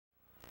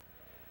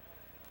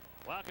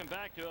Welcome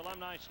back to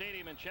Alumni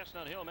Stadium in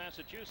Chestnut Hill,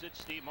 Massachusetts.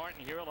 Steve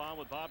Martin here along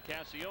with Bob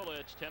Cacciola.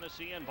 It's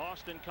Tennessee and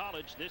Boston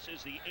College. This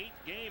is the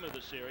 8th game of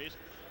the series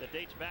that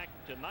dates back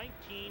to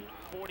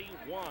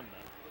 1941.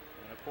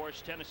 And of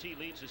course, Tennessee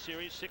leads the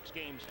series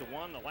 6-1.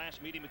 The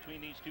last meeting between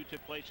these two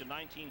took place in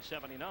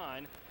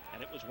 1979,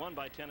 and it was won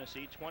by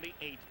Tennessee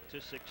 28-16.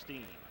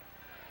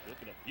 Look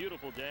at a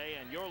beautiful day,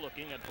 and you're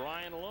looking at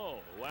Brian Lowe,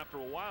 who after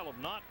a while of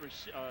not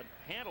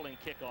handling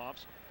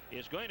kickoffs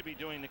is going to be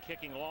doing the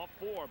kicking off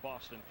for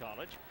Boston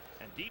College.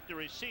 And deep to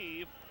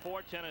receive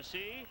for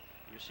Tennessee,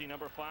 you see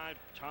number 5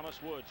 Thomas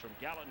Woods from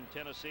Gallatin,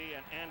 Tennessee,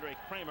 and Andre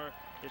Kramer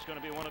is going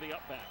to be one of the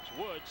upbacks.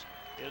 Woods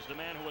is the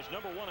man who was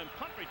number 1 in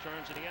punt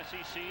returns in the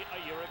SEC a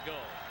year ago.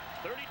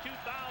 32,005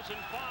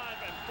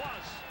 and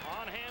plus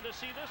on hand to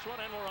see this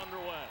one, and we're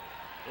underway.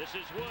 This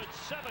is Woods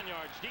 7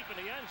 yards deep in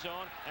the end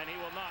zone, and he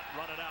will not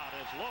run it out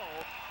as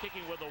Lowe,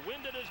 kicking with the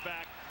wind at his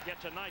back,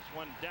 gets a nice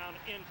one down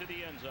into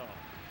the end zone.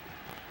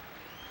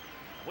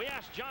 We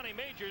asked Johnny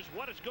Majors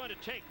what it's going to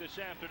take this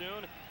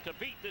afternoon to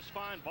beat this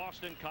fine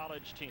Boston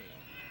College team.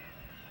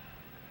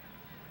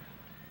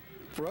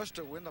 For us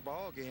to win the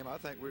ball game, I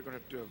think we're going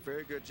to do a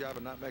very good job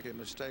of not making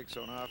mistakes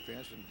on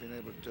offense and being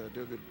able to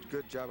do a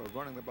good job of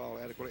running the ball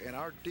adequately. And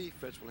our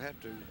defense will have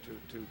to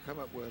come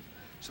up with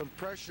some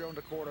pressure on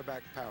the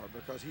quarterback Power,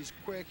 because he's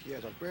quick, he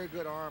has a very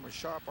good arm, a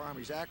sharp arm,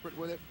 he's accurate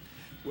with it.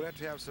 We'll have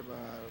to have some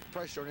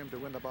pressure on him to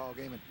win the ball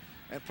game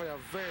and play a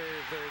very,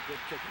 very good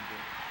kicking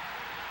game.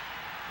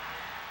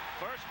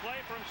 First play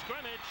from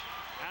scrimmage,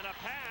 and a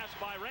pass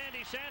by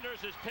Randy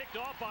Sanders is picked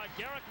off by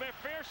Garrick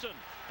McPherson.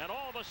 And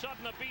all of a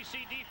sudden, the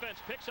BC defense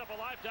picks up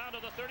a life down to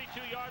the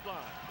 32-yard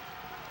line.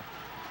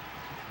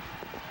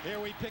 Here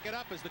we pick it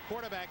up as the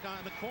quarterback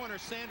on the corner.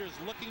 Sanders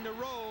looking to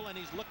roll, and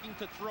he's looking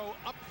to throw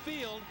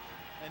upfield.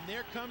 And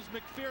there comes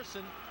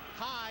McPherson.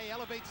 High,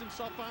 elevates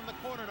himself on the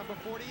corner, number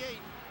 48,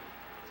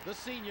 the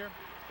senior.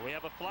 We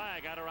have a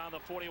flag out around the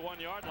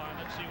 41-yard line.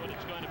 Let's see what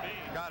it's going to be.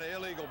 Got an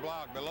illegal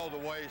block below the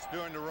waist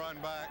during the run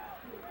back.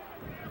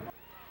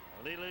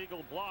 An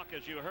illegal block,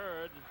 as you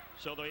heard,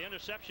 so the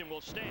interception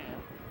will stand.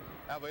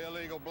 Have an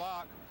illegal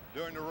block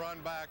during the run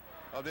back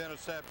of the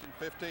interception,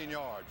 15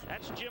 yards.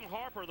 That's Jim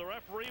Harper, the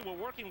referee. We're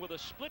working with a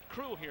split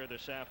crew here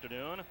this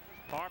afternoon.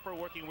 Harper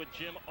working with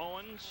Jim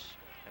Owens,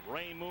 and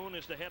Ray Moon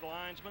is the head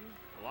linesman.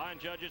 The line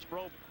judge is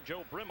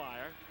Joe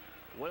Brimmeyer.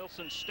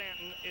 Wilson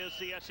Stanton is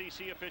the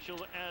SEC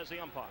official as the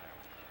umpire.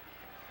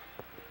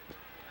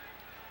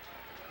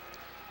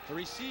 The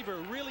receiver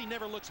really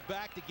never looks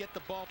back to get the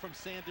ball from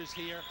Sanders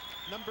here.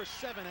 Number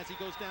 7 as he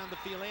goes down the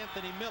field,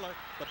 Anthony Miller.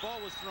 The ball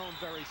was thrown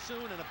very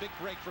soon, and a big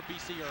break for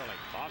BC early.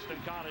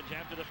 Boston College,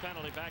 after the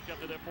penalty, backed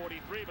up to their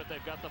 43, but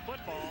they've got the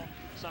football,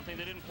 something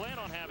they didn't plan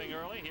on having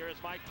early. Here is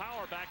Mike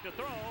Power back to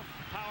throw.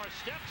 Power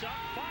steps up,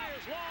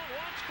 fires long,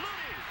 wants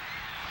Flutie.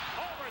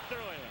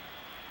 Overthrew him.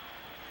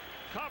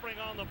 Covering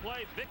on the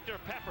play, Victor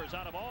Peppers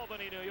out of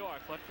Albany, New York,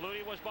 but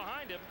Flutie was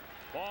behind him.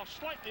 Ball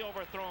slightly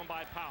overthrown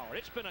by Power.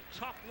 It's been a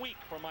tough week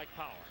for Mike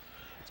Power.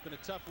 It's been a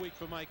tough week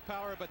for Mike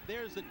Power, but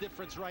there's the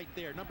difference right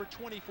there. Number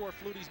 24,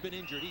 Flutie's been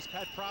injured. He's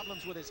had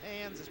problems with his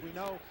hands, as we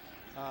know,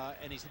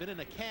 and he's been in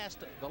a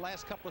cast the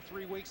last couple of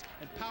 3 weeks,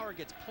 and Power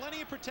gets plenty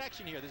of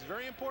protection here. This is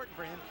very important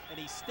for him, and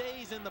he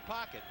stays in the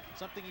pocket,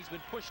 something he's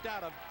been pushed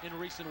out of in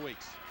recent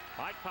weeks.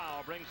 Mike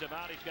Power brings him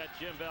out. He's got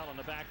Jim Bell in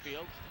the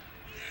backfield.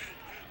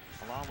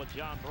 Along with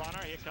John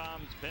Bronner, here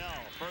comes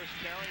Bell. First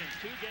carry in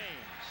 2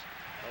 games.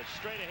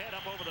 Straight ahead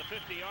up over the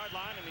 50-yard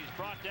line, and he's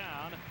brought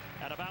down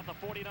at about the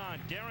 49.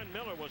 Darren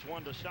Miller was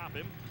one to stop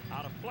him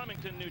out of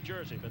Flemington, New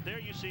Jersey. But there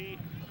you see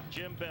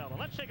Jim Bell. And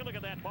let's take a look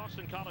at that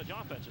Boston College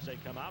offense as they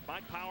come out.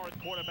 Mike Power at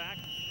quarterback.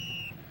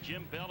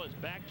 Jim Bell is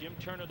back. Jim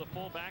Turner, the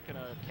fullback, and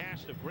a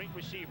cast of great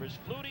receivers.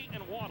 Flutie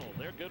and Waddle,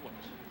 they're good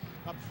ones.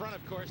 Up front,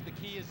 of course, the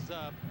key is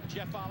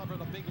Jeff Oliver,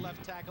 the big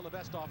left tackle, the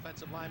best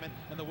offensive lineman,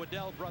 and the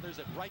Waddell brothers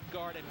at right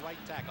guard and right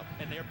tackle,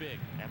 and they're big.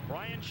 And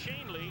Brian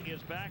Shanley is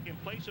back in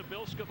place of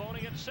Bill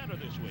Scavone at center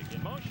this week.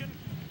 In motion,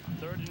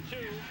 3rd and 2.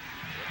 Here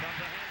comes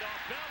the handoff.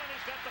 Bell, and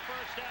he's got the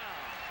first down.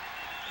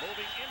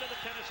 Moving into the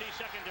Tennessee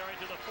secondary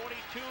to the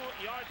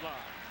 42-yard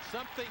line.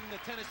 Something the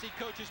Tennessee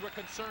coaches were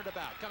concerned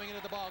about coming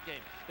into the ball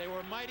game. They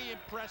were mighty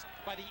impressed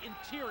by the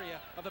interior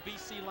of the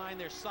BC line,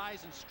 their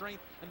size and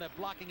strength and their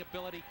blocking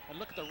ability. And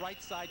look at the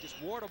right side,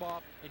 just ward them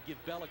off and give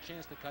Bell a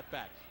chance to cut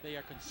back. They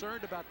are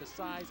concerned about the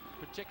size,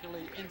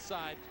 particularly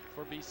inside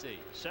for BC.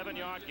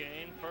 7-yard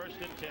gain,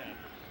 1st and 10.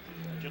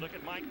 As you look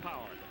at Mike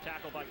Power, the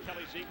tackle by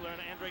Kelly Ziegler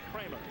and Andre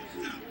Kramer.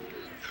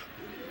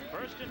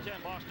 1st and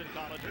 10, Boston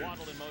College,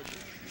 Waddle in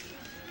motion.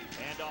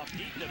 And off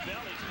deep to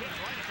Bell. He's hit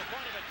right at the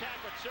point of attack,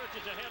 but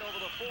surges ahead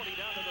over the 40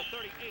 down to the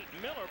 38.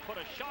 Miller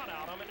put a shot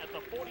at him at the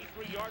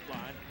 43-yard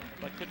line,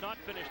 but could not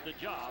finish the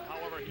job.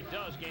 However, he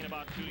does gain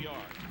about 2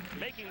 yards.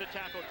 Making the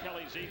tackle,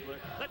 Kelly Ziegler.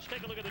 Let's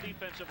take a look at the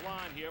defensive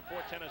line here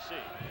for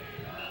Tennessee.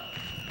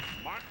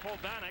 Mark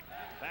Polbanek,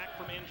 back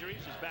from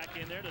injuries, is back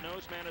in there. The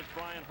nose man is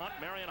Brian Hunt.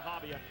 Marion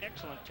Hobby, an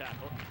excellent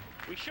tackle.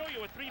 We show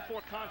you a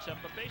 3-4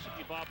 concept, but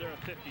basically, Bob, they're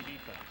a 50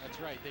 defense. That's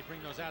right. They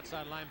bring those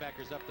outside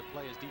linebackers up to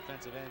play as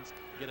defensive ends,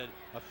 get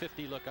a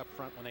 50 look up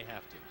front when they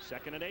have to.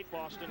 2nd and 8,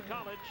 Boston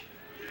College.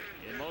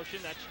 In motion,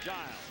 that's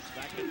Giles.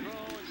 Back to throw,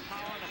 and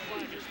Power, and the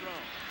flag is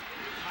thrown.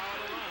 Power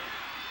to run.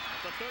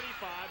 At the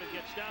 35, it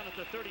gets down at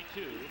the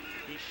 32.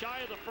 He's shy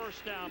of the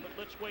first down, but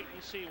let's wait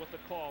and see what the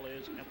call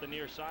is at the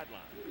near sideline.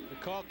 The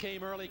call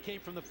came early, came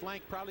from the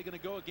flank, probably going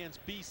to go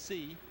against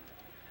BC.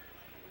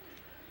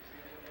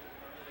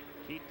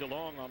 Keith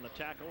DeLong on the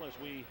tackle as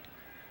we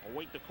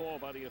await the call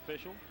by the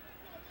official.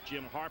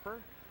 Jim Harper.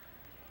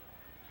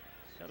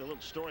 Got a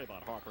little story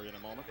about Harper in a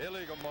moment.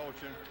 Illegal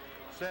motion,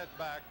 set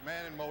back,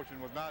 man in motion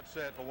was not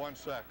set for 1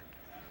 second.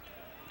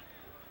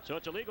 So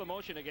it's a legal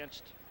motion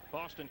against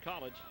Boston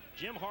College.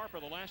 Jim Harper,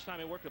 the last time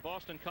he worked a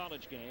Boston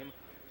College game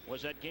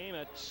was that game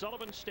at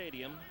Sullivan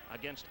Stadium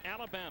against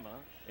Alabama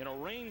in a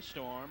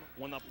rainstorm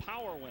when the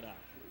power went out.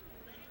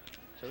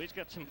 So he's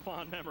got some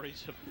fond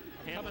memories of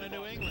coming to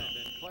New England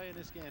and playing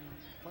this game,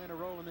 playing a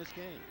role in this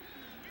game.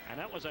 And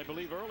that was, I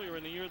believe, earlier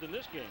in the year than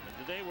this game.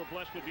 And today we're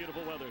blessed with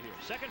beautiful weather here.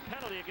 2nd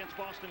penalty against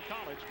Boston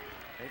College.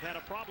 They've had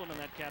a problem in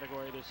that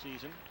category this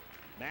season.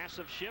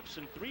 Massive shifts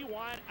and 3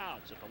 wide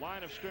outs at the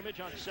line of scrimmage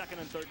on 2nd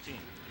and 13.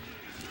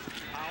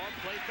 Power,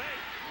 play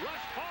fake,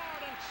 rush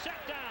hard and set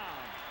down.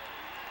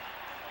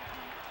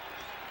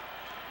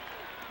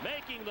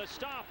 Making the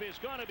stop is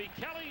going to be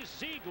Kelly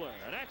Ziegler,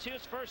 and that's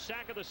his first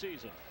sack of the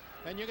season.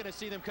 And you're going to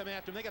see them come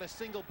after him. They got a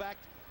single back,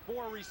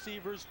 4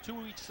 receivers,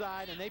 2 each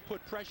side, and they put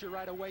pressure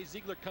right away.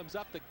 Ziegler comes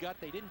up the gut.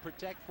 They didn't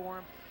protect for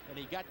him, and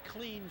he got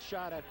clean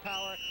shot at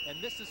Power.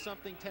 And this is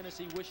something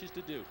Tennessee wishes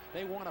to do.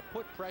 They want to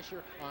put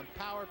pressure on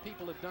Power.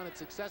 People have done it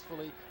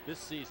successfully this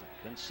season.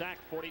 Been sacked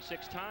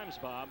 46 times,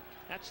 Bob.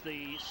 That's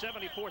the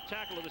 74th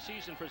tackle of the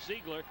season for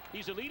Ziegler.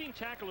 He's a leading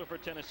tackler for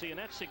Tennessee, and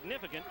that's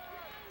significant.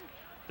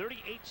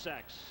 38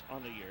 sacks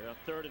on the year,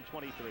 a 3rd and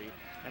 23,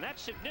 and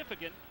that's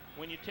significant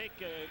when you take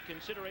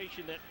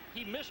consideration that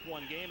he missed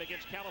 1 game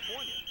against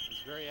California.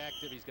 He's very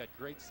active. He's got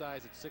great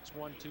size at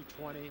 6'1",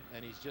 220,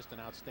 and he's just an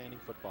outstanding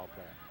football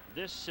player.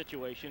 This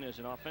situation is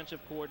an offensive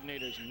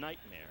coordinator's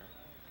nightmare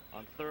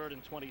on 3rd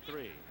and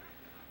 23.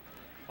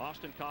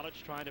 Boston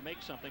College trying to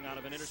make something out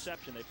of an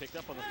interception they picked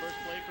up on the first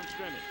play from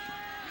scrimmage.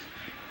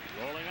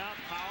 Rolling out,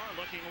 Power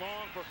looking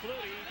long for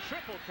Flutie,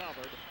 triple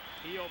covered.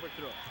 He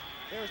overthrew it.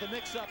 There was a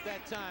mix-up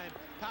that time.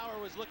 Power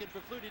was looking for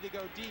Flutie to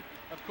go deep.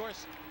 Of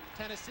course,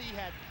 Tennessee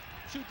had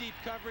 2 deep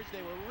coverage.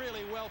 They were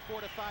really well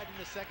fortified in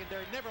the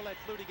secondary. Never let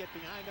Flutie get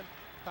behind him.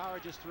 Power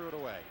just threw it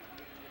away.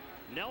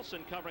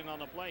 Nelson covering on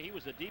the play. He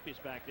was the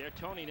deepest back there.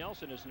 Tony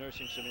Nelson is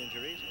nursing some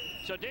injuries.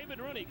 So David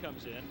Rooney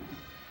comes in.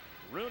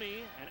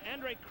 Rooney and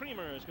Andre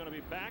Kramer is going to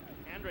be back.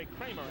 Andre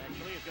Kramer,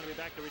 actually, is going to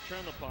be back to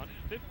return the punt.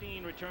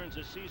 15 returns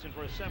this season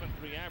for a 7.3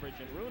 average,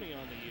 and Rooney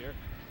on the year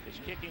is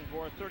kicking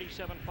for a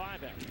 37.5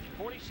 average.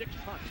 46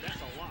 punts,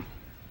 that's a lot.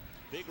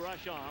 Big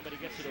rush on, but he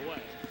gets it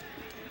away.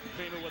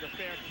 Kramer with a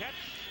fair catch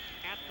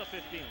at the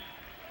 15.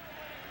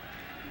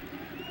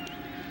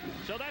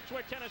 So that's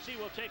where Tennessee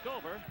will take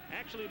over.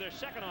 Actually, their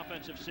 2nd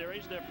offensive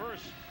series. Their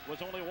first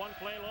was only 1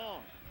 play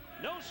long.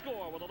 No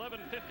score with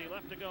 11:50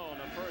 left to go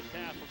in the first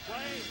half of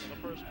play. In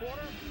the first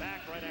quarter, back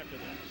right after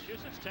this.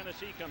 Massachusetts,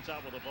 Tennessee comes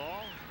out with the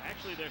ball.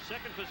 Actually, their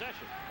 2nd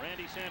possession.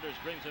 Randy Sanders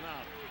brings him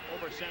out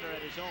over center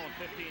at his own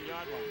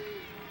 15-yard line.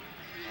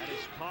 That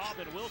is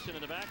Cobb and Wilson in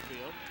the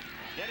backfield.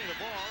 Getting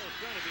the ball is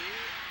going to be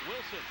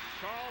Wilson.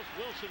 Charles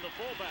Wilson, the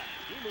fullback.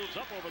 He moves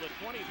up over the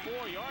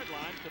 24-yard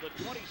line to the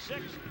 26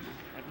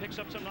 and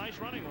picks up some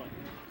nice running room.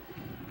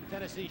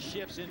 Tennessee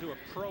shifts into a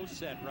pro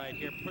set right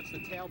here, puts the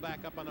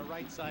tailback up on the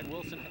right side.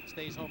 Wilson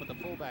stays home at the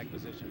fullback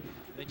position.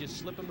 They just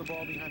slip him the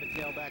ball behind the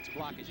tailback's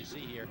block, as you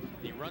see here.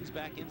 And he runs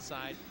back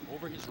inside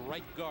over his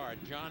right guard,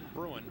 John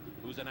Bruin,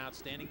 who's an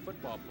outstanding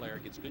football player,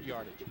 gets good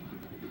yardage.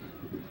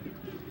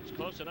 It's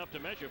close enough to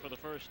measure for the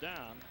first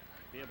down.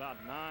 Be about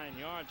 9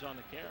 yards on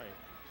the carry.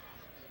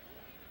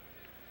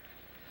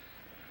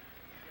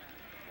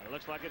 And it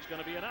looks like it's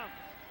going to be enough.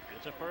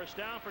 It's a first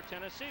down for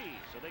Tennessee,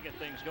 so they get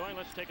things going.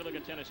 Let's take a look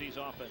at Tennessee's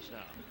offense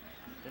now.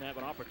 Didn't have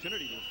an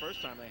opportunity the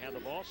first time they had the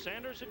ball.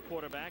 Sanders at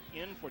quarterback,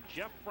 in for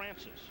Jeff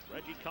Francis.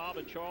 Reggie Cobb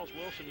and Charles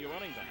Wilson, your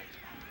running backs.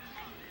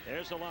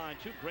 There's the line,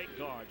 2 great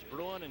guards,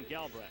 Bruin and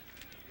Galbraith.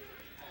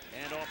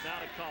 And off now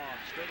to Cobb,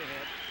 straight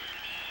ahead.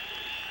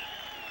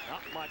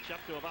 Not much, up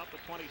to about the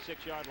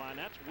 26-yard line.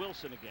 That's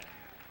Wilson again.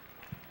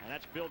 And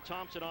that's Bill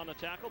Thompson on the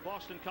tackle.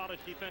 Boston College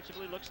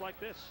defensively looks like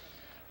this.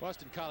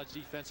 Boston College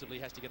defensively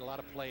has to get a lot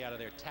of play out of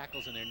their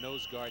tackles and their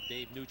nose guard,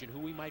 Dave Nugent, who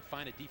we might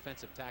find a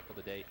defensive tackle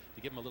today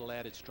to give him a little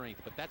added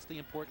strength. But that's the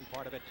important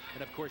part of it.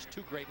 And, of course,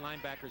 2 great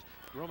linebackers,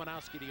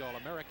 Romanowski, the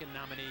All-American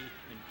nominee,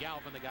 and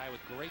Galvin, the guy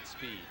with great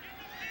speed.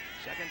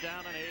 2nd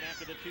down and 8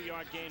 after the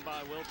 2-yard gain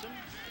by Wilson.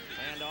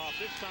 And off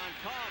this time,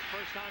 Cobb,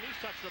 first time he's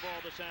touched the ball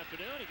this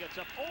afternoon. He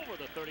gets up over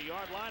the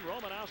 30-yard line.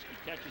 Romanowski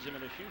catches him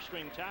in a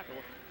shoestring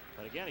tackle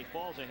But again, he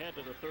falls ahead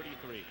to the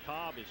 33.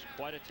 Cobb is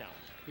quite a talent.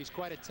 He's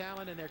quite a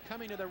talent, and they're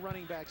coming to their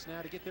running backs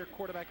now to get their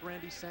quarterback,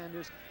 Randy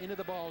Sanders, into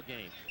the ball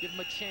game. Give him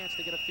a chance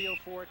to get a feel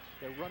for it.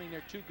 They're running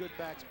their two good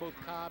backs, both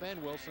Cobb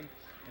and Wilson,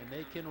 and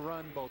they can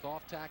run both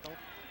off tackle,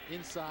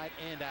 inside,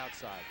 and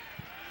outside.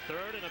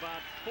 3rd and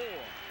about 4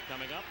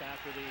 coming up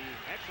after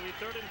actually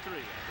 3rd and 3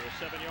 after a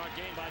 7-yard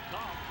gain by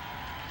Cobb.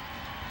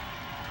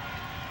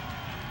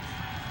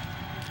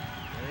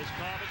 There's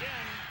Cobb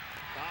again.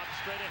 Cobb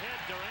straight ahead.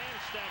 Duran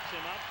stacks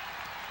him up.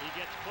 He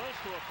gets close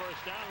to a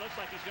first down. Looks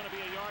like he's going to be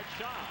a yard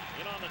shy.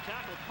 In on the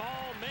tackle,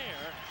 Paul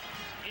Mayer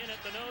in at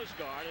the nose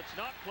guard. It's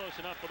not close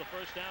enough for the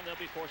first down. They'll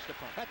be forced to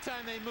punt. That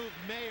time they moved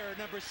Mayer,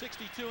 number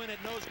 62, in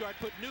at nose guard,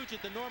 put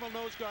Nugent, the normal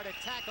nose guard, at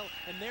tackle,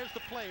 and there's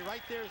the play.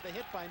 Right there is the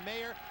hit by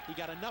Mayer. He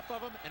got enough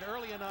of him and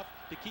early enough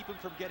to keep him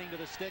from getting to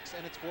the sticks,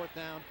 and it's 4th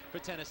down for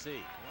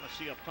Tennessee. I want to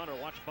see a punter.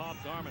 Watch Bob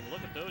Garman.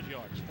 Look at those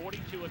yards.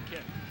 42 a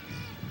kick.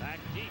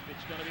 Back deep.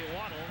 It's going to be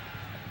Waddle.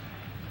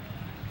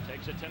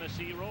 Takes a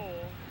Tennessee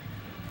roll.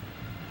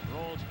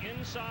 Rolls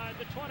inside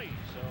the 20,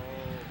 so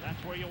that's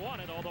where you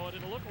want it, although it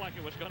didn't look like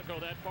it was going to go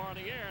that far in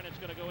the air, and it's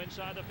going to go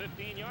inside the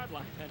 15-yard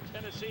line. And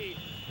Tennessee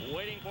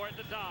waiting for it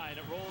to die, and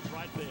it rolls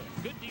right there.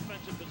 Good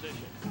defensive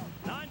position.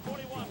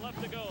 9:41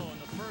 left to go in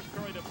the first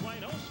period of play.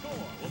 No score.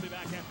 We'll be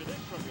back after this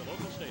from your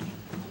local station.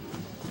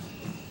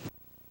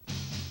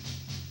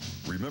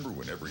 Remember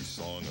when every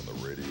song on the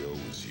radio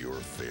was your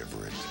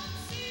favorite?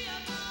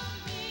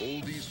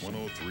 Oldies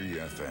 103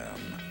 FM.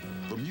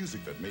 The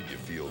music that made you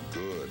feel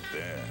good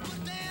then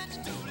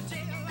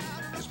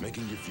is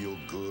making you feel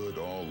good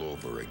all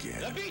over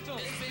again. The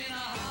Beatles.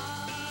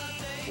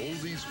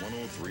 Oldies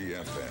 103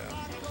 FM.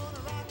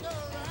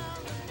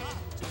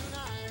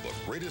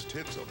 The greatest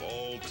hits of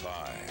all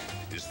time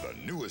is the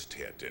newest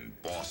hit in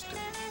Boston.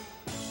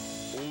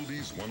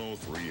 Oldies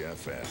 103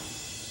 FM.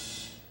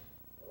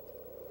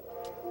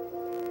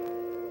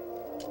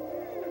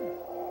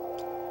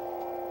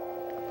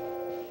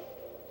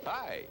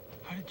 Hi.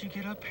 How did you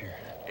get up here?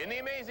 In the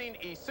amazing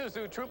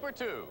Isuzu Trooper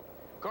 2.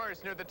 Of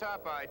course, near the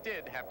top, I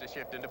did have to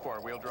shift into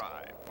 4-wheel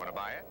drive. Want to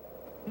buy it?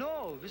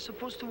 No, we're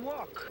supposed to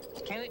walk.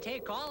 Can it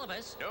take all of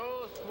us?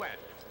 No sweat.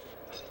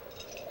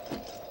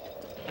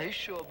 Are you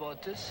sure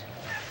about this?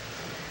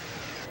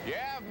 You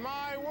have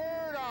my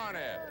word on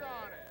it.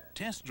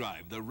 Test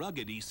drive the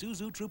rugged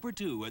Isuzu Trooper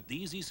 2 at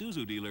these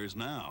Isuzu dealers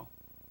now.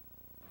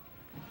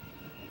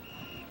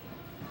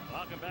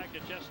 Welcome back to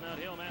Chestnut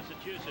Hill,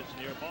 Massachusetts,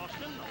 near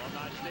Boston.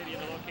 Alumni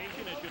Stadium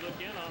location as you look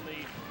in on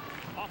the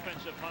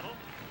offensive huddle.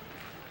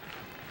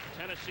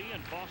 Tennessee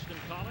and Boston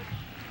College.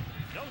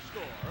 No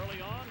score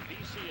early on.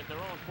 BC at their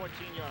own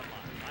 14-yard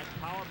line. Mike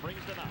Power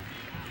brings them out.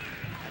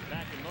 And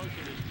back in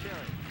motion is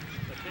Cherry.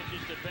 The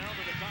pitch is to Bell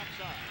to the top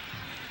side.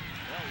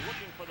 Bell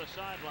looking for the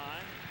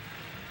sideline.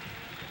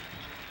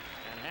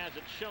 And has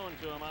it shown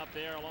to him out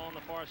there along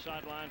the far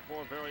sideline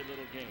for very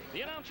little gain.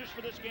 The announcers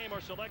for this game are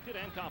selected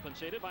and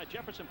compensated by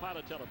Jefferson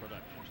Pilot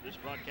Teleproductions. This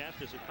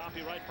broadcast is a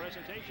copyright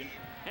presentation.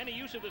 Any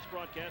use of this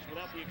broadcast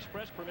without the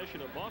express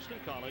permission of Boston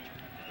College,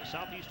 the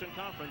Southeastern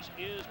Conference,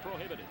 is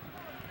prohibited.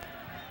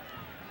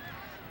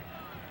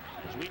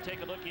 As we take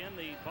a look in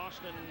the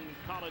Boston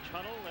College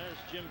huddle, there's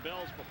Jim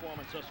Bell's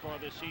performance thus far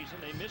this season.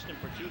 They missed him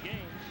for 2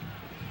 games.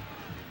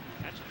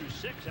 That's through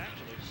 6,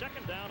 actually.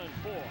 2nd down and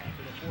 4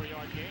 after the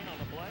 4-yard gain on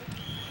the play.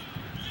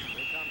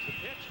 Here comes the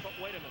pitch, but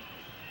wait a minute.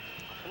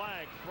 A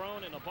flag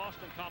thrown in the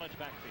Boston College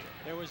backfield.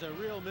 There was a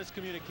real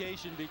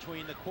miscommunication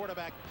between the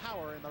quarterback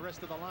Power and the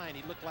rest of the line.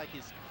 He looked like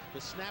the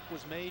snap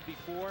was made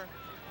before.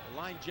 The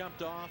line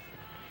jumped off,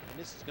 and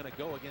this is going to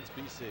go against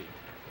BC.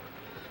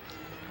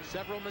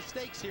 Several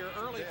mistakes here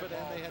early for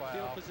them. They had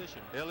field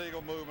position.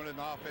 Illegal movement in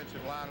the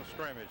offensive line of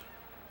scrimmage.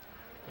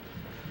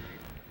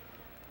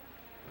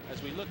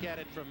 As we look at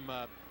it from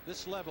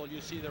this level, you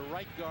see the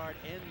right guard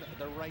and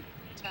the right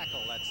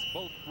tackle. That's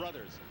both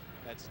brothers.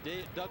 That's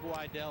Doug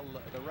Wydell,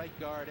 the right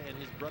guard, and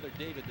his brother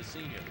David, the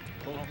senior.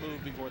 Both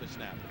moved before the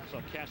snap.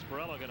 So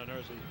Casparello got an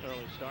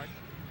early start.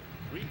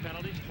 3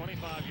 penalties,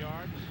 25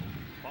 yards.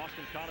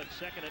 Boston College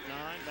 2nd at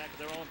 9, back at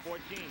their own 14.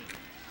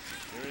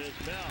 Here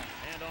is Bell.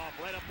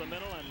 Handoff right up the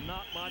middle, and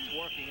not much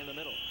working in the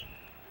middle.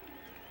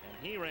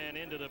 And he ran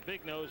into the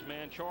big-nosed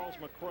man, Charles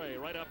McCray,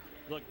 right up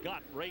the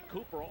gut. Ray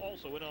Cooper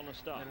also in on the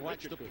stop. And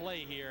watch the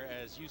play here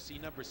as you see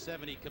number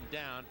 70 come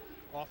down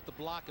off the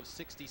block of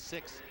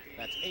 66.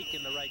 That's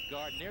Aiken, the right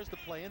guard. And there's the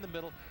play in the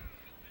middle.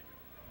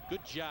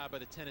 Good job by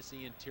the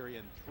Tennessee interior,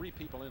 and 3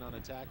 people in on a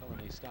tackle, and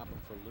they stop him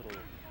for little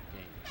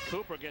gain.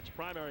 Cooper gets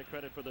primary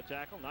credit for the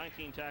tackle.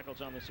 19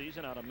 tackles on the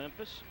season out of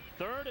Memphis.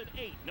 3rd and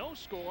 8. No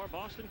score.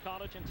 Boston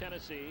College and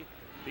Tennessee.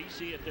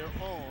 BC at their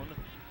own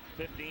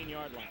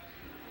 15-yard line.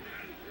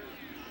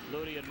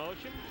 Flutie in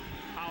motion.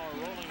 Power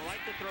rolling right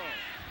to throw.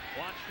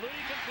 Watch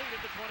Flutie complete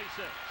at the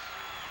 26.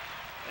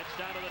 It's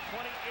down to the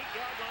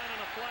 28-yard line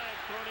and a flag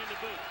thrown into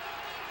boot.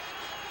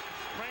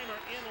 Kramer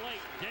in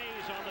late.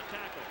 Days on the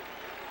tackle.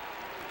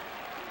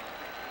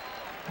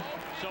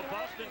 So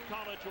Boston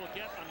College will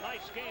get a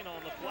nice gain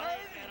on the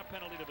play and a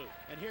penalty to boot.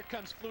 And here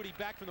comes Flutie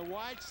back from the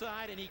wide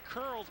side, and he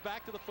curls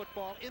back to the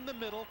football in the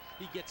middle.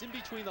 He gets in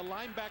between the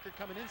linebacker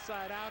coming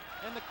inside out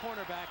and the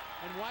cornerback.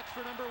 And watch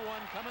for number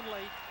 1 coming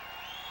late,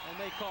 and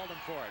they called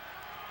him for it.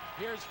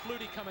 Here's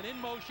Flutie coming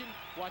in motion.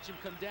 Watch him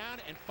come down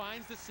and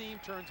finds the seam,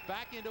 turns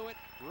back into it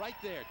right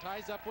there,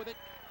 ties up with it.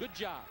 Good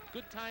job,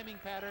 good timing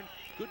pattern,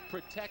 good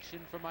protection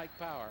for Mike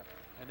Power.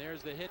 And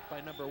there's the hit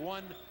by number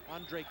 1,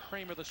 Andre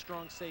Kramer, the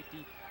strong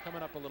safety,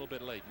 coming up a little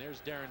bit late. And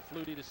there's Darren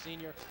Flutie, the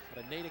senior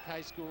at a Natick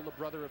High School, the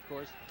brother, of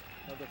course,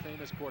 of the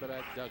famous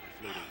quarterback Doug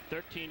Flutie.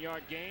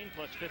 13-yard gain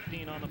plus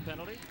 15 on the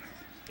penalty.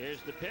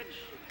 Here's the pitch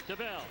to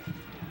Bell.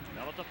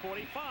 Bell at the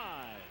 45.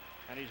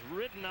 And he's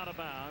ridden out of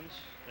bounds.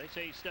 They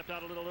say he stepped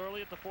out a little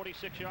early at the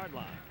 46-yard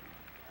line.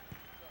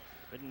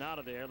 Ridden out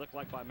of there, looked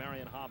like by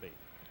Marion Hobby.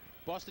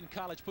 Boston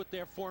College put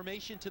their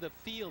formation to the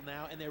field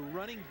now, and they're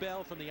running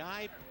Bell from the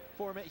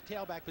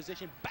tailback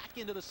position back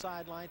into the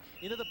sideline,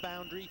 into the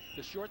boundary,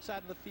 the short side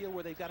of the field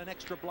where they've got an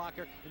extra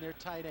blocker in their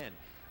tight end.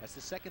 That's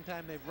the second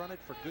time they've run it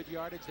for good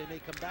yardage. They may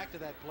come back to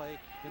that play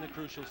in the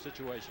crucial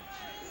situations.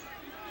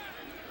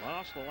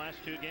 Lost the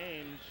last 2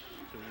 games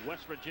to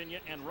West Virginia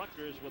and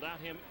Rutgers without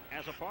him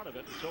as a part of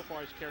it. And so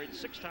far he's carried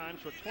 6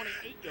 times for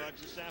 28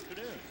 yards this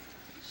afternoon.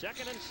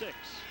 2nd and 6.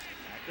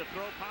 Back to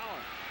throw Power.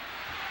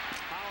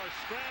 Power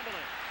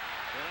scrambling.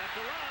 He'll have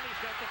to run.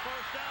 He's got the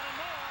first down and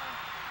more.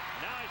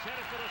 Now he's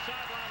headed for the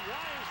sideline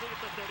wisely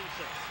at the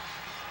 36.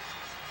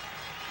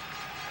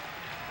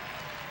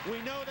 We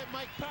know that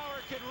Mike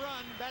Power can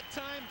run. That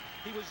time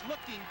he was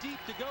looking deep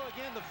to go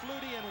again. The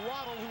Flutie and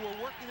Waddle who were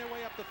working their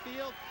way up the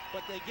field,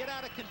 but they get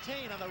out of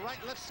contain. On the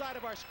left side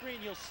of our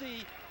screen, you'll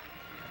see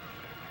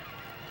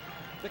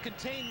the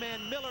contained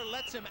man Miller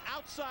lets him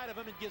outside of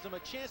him and gives him a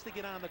chance to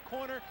get on the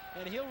corner,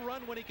 and he'll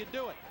run when he can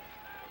do it.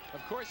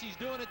 Of course, he's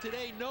doing it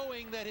today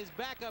knowing that his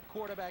backup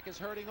quarterback is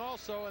hurting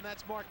also, and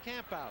that's Mark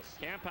Camphouse.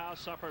 Camphouse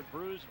suffered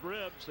bruised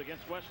ribs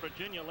against West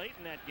Virginia late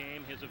in that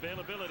game. His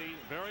availability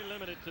very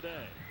limited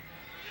today.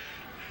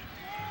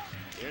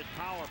 Here's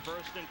Power,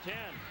 1st and 10.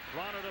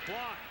 Bronner to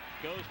block.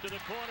 Goes to the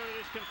corner.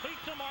 It is complete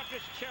to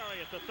Marcus Cherry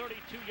at the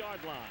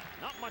 32-yard line.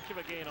 Not much of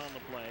a gain on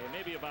the play,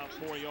 maybe about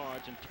 4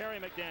 yards, and Terry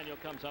McDaniel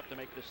comes up to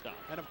make the stop.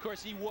 And of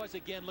course he was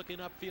again looking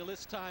upfield,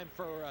 this time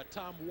for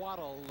Tom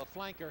Waddle, the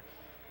flanker.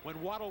 When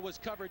Waddle was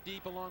covered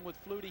deep along with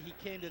Flutie, he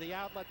came to the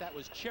outlet. That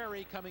was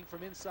Cherry coming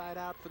from inside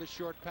out for the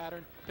short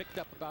pattern. Picked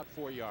up about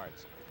 4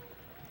 yards.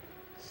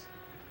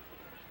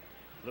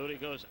 Flutie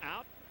goes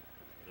out.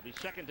 It'll be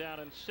 2nd down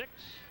and 6.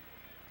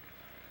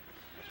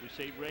 We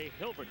see Ray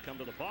Hilbert come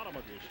to the bottom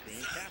of your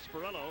screen.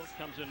 Casparello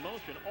comes in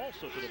motion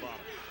also to the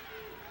bottom.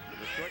 To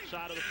the short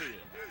side of the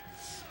field.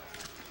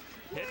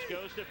 Pitch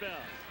goes to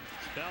Bell.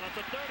 Bell at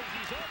the 30.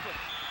 He's open.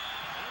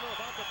 And to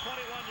about the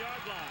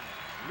 21-yard line.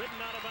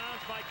 Ridden out of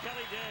bounds by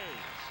Kelly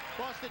Days.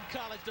 Boston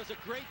College does a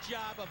great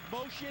job of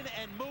motion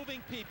and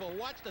moving people.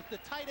 Watch the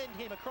tight end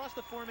came across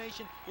the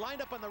formation,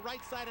 lined up on the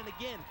right side, and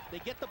again, they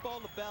get the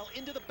ball to Bell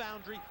into the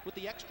boundary with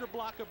the extra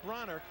block of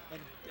Bronner,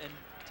 and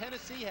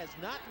Tennessee has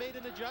not made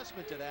an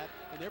adjustment to that,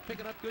 and they're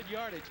picking up good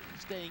yardage,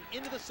 staying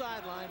into the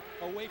sideline,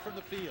 away from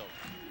the field.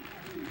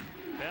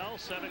 Bell,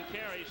 7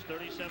 carries,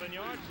 37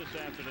 yards this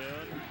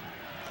afternoon.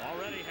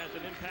 Already has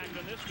an impact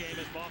on this game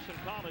as Boston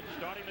College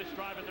starting this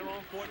drive at their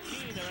own 14.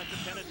 They're at the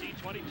Tennessee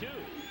 22.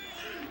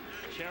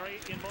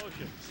 Cherry in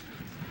motion.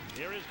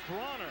 Here is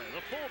Bronner, the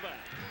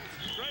fullback,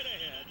 straight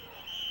ahead,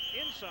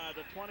 inside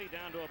the 20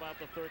 down to about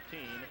the 13.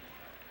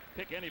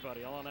 Pick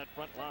anybody along that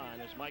front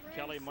line as Mike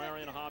Kelly,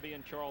 Marion Hobby,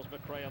 and Charles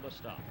McCray on the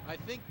stop. I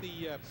think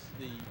the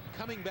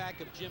coming back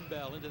of Jim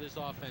Bell into this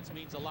offense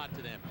means a lot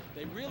to them.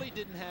 They really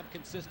didn't have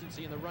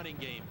consistency in the running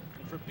game.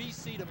 And for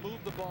BC to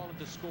move the ball and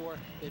to score,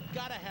 they've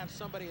got to have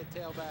somebody at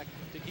tailback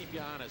to keep you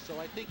honest. So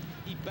I think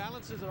he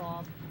balances it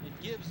off and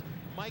gives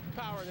Mike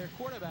Power, their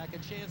quarterback, a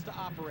chance to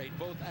operate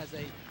both as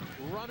a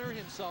runner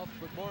himself,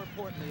 but more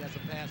importantly as a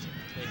passer.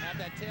 They have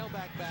that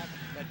tailback back,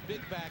 that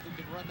big back who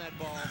can run that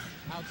ball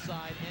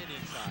outside and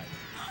inside.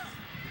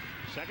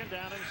 2nd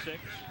down and 6.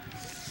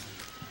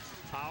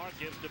 Power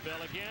gives to Bell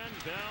again.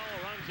 Bell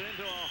runs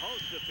into a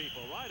host of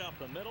people right up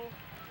the middle,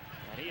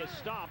 and he is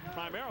stopped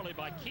primarily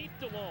by Keith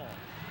DeLong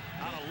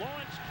out of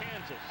Lawrence,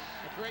 Kansas.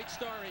 A great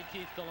story,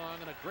 Keith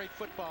DeLong, and a great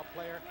football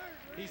player.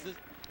 He's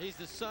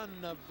the son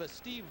of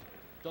Steve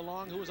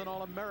DeLong, who was an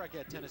All-America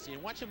at Tennessee.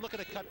 And watch him look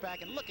at a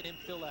cutback and look at him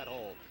fill that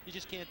hole. You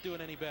just can't do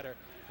it any better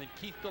than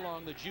Keith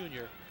DeLong, the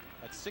junior,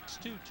 at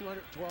 6'2",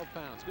 212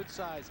 pounds. Good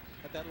size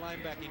at that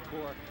linebacking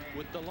core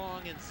with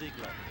DeLong and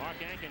Ziegler.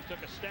 Mark Ankin took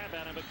a stab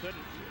at him but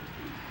couldn't.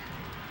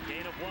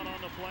 Gain of 1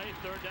 on the play.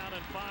 3rd down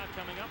and 5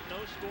 coming up.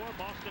 No score.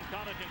 Boston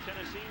College and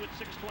Tennessee with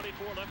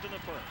 6:24 left in the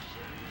first.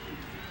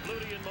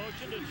 Flutie in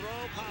motion to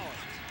throw. Power.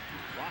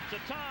 Lots of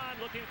time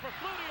looking for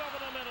Flutie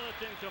over the middle.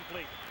 It's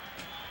incomplete.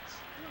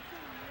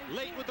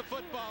 Late with the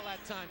football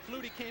that time.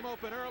 Flutie came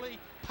open early.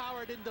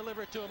 Power didn't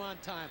deliver it to him on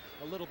time.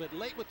 A little bit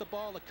late with the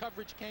ball. The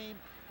coverage came,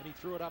 and he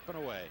threw it up and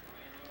away.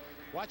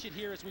 Watch it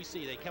here as we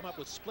see. They come up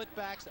with split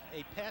backs,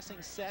 a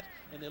passing set,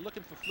 and they're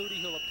looking for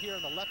Flutie, who'll appear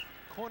on the left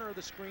corner of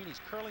the screen.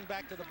 He's curling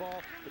back to the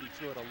ball, but he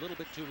threw it a little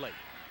bit too late.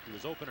 He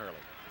was open early.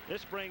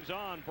 This brings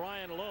on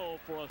Brian Lowe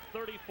for a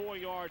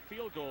 34-yard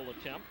field goal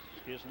attempt.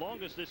 His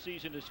longest this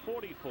season is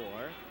 44.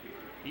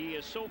 He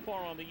is so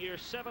far on the year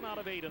 7 out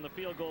of 8 in the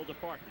field goal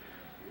department.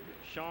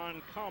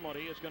 Sean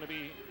Carmody is going to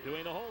be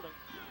doing the holding.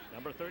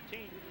 Number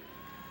 13.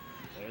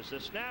 There's the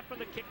snap and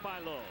the kick by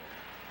Lowe.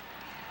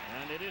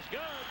 And it is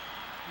good.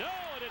 No,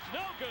 it is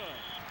no good.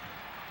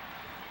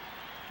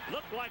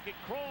 Looked like it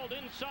crawled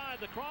inside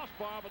the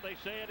crossbar, but they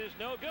say it is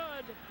no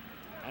good.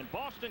 And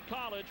Boston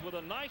College, with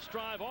a nice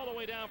drive all the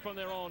way down from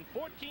their own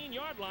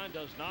 14-yard line,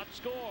 does not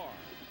score.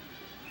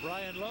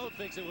 Brian Lowe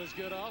thinks it was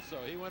good also.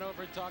 He went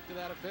over and talked to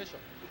that official.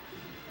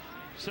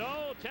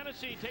 So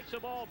Tennessee takes the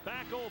ball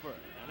back over,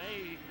 and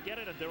they get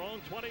it at their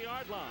own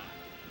 20-yard line.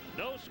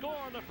 No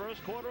score in the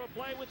first quarter of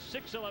play with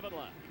 6:11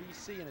 left.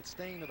 BC, and it's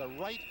staying to the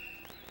right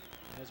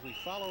as we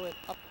follow it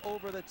up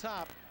over the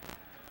top.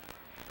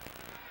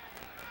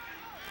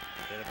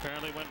 It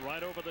apparently went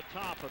right over the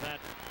top of that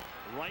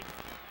right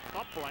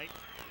upright,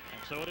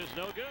 and so it is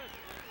no good.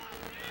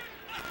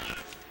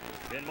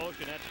 In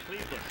motion, that's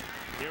Cleveland.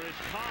 Here is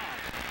Cobb.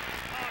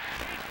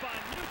 Chased by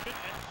Nugent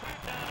and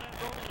tracked down and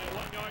only a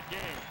 1-yard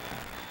gain.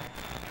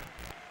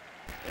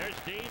 There's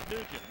Dave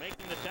Nugent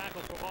making the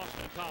tackle for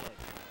Boston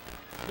College.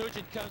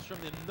 Nugent comes from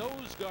the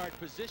nose guard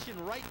position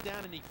right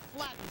down, and he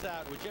flattens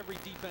out, which every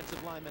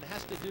defensive lineman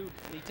has to do.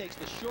 And he takes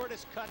the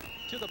shortest cut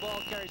to the ball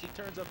carries. He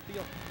turns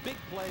upfield. Big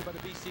play by the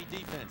BC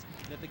defense.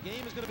 And if the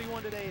game is going to be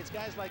won today, it's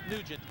guys like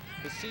Nugent,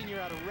 the senior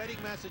out of Reading,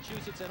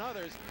 Massachusetts, and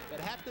others that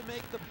have to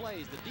make the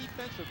plays. The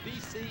defense for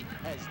BC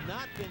has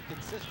not been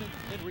consistent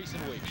in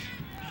recent weeks.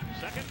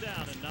 Second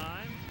down and 9.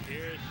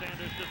 Here's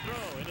Sanders to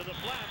throw into the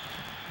flat.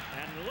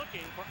 And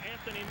looking for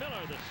Anthony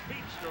Miller, the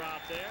speedster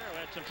out there, who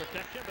had some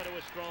protection, but it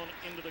was thrown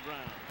into the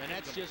ground. And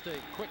that's just a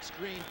quick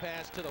screen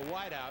pass to the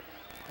wideout.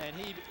 And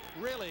he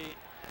really,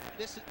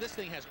 this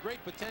thing has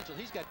great potential.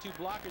 He's got 2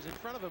 blockers in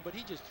front of him, but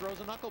he just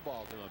throws a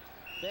knuckleball to him.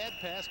 Bad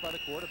pass by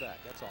the quarterback,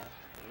 that's all.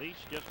 Leach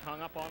just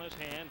hung up on his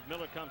hand.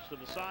 Miller comes to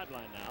the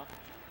sideline now.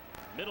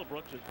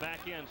 Middlebrooks is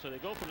back in, so they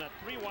go from that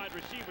 3 wide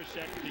receiver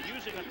set to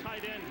using a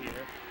tight end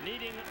here,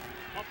 needing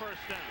a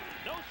first down.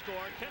 No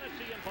score,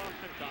 Tennessee and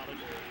Boston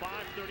College,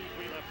 5:33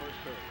 left first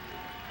period.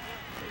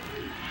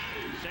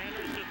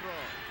 Sanders to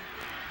throw.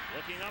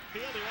 Looking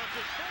upfield, he wants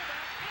his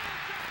fullback,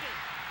 intercepted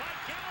by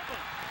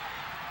Galvin.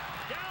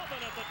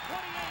 Galvin at the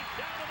 28,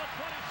 down to the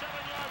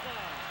 27-yard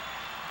line.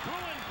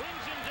 Bruin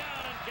brings him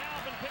down, and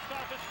Galvin picked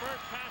off his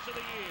first pass of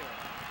the year.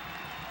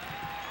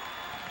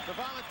 The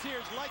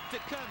Volunteers like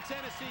to come.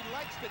 Tennessee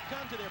likes to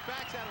come to their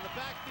backs out of the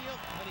backfield,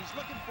 and he's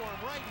looking for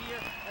him right here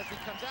as he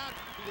comes out.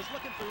 He was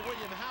looking for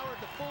William Howard,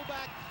 the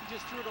fullback. He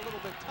just threw it a little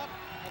bit tough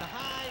and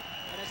high,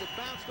 and as it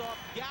bounced off,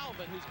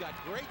 Galvin, who's got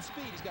great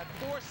speed, he's got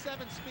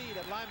 4.7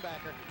 speed at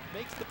linebacker,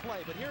 makes the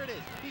play. But here it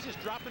is. He's just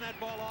dropping that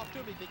ball off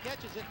to him. If he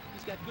catches it,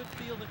 he's got good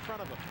field in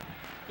front of him.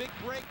 Big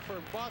break for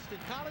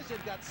Boston College.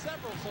 They've got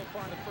several so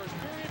far in the first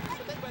period,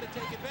 but they better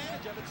take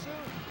advantage of it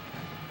soon.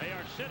 They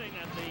are sitting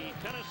at the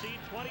Tennessee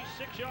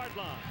 26-yard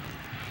line.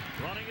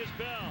 Running is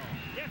Bell.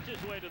 Gets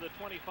his way to the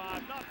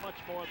 25. Not much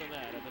more than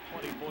that at the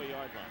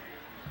 24-yard line.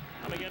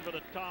 Coming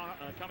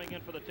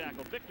in for the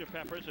tackle, Victor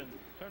Peppers, and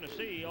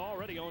Tennessee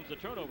already owns the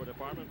turnover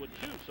department with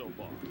 2 so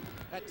far.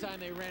 That time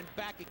they ran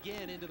back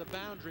again into the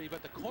boundary,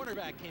 but the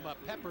cornerback came up,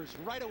 Peppers,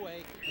 right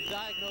away and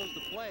diagnosed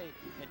the play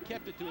and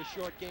kept it to a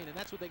short gain, and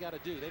that's what they got to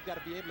do. They've got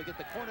to be able to get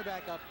the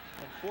cornerback up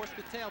and force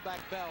the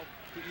tailback Bell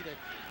to either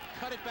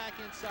cut it back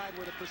inside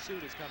where the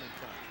pursuit is coming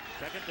from.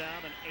 Second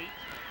down and 8.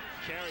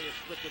 Cherry is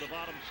split to the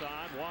bottom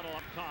side. Waddle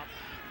up top.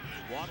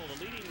 Waddle,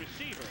 the leading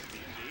receiver at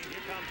BC.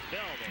 Here comes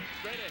Bell, though,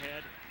 straight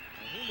ahead.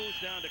 And he moves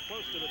down to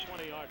close to the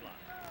 20-yard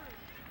line.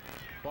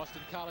 Boston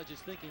College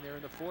is thinking they're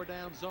in the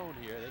 4-down zone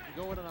here. They can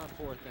go with it on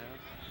 4th down.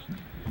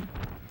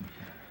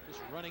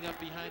 Just running up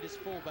behind his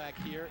fullback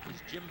here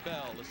is Jim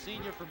Bell, the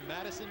senior from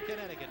Madison,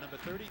 Connecticut, number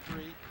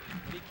 33.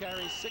 And he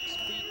carries 6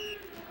 feet,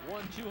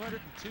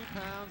 202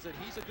 pounds, and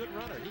he's a good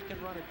runner. He can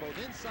run it both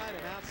inside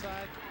and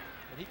outside,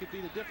 and he could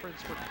be the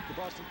difference for the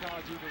Boston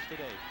College Eagles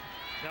today.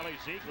 Kelly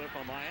Ziegler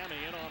from Miami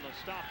in on the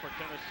stop for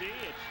Tennessee.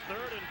 It's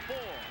 3rd and 4.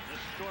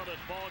 This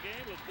scoreless ball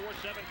game with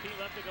 4:17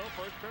 left to go,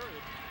 first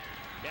period.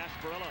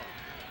 Gasparillo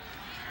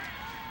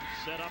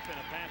set up in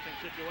a passing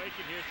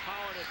situation. Here's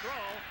Power to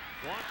throw.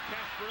 Wants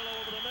Gasparillo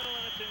over the middle,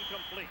 and it's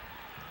incomplete.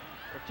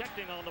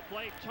 Protecting on the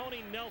play,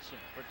 Tony Nelson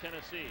for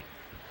Tennessee.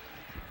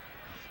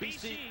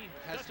 BC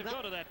doesn't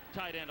go to that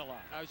tight end a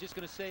lot. I was just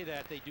going to say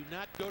that. They do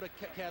not go to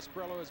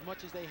Gasparillo as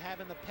much as they have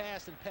in the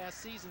past in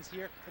past seasons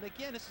here. And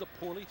again, this is a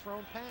poorly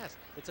thrown pass.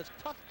 It's a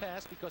tough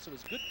pass because it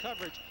was good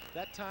coverage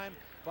that time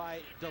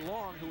by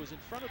DeLong, who was in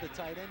front of the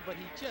tight end, but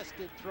he just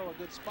did throw a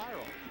good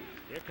spiral.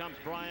 Here comes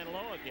Brian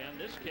Lowe again.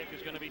 This kick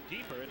is going to be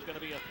deeper. It's going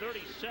to be a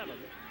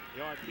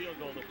 37-yard field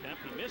goal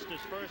attempt. He missed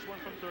his first one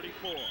from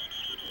 34.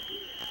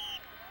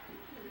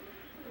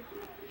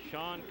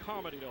 Sean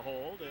Carmody to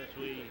hold as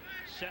we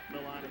set the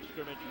line of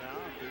scrimmage now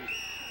at the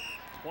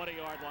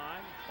 20-yard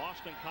line.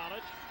 Boston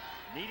College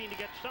needing to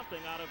get something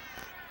out of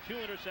 2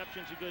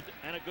 interceptions, a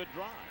good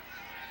drive.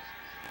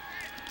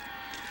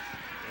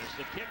 There's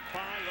the kick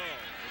by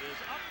Lowe. It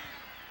is up,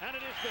 and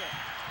it is good.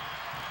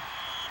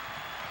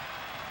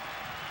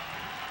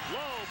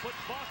 Lowe puts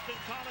Boston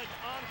College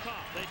on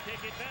top. They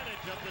take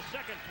advantage of the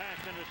second pass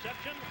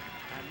interception,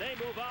 and they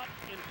move out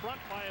in front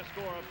by a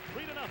score of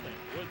 3-0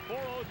 with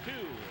 4:02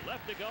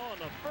 left to go in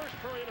the first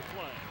period of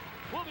play.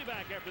 We'll be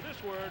back after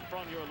this word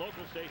from your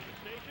local stations.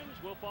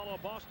 We'll follow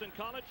Boston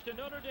College to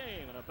Notre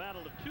Dame in a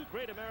battle of 2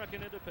 great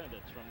American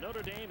independents from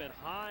Notre Dame at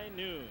high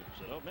noon,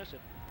 so don't miss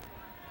it.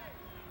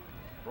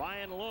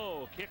 Brian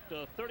Lowe kicked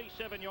a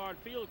 37-yard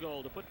field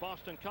goal to put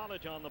Boston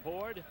College on the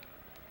board.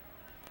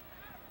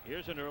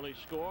 Here's an early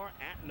score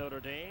at Notre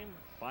Dame.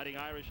 Fighting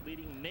Irish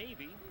leading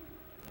Navy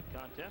in the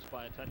contest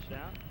by a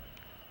touchdown.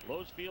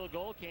 Lowe's field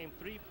goal came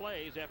 3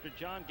 plays after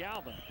John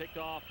Galvin picked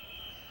off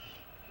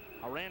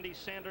a Randy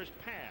Sanders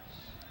pass.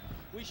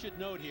 We should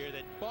note here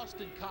that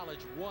Boston College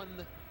won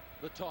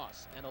the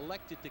toss and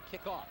elected to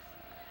kick off.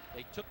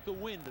 They took the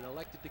wind and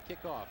elected to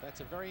kick off.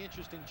 That's a very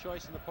interesting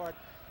choice on the part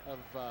of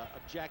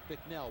Jack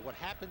Bicknell. What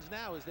happens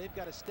now is they've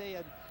got to stay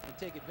and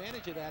take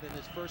advantage of that in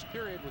this first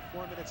period with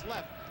 4 minutes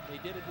left.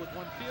 They did it with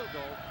 1 field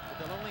goal, but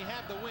they'll only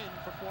have the win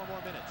for 4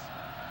 more minutes.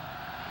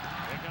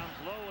 Here comes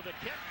Lowe with a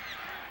kick.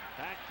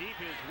 Back deep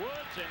is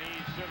Woods, and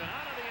he's driven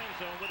out of the end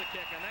zone with a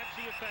kick, and that's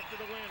the effect of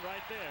the win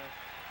right there.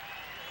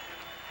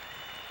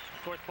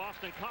 Of course,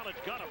 Boston College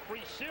got a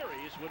free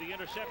series with the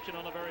interception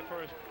on the very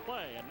first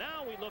play. And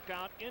now we look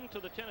out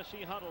into the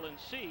Tennessee huddle and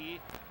see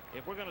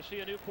if we're going to see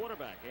a new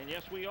quarterback. And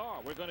yes, we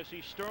are. We're going to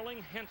see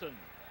Sterling Henton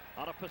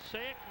out of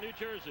Passaic, New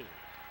Jersey.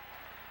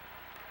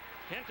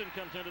 Henton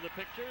comes into the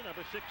picture,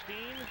 number 16.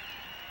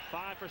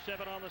 5 for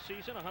 7 on the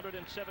season,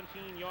 117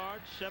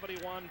 yards,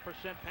 71%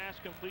 pass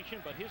completion,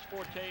 but his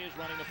forte is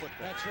running the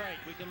football. That's right.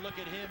 We can look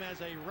at him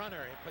as a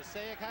runner.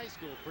 Passaic High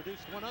School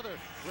produced one other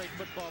great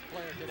football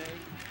player today.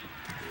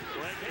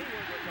 Greg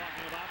Hayward we're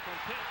talking about from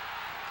Pitt.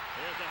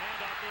 Here's a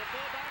handoff to the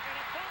fullback and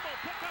a fumble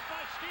picked up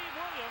by Steve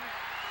Williams.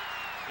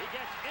 He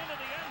gets into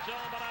the end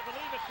zone, but I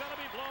believe it's going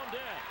to be blown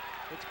dead.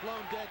 It's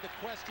blown dead. The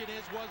question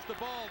is, was the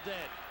ball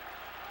dead?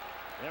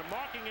 They're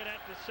marking it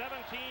at the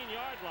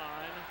 17-yard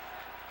line.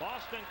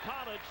 Boston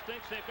College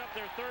thinks they've got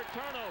their 3rd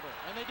turnover.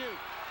 And they do.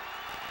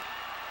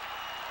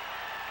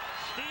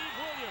 Steve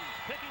Williams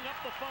picking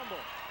up the fumble.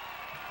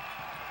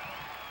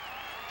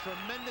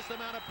 Tremendous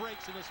amount of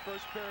breaks in this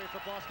first period for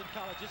Boston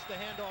College. Just the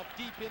handoff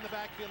deep in the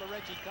backfield of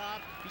Reggie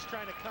Cobb. He's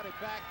trying to cut it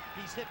back.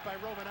 He's hit by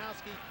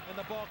Romanowski, and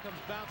the ball comes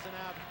bouncing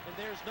out. And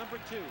there's number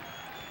 2,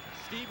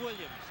 Steve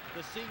Williams,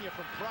 the senior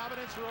from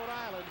Providence, Rhode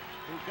Island,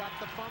 who got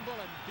the fumble,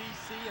 and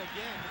BC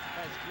again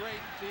has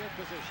great field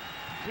position.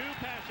 2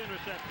 pass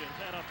interceptions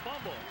and a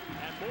fumble,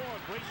 and more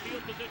great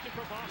field position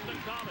for Boston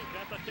College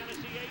at the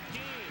Tennessee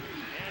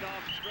 18. And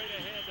off straight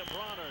ahead to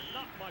Bronner.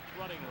 Not much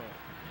running room.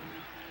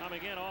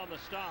 Coming in on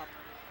the stop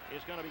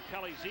is going to be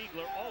Kelly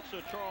Ziegler, also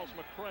Charles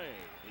McCray,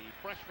 the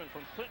freshman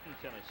from Clinton,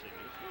 Tennessee.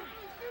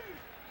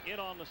 In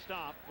on the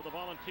stop for the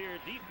Volunteer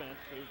defense,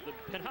 who's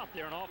been out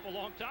there an awful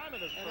long time in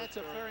this. And that's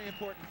a very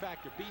important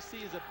factor.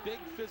 BC is a big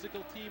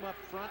physical team up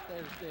front.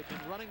 They've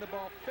been running the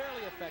ball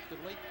fairly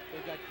effectively.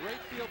 They've got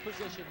great field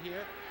position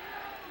here.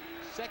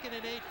 2nd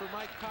and 8 for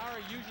Mike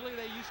Power. Usually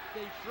they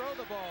throw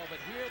the ball,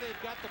 but here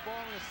they've got the ball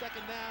in the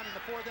 2nd down. In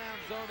the 4th down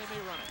zone, they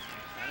may run it.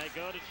 And they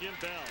go to Jim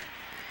Bell.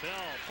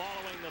 Bell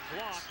following the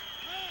block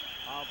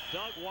of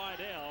Doug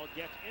Wydell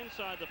gets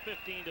inside the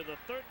 15 to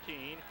the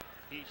 13.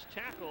 He's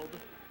tackled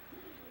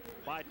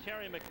by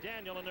Terry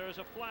McDaniel, and there is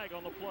a flag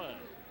on the play.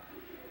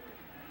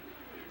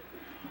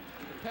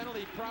 The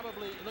penalty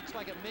probably looks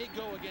like it may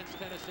go against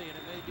Tennessee, and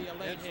it may be a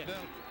late hit.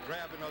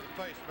 Grabbing of the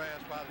face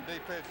mask by the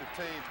defensive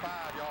team,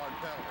 5-yard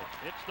penalty.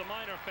 It's the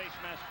minor face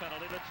mask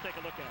penalty. Let's take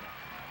a look at it.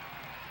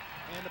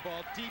 And the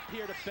ball deep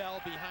here to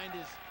Bell behind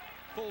his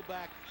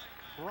fullback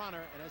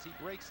Bronner, and as he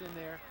breaks in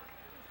there,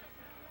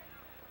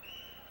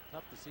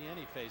 tough to see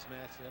any face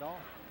masks at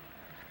all.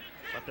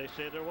 But they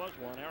say there was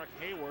one. Eric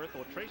Hayworth,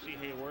 or Tracy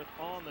Hayworth,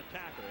 on the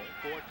tackle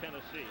for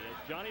Tennessee. As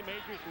Johnny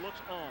Majors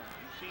looks on,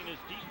 you've seen his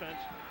defense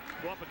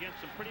go up against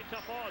some pretty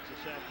tough odds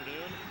this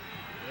afternoon.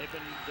 They've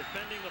been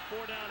defending the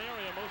 4-down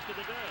area most of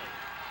the day.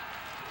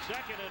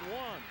 2nd and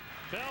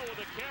 1. Bell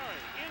with a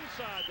carry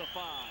inside the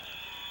 5.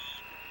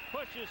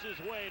 Pushes his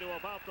way to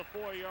about the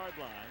 4-yard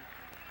line.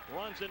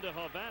 Runs into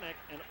Hovanek,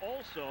 and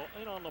also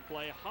in on the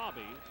play,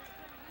 Hobby.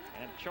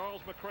 And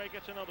Charles McCray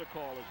gets another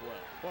call as well.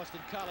 Boston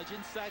College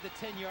inside the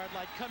 10-yard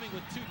line, coming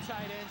with 2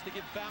 tight ends to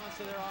give balance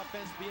to their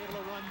offense, to be able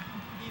to run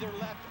either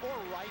left or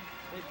right.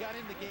 They've got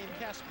in the game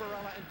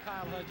Casparella and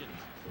Kyle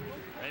Hudgens.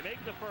 They make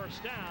the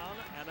 1st down,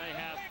 and they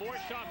have 4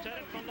 shots at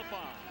it from the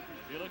 5.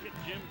 You look at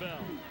Jim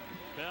Bell.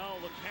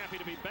 Bell looks happy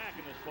to be back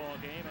in this ball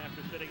game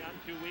after sitting out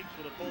 2 weeks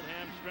with a pulled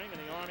hamstring in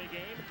the Army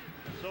game.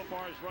 And so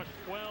far has rushed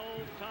 12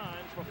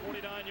 times for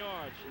 49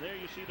 yards. There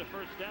you see the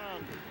 1st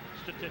down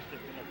statistic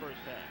in the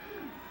 1st half.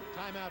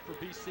 Timeout for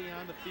BC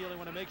on the field. They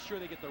want to make sure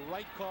they get the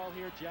right call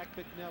here. Jack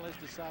Bicknell has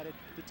decided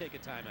to take a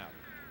timeout.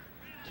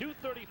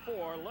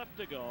 2:34 left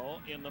to go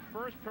in the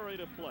first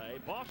period of play.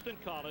 Boston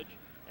College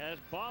as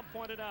Bob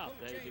pointed out,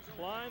 they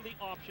declined the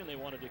option. They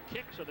wanted to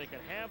kick so they could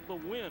have the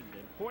wind.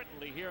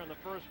 Importantly, here in the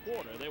first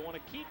quarter, they want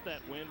to keep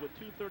that wind with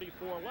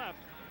 2:34 left.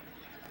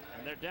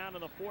 And they're down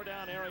in the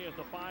 4-down area at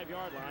the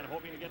 5-yard line,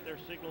 hoping to get their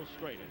signals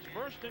straight. It's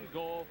 1st and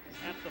goal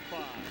at the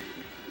 5.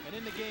 And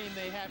in the game,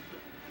 they have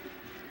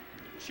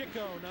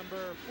Chico,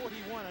 number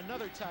 41,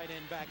 another tight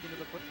end, back into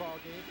the football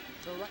game.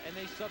 So, and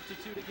they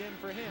substitute again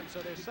for him. So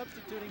they're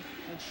substituting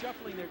and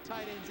shuffling their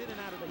tight ends in and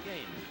out of the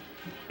game.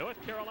 North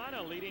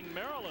Carolina leading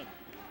Maryland.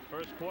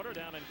 First quarter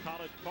down in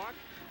College Park.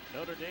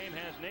 Notre Dame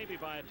has Navy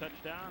by a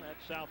touchdown at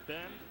South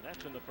Bend.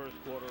 That's in the first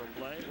quarter of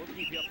play. We'll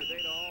keep you up to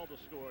date on all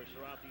the scores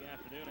throughout the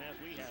afternoon as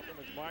we have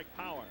them as Mark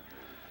Power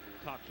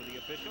talks to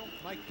the official.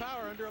 Mike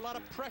Power under a lot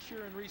of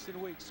pressure in recent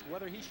weeks,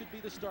 whether he should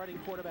be the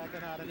starting quarterback or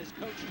not, and his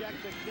coach Jack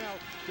Bicknell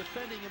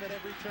defending him at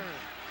every turn.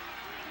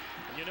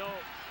 And you know,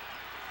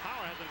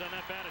 Power hasn't done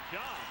that bad a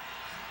job.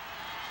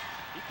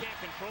 He can't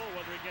control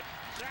whether he gets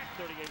sacked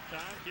 38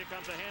 times. Here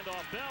comes a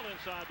handoff. Bell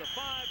inside the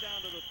 5,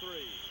 down to the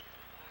 3.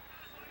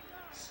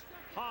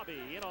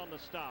 Hobby in on the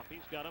stop.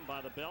 He's got him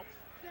by the belt.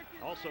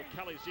 Also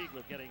Kelly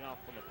Ziegler getting off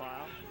from the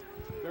pile.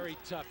 Very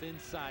tough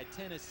inside.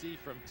 Tennessee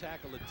from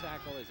tackle to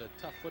tackle is a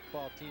tough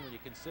football team when you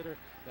consider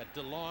that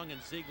DeLong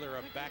and Ziegler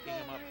are backing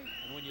him up.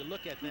 And when you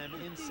look at them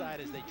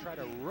inside as they try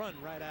to run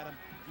right at him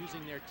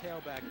using their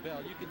tailback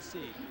Bell, you can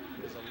see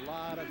there's a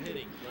lot of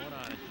hitting going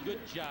on. A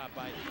good job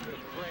by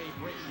McCray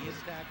breaking his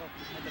tackle,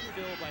 and the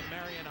fill by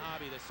Marion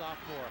Hobby, the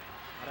sophomore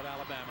out of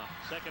Alabama.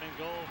 2nd and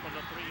goal from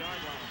the 3-yard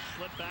line.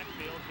 Split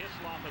backfield.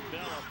 Hislop and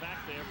Bell are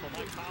back there for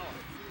Mike Power.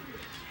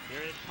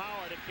 Here is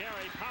Power to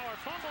carry. Power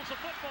fumbles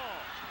the football.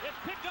 It's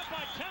picked up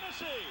by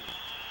Tennessee.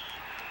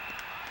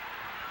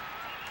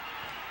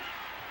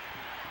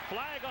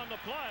 Flag on the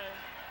play.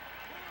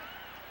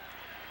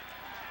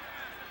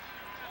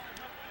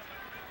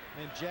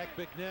 And Jack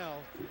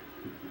Bicknell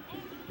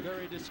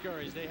very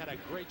discouraged. They had a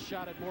great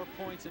shot at more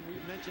points, and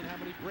we've mentioned how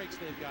many breaks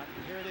they've gotten.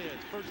 Here it is,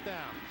 1st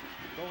down.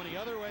 Going the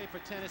other way for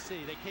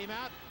Tennessee. They came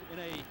out in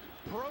a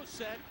pro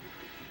set,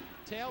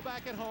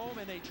 tailback at home,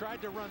 and they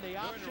tried to run the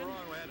option. During the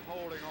run, we had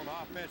holding on the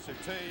offensive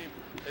team.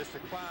 It's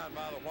declined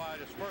by the White.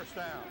 It's 1st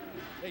down.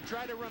 They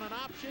tried to run an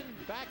option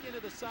back into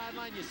the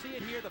sideline. You see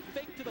it here, the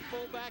fake to the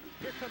fullback.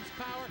 Here comes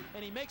Power,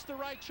 and he makes the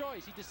right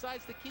choice. He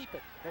decides to keep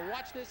it. But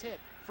watch this hit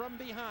from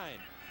behind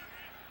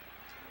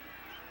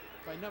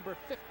by number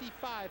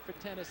 55 for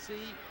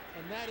Tennessee,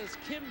 and that is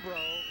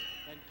Kimbrough,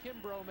 and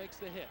Kimbrough makes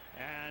the hit.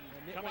 And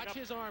watch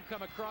his arm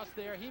come across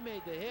there. He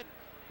made the hit.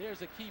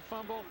 There's a key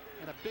fumble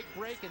and a big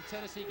break, and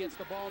Tennessee gets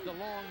the ball.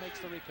 DeLong makes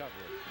the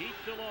recovery. Keith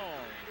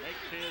DeLong makes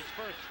his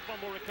first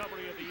fumble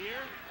recovery of the year.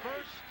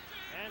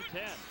 1st and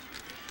 10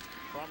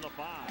 from the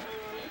 5.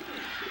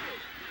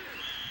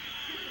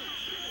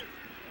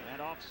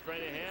 And off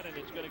straight ahead, and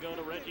it's going to go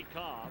to Reggie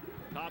Cobb.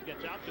 Cobb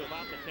gets out to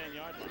about the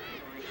 10-yard line.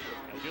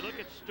 As you look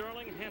at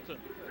Sterling Hinton.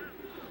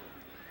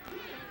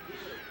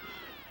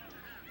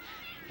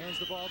 Hands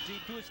the ball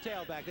deep to his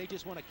tailback. They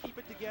just want to keep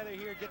it together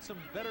here, get some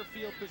better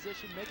field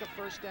position, make a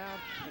 1st down,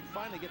 and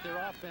finally get their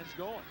offense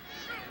going.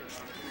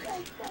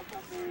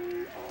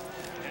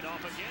 And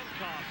off again,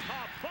 Cobb.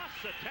 Cobb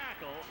busts a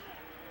tackle.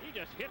 He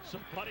just hit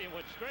somebody and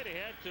went straight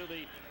ahead to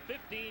the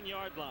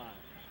 15-yard line.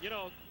 You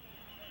know,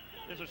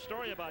 there's a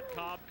story about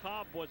Cobb.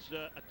 Cobb was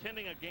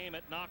attending a game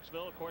at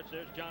Knoxville. Of course,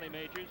 there's Johnny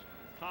Majors.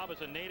 Cobb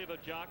is a native of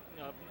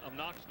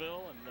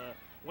Knoxville, and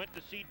went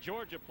to see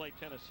Georgia play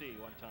Tennessee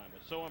one time.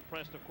 Was so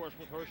impressed, of course,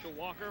 with Herschel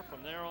Walker.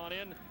 From there on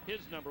in, his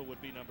number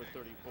would be number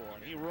 34,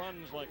 and he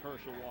runs like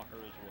Herschel Walker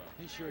as well.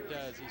 He sure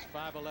does. He's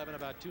 5'11",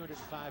 about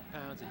 205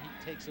 pounds, and he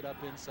takes it up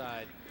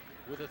inside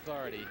with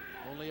authority.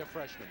 Only a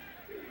freshman.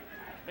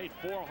 Made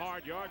 4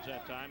 hard yards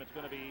that time. It's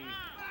going to be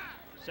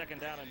 2nd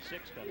down and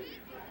 6.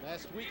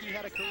 Last week he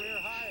had a career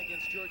high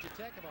against Georgia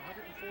Tech of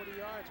 140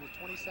 yards with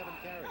 27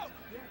 carries.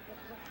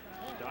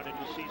 Started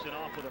the season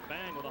off with a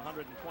bang with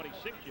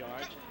 126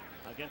 yards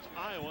against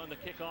Iowa in the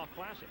Kickoff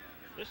Classic.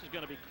 This is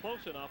going to be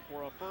close enough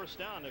for a 1st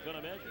down. They're going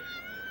to measure.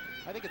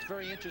 I think it's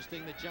very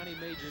interesting that Johnny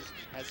Majors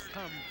has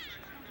come,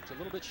 it's a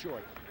little bit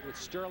short, with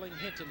Sterling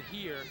Hinton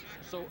here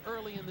so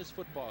early in this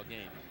football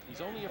game.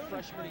 He's only a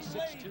freshman. He's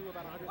 6'2",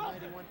 about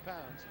 191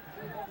 pounds.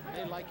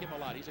 They like him a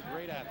lot. He's a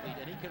great athlete,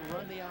 and he can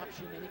run the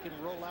option, and he can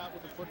roll out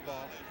with the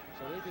football.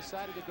 So they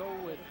decided to go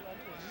with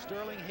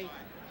Sterling Hinton,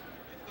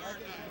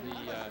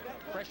 the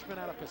freshman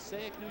out of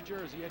Passaic, New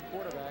Jersey, at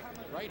quarterback,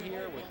 right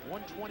here with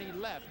 1:20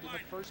 left in the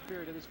first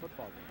period of this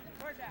football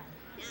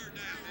game.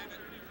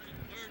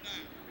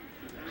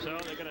 So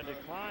they're going to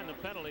decline the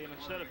penalty, and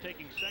instead of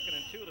taking 2nd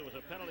and 2, there was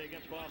a penalty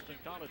against Boston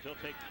College. They'll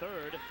take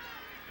 3rd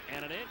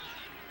and an inch.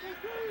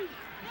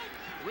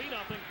 3-0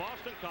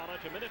 Boston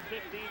College.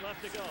 1:15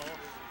 left to go.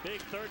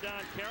 Big 3rd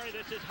down carry.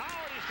 This is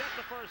Howard. He's got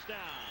the 1st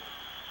down.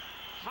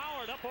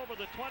 Howard up over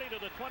the 20 to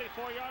the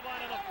 24-yard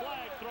line, and a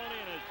flag thrown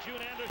in as June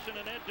Anderson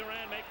and Ed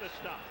Duran make the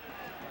stop.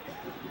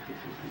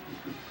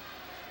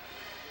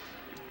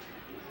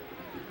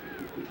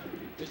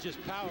 It's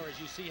just power as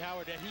you see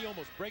Howard, and he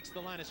almost breaks the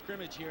line of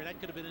scrimmage here, and that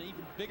could have been an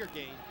even bigger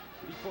gain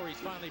before he's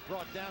finally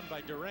brought down by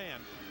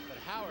Duran. But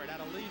Howard out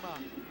of Lima,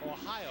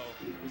 Ohio,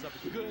 is a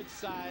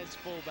good-sized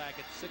fullback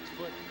at 6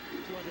 foot,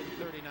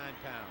 239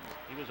 pounds.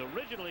 He was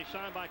originally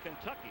signed by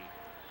Kentucky.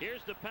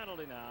 Here's the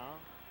penalty now.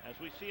 As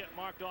we see it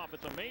marked off,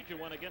 it's a major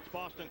one against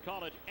Boston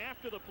College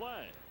after the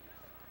play.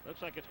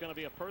 Looks like it's going to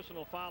be a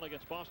personal foul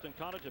against Boston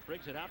College. It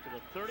brings it out to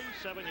the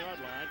 37-yard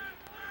line.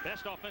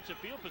 Best offensive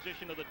field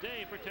position of the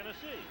day for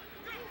Tennessee.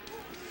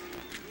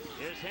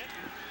 Here's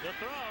Hinton. The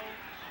throw.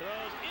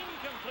 Throws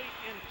incomplete,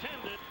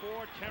 intended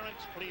for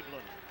Terrence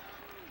Cleveland.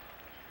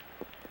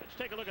 Let's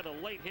take a look at the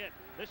late hit.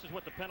 This is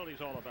what the penalty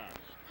is all about.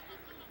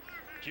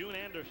 June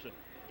Anderson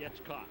gets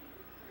caught.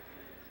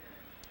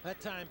 That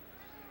time,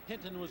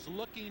 Hinton was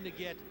looking to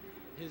get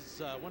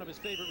his one of his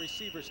favorite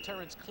receivers,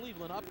 Terrence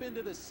Cleveland, up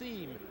into the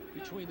seam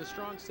between the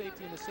strong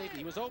safety and the safety.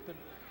 He was open.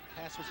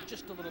 Pass was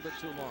just a little bit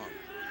too long.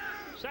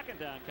 Second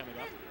down coming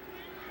up.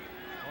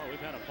 Oh, we've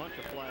had a bunch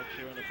of flags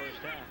here in the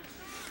first half.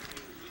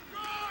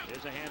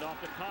 Here's a handoff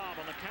to Cobb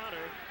on the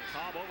counter.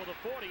 Cobb over the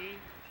 40,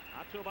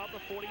 out to about the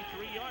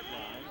 43-yard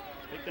line.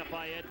 Picked up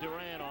by Ed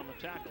Duran on the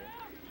tackle.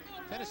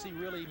 Tennessee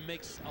really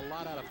makes a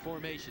lot out of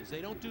formations.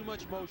 They don't do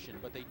much motion,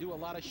 but they do a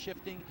lot of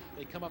shifting.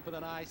 They come up with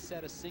an I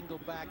set, a single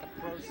back,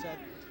 a pro set.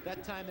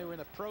 That time they were in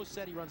the pro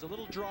set. He runs a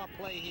little draw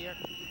play here,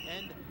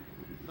 and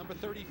number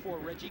 34,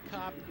 Reggie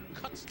Cobb,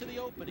 cuts to the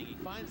opening. He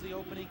finds the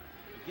opening,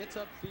 gets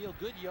upfield,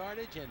 good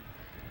yardage, and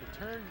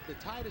the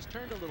tide has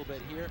turned a little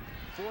bit here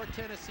for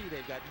Tennessee.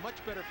 They've got much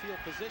better field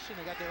position.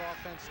 They got their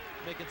offense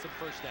making some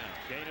first downs.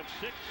 Gain of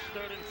 6,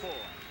 3rd and 4.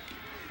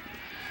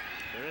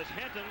 There is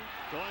Hinton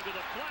going to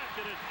the flats.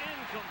 It is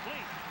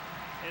incomplete.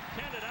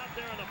 Intended out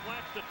there on the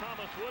flats to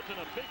Thomas Woods,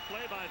 and a big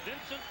play by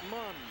Vincent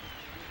Munn.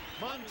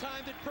 Munn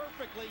timed it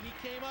perfectly. He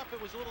came up.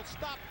 It was a little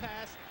stop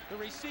pass. The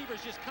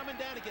receiver's just coming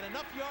down to get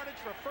enough yardage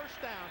for a first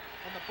down,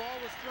 and the ball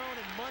was thrown,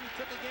 and Munn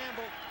took a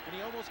gamble, and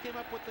he almost came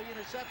up with the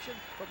interception,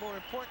 but more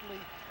importantly,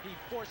 he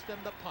forced them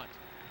to punt.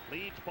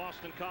 Leads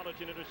Boston College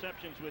in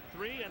interceptions with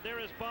 3, and there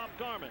is Bob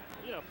Garman.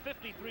 You know,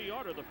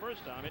 53-yarder the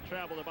first time. It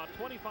traveled about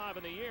 25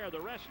 in the air, the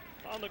rest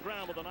on the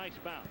ground with a nice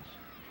bounce.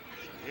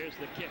 Here's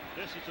the kick.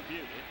 This is a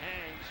beauty. It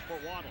hangs for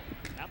Waddle.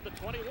 At the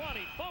 21,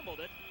 he fumbled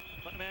it,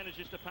 but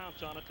manages to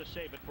pounce on it to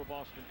save it for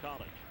Boston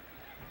College.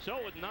 So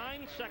with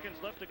 9 seconds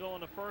left to go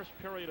in the first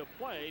period of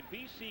play,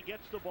 BC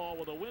gets the ball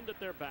with a wind at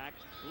their back,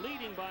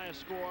 leading by a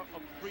score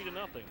of 3-0.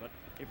 But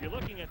if you're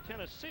looking at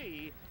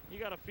Tennessee, you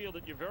got to feel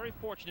that you're very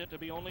fortunate to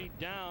be only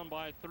down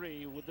by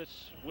 3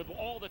 with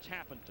all that's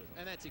happened to them.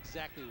 And that's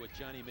exactly what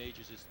Johnny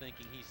Majors is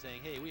thinking. He's saying,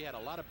 hey, we had a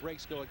lot of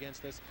breaks go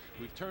against us.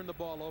 We've turned the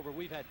ball over.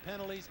 We've had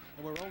penalties,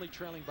 and we're only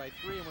trailing by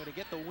 3, and we're going to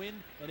get the win,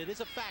 and it is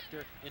a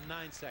factor in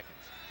 9 seconds.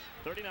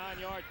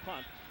 39-yard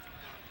punt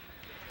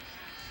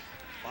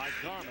by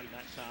Garman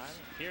that time.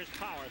 Here's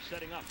Power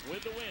setting up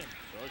with the wind.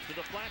 Goes to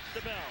the flats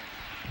to Bell.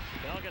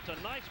 Bell gets a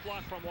nice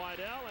block from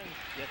Wydell and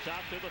gets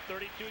out to the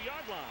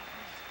 32-yard line.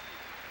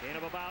 Gain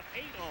of about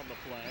 8 on the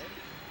play.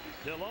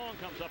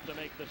 DeLong comes up to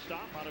make the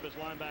stop out of his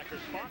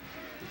linebacker spot.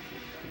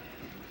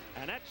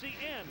 And that's the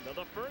end of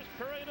the first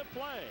period of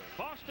play.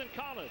 Boston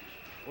College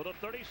with a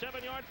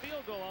 37-yard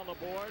field goal on the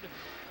board.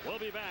 We'll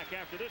be back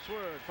after this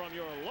word from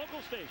your local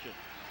station.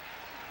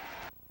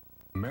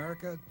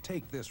 America,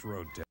 take this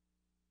road test.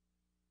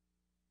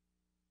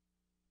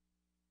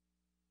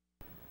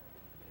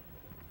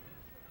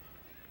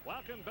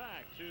 Welcome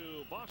back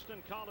to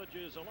Boston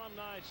College's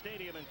Alumni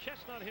Stadium in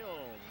Chestnut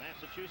Hill,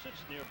 Massachusetts,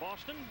 near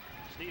Boston.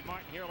 Steve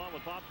Martin here along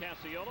with Bob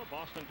Cacciola.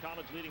 Boston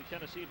College leading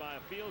Tennessee by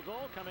a field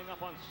goal, coming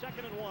up on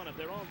 2nd and 1 at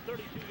their own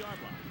 32-yard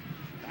line.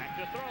 Back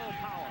to throw,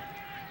 Power.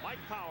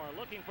 Mike Power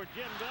looking for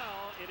Jim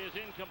Bell. It is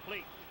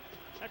incomplete.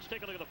 Let's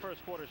take a look at the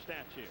first quarter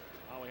stats here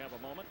while we have a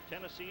moment.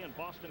 Tennessee and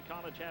Boston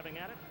College having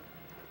at it.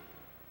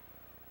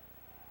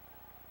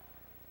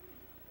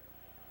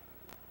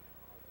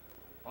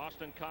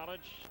 Boston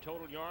College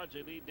total yards,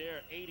 they lead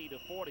there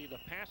 80-40. The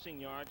passing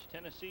yards,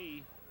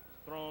 Tennessee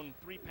thrown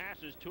 3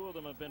 passes. 2 of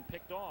them have been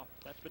picked off.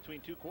 That's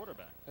between 2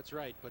 quarterbacks. That's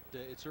right, but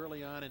it's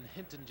early on, and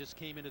Hinton just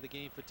came into the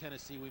game for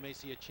Tennessee. We may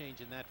see a change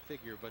in that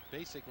figure, but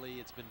basically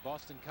it's been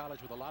Boston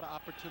College with a lot of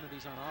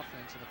opportunities on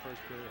offense in the first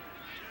period.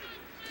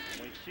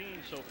 We've seen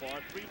so far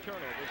 3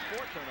 turnovers, 4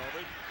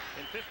 turnovers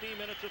in 15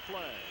 minutes of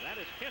play. That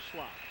is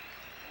Hislop.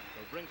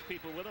 So it brings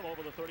people with him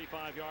over the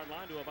 35-yard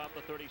line to about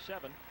the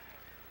 37.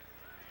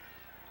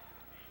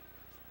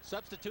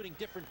 Substituting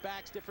different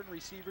backs, different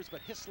receivers, but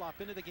Hislop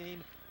into the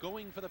game,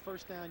 going for the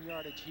first down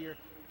yardage here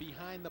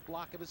behind the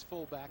block of his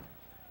fullback.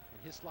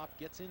 And Hislop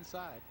gets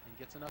inside and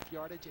gets enough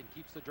yardage and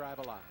keeps the drive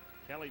alive.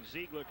 Kelly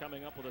Ziegler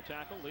coming up with a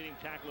tackle, leading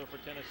tackler for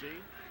Tennessee.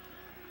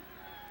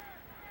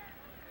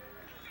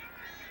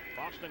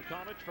 Boston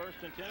College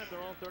 1st and 10 at their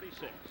own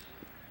 36.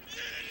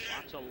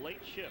 Lots of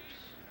late shifts.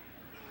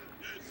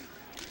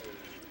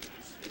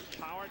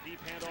 Power, deep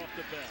handoff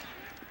to Bell.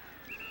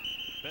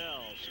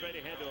 Bell straight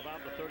ahead to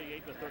about the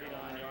 38 to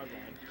 39-yard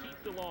line. Keith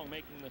DeLong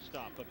making the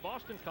stop, but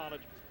Boston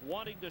College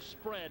wanting to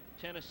spread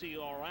Tennessee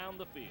around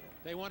the field.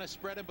 They want to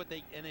spread him, but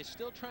they're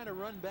still trying to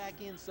run back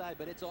inside,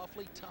 but it's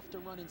awfully tough to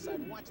run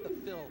inside. Watch the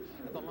fill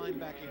at the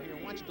linebacker here.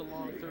 Watch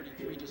DeLong,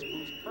 33, just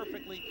moves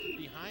perfectly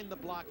behind the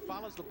block,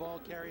 follows the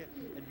ball carrier,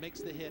 and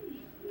makes the hit.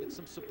 Gets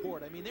some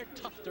support. I mean, they're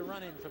tough to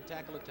run in from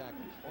tackle to tackle.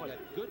 They've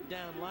got good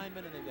down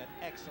linemen, and they've got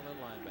excellent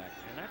linebackers.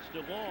 And that's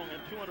DeLong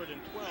at 212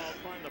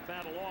 trying to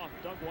battle off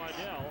Doug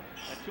Weidel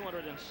at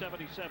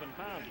 277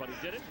 pounds, but he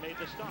did it and made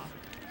the stop.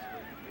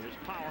 Here's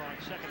Power on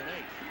 2nd and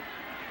 8.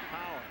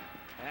 Power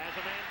has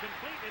a man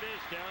complete. It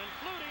is Darren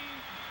Flutie.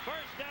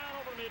 First down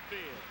over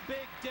midfield.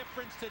 Big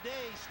difference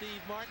today,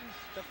 Steve Martin.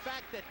 The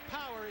fact that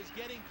Power is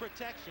getting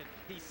protection.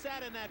 He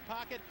sat in that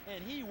pocket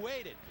and he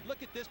waited.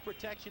 Look at this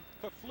protection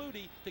for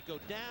Flutie to go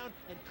down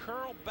and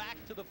curl back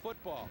to the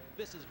football.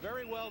 This is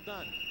very well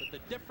done, but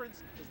the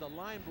difference is the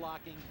line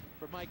blocking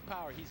for Mike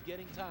Power. He's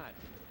getting time.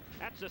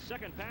 That's the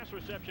second pass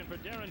reception for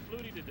Darren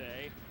Flutie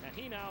today, and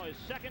he now is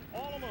second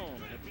all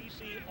alone in the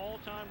BC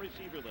all-time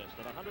receiver list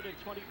at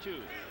 122.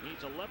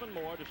 Needs 11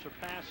 more to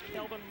surpass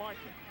Kelvin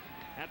Martin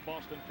at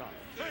Boston College.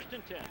 1st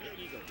and 10,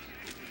 the Eagles.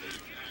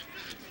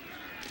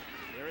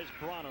 There is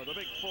Brano, the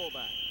big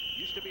fullback.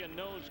 Used to be a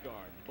nose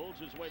guard. Pulls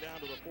his way down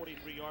to the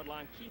 43-yard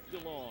line. Keith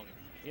DeLong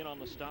in on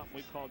the stop.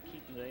 We called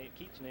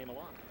Keith's name a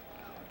lot.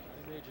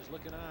 Just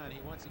looking on. He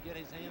wants to get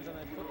his hands on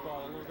that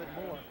football a little bit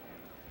more.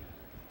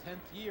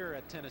 10th year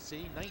at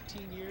Tennessee,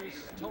 19 years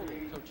total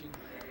coaching.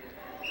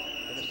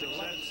 In his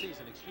 11th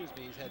season, excuse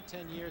me. He's had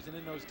 10 years, and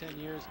in those 10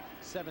 years,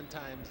 7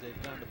 times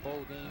they've gone to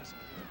bowl games.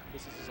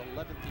 This is his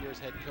 11th year as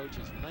head coach,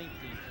 his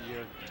 19th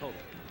year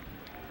total.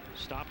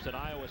 Stops at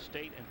Iowa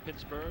State and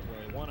Pittsburgh,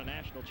 where he won a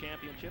national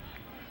championship.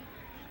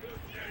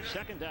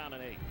 2nd down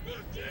and 8.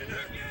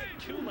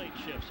 2 late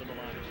shifts of the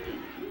line of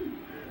scrimmage.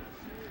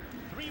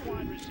 3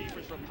 wide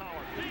receivers for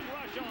Power. Big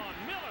rush on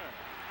Miller.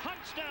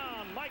 Hunts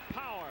down Mike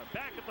Power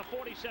back at the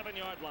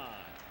 47-yard line.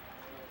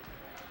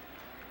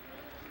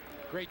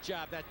 Great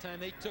job that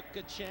time. They took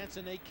a chance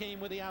and they came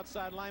with the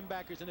outside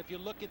linebackers. And if you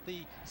look at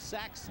the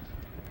sacks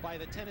by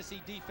the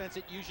Tennessee defense,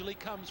 it usually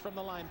comes from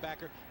the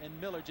linebacker, and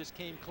Miller just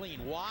came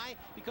clean. Why?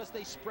 Because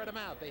they spread him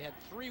out. They had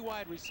 3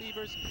 wide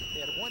receivers. They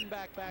had 1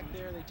 back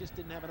there. They just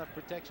didn't have enough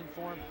protection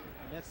for him.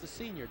 And that's the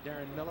senior,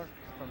 Darren Miller,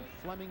 from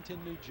Flemington,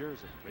 New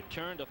Jersey.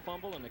 Returned a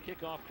fumble in the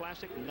kickoff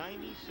classic,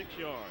 96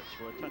 yards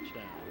for a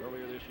touchdown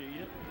earlier this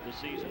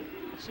season.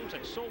 It seems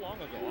like so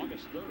long ago,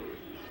 August 3rd.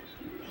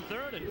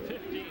 3rd and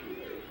 15.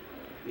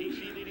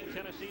 BC leading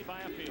Tennessee by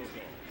a field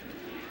goal.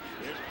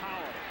 Here's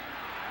Power.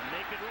 A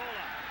naked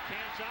rollout.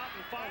 Camps out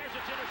and fires.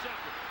 It's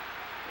intercepted.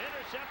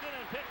 Intercepted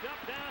and picked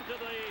up down to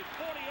the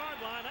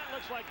 40-yard line. That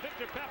looks like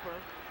Victor Pepper.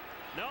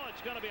 No,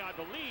 it's going to be, I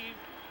believe,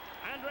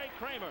 Andre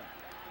Kramer.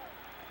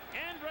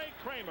 Andre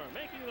Kramer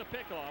making the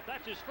pickoff.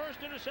 That's his first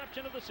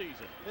interception of the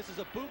season. This is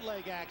a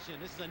bootleg action.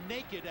 This is a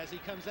naked as he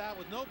comes out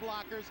with no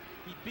blockers.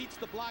 He beats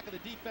the block of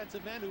the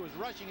defensive end who was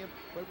rushing him.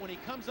 But when he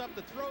comes up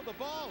to throw the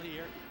ball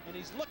here and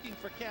he's looking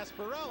for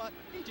Casparella,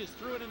 he just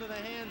threw it into the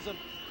hands of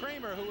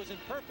Kramer, who was in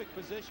perfect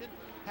position,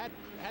 had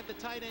the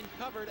tight end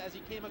covered as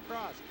he came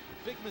across.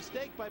 Big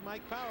mistake by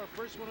Mike Power.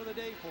 First one of the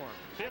day for him.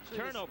 5th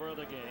turnover of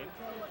the game.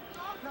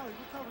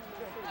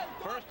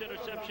 First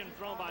interception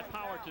thrown by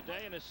Power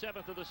today and his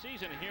 7th of the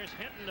season. Here's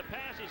Hinton to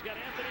pass. He's got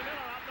Anthony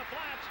Miller out in the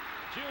flats.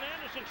 June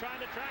Anderson trying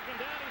to track him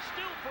down. He's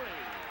still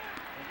free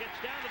and gets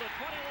down to the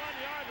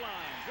 21-yard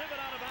line. Driven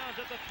out of bounds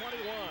at the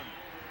 21.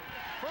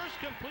 First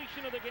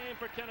completion of the game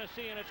for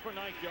Tennessee, and it's for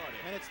 9th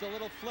yardage. And it's the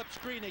little flip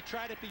screen. They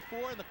tried it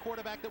before, and the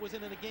quarterback that was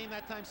in the game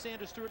that time,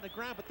 Sanders, threw it in the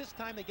ground, but this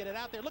time they get it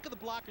out there. Look at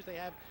the blockers they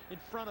have in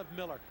front of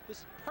Miller. This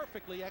is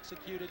perfectly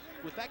executed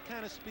with that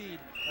kind of speed.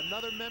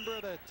 Another member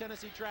of the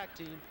Tennessee track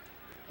team,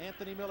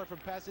 Anthony Miller from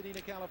Pasadena,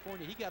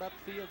 California. He got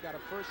upfield, got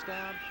a first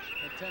down,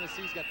 and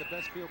Tennessee's got the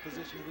best field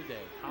position of the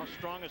day. How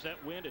strong is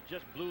that wind? It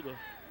just blew the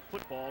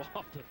football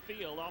off the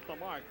field, off the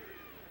mark.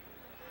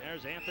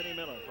 There's Anthony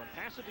Miller from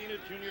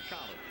Pasadena Junior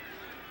College.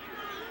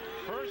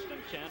 1st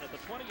and 10 at the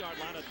 20-yard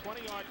line, a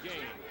 20-yard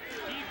gain.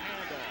 Deep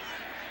handoff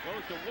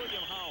goes to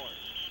William Howard.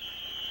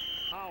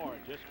 Howard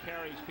just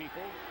carries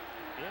people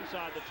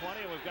inside the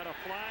 20, and we've got a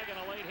flag and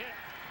a late hit.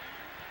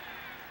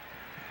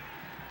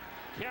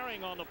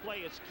 Carrying on the play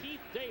is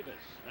Keith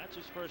Davis. That's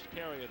his first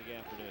carry of the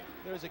afternoon.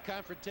 There's a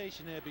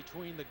confrontation there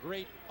between the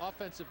great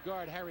offensive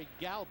guard Harry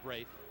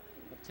Galbraith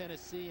of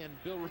Tennessee and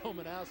Bill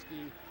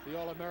Romanowski, the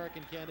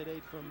All-American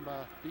candidate from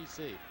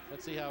BC.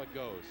 Let's see how it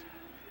goes.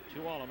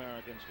 2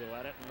 All-Americans go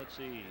at it, and let's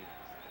see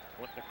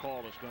what the call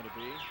is going to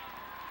be.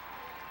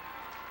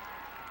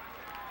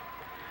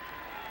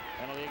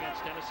 Penalty against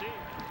Tennessee.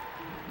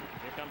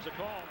 Here comes a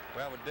call.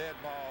 We have a dead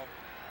ball.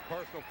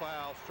 Personal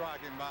foul,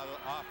 striking by the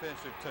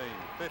offensive team.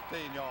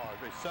 15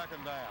 yards, be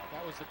 2nd down.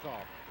 That was the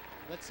call.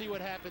 Let's see what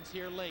happens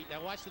here late.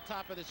 Now watch the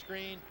top of the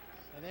screen,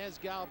 and there's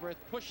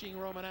Galbraith pushing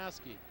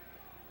Romanowski.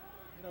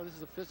 You know, this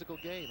is a physical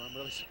game. I'm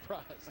really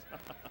surprised.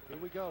 Here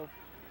we go.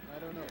 I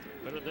don't know.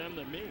 Better them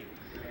than me.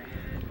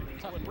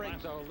 tough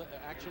break, though.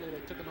 Actually,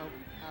 they took him out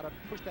how to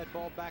push that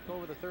ball back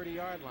over the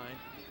 30-yard line.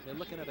 They're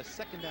looking at a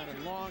 2nd down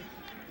and long,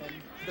 and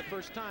for the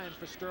first time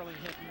for Sterling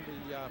Hinton,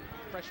 the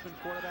freshman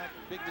quarterback.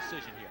 Big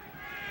decision here.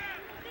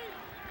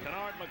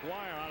 Kennard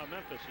McGuire out of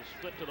Memphis is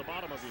split to the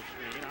bottom of your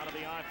screen. Out of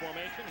the I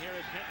formation, here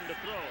is Hinton to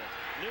throw.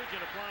 Nugent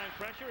applying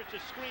pressure. It's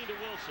a screen to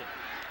Wilson.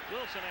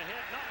 Wilson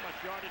ahead, not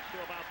much yardage to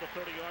about the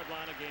 30-yard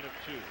line, a gain of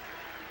 2.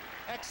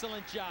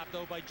 Excellent job,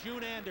 though, by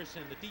June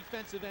Anderson, the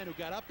defensive end, who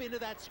got up into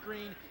that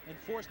screen and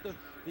forced the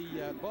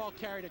ball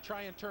carrier to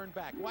try and turn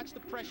back. Watch the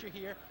pressure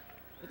here.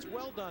 It's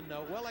well done,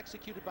 though, well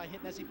executed by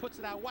Hinton as he puts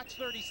it out. Watch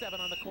 37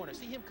 on the corner.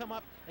 See him come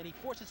up, and he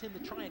forces him to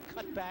try and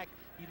cut back.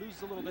 He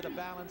loses a little bit of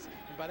balance,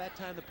 and by that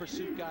time the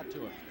pursuit got to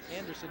him.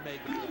 Anderson made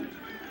the play.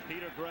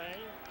 Peter Gray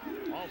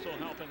also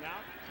helping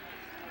out.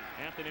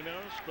 Anthony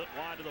Miller split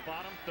wide to the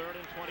bottom, 3rd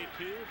and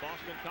 22.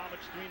 Boston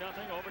College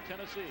 3-0 over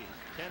Tennessee.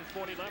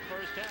 10:40 left,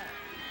 first half.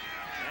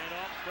 And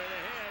off straight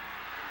ahead.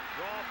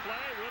 Draw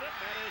play with it.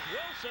 That is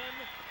Wilson,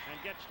 and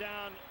gets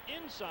down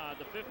inside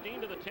the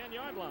 15 to the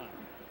 10-yard line.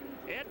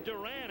 Ed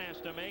Duran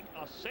has to make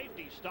a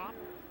safety stop.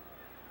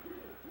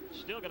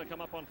 Still going to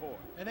come up on 4.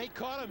 And they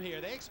caught him here.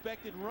 They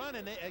expected run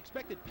and they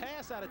expected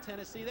pass out of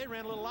Tennessee. They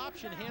ran a little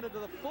option, handed to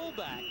the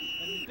fullback.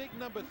 And the big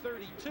number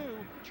 32,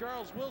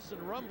 Charles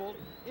Wilson, rumbled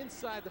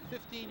inside the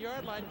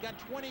 15-yard line, got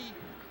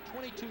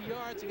 22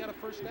 yards. He got a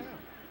first down.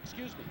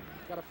 Excuse me,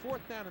 got a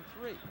 4th down and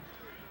 3.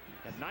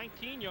 At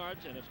 19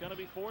 yards, and it's going to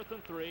be 4th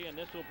and 3, and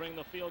this will bring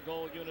the field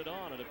goal unit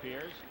on, it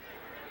appears.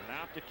 And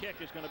out to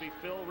kick is going to be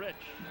Phil Rich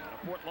out of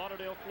Fort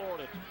Lauderdale,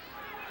 Florida.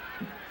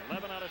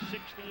 11 out of 16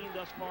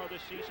 thus far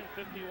this season,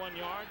 51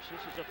 yards.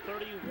 This is a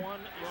 30-yard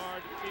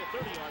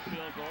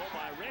field goal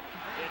by Rich.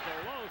 It's a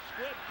low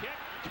squib kick.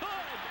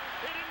 Good!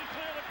 He didn't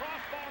clear the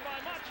crossbar by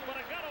much, but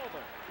it got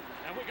over.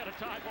 And we got a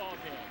tie ball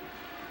game.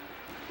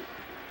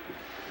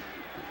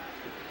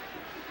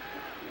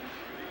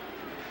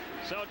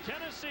 So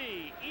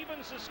Tennessee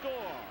evens the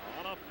score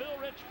on a Phil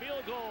Rich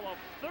field goal of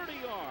 30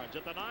 yards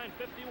at the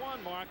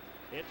 9:51 mark.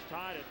 It's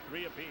tied at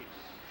 3 apiece.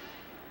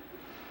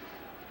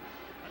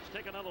 Let's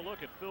take another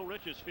look at Phil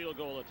Rich's field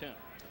goal attempt.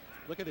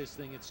 Look at this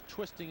thing. It's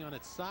twisting on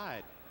its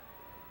side.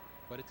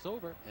 But it's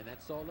over, and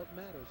that's all that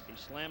matters. He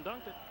slam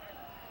dunked it.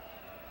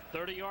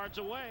 30 yards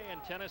away,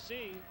 and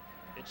Tennessee,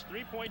 it's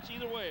 3 points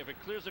either way if it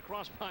clears the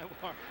crossbar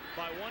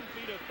by 1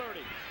 feet or 30.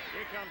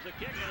 Here comes the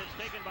kick, and it's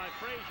taken by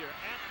Frazier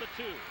at the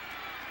 2.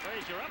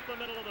 Frazier up the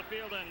middle of the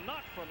field and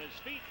not from his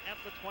feet at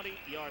the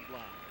 20-yard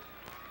line.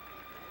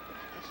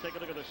 Let's take a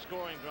look at the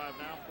scoring drive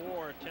now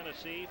for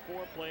Tennessee.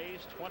 4 plays,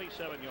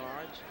 27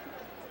 yards,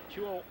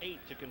 2:08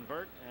 to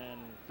convert, and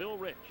Phil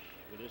Rich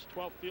with his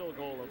 12th field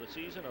goal of the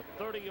season,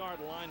 a 30-yard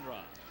line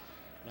drive.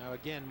 Now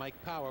again,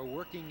 Mike Power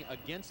working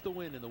against the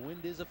wind, and the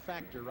wind is a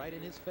factor right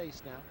in his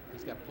face now.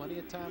 He's got plenty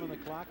of time on the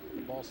clock.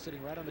 The ball's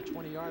sitting right on the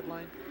 20-yard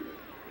line.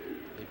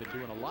 They've been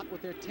doing a lot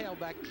with their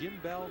tailback, Jim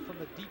Bell, from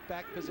the deep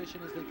back position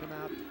as they come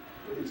out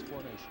in this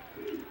formation.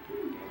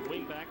 A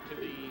wing back to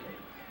the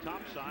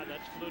top side.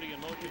 That's Flutie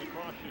in motion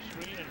across your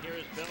screen, and here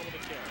is Bell with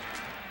the carry.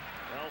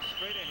 Bell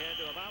straight ahead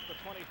to about the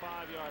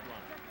 25-yard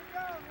line.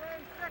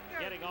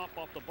 Getting off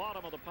the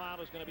bottom of the pile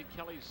is going to be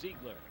Kelly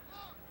Ziegler.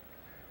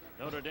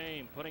 Notre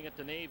Dame putting it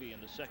to Navy in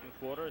the 2nd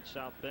quarter at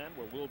South Bend,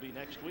 where we'll be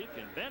next week,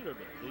 and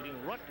Vanderbilt leading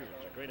Rutgers,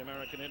 a Great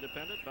American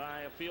Independent,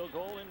 by a field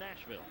goal in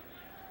Nashville.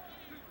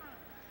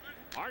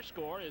 Our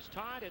score is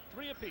tied at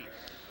 3 apiece.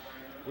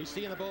 We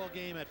see in the ball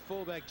game at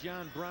fullback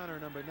John Bronner,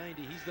 number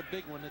 90. He's the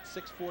big one at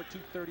 6'4",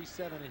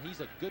 237, and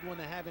he's a good one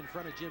to have in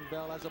front of Jim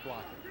Bell as a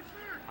blocker.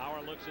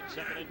 Howard looks at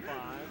 2nd and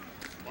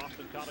 5.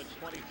 Boston College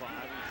 25.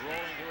 He's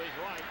rolling to his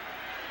right.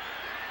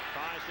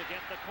 Tries to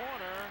get the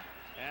corner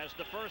as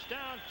the first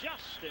down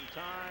just in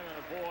time, and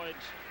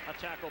avoids a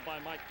tackle by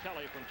Mike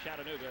Kelly from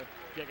Chattanooga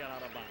to get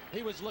out of bounds.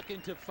 He was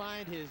looking to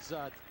find his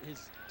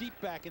deep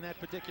back in that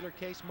particular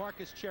case,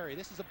 Marcus Cherry.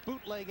 This is a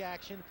bootleg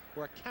action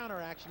or a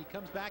counter action. He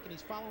comes back and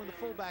he's following the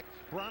fullback.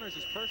 Bronner's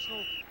his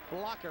personal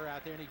blocker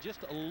out there, and he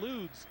just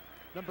eludes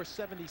number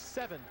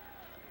 77.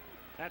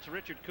 That's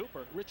Richard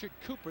Cooper. Richard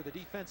Cooper, the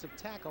defensive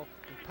tackle,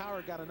 and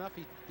Power got enough.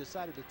 He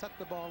decided to tuck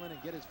the ball in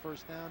and get his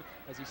first down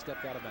as he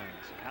stepped out of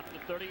bounds. At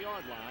the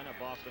 30-yard line of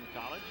Boston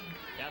College,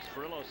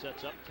 Gasparillo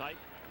sets up tight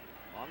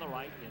on the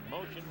right. In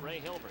motion, Ray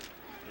Hilbert.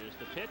 Here's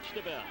the pitch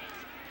to Bell.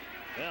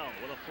 Bell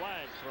with a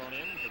flag thrown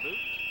in to boot.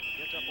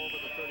 Gets up over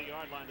the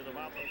 30-yard line to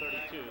about the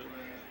 32.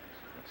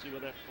 Let's see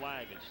where that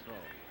flag is thrown.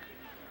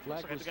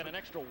 Looks like it's got an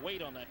extra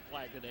weight on that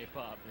flag today,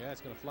 Bob. Yeah,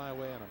 it's going to fly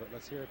away on it, but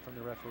let's hear it from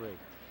the referee.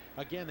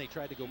 Again, they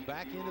tried to go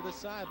back into the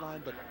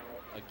sideline, but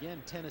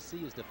again,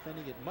 Tennessee is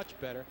defending it much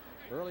better.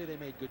 Early, they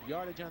made good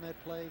yardage on that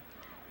play.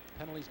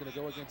 Penalty's going to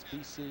go against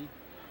BC.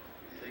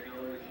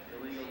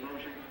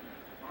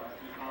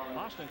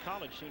 Boston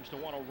College seems to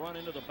want to run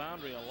into the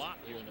boundary a lot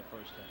here in the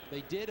first half.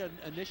 They did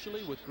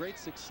initially with great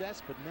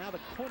success, but now the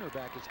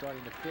cornerback is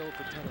starting to fill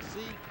for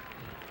Tennessee.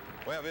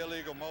 We have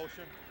illegal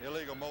motion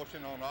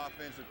on the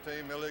offensive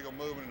team. Illegal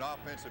movement in the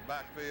offensive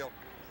backfield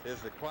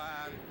is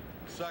declined.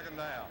 2nd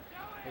down.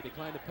 They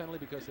declined a penalty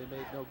because they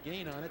made no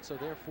gain on it, so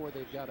therefore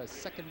they've got a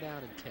 2nd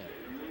down and 10.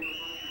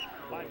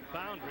 By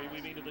boundary,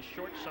 we mean to the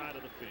short side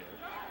of the field.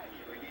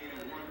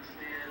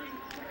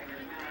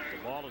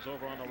 The ball is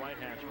over on the right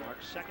hash mark.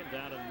 2nd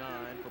down and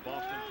 9 for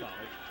Boston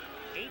College.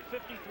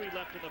 8:53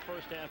 left in the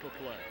first half of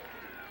play.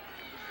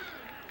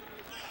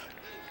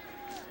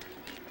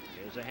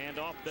 Here's a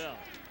handoff. Bell.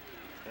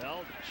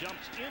 Bell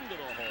jumps into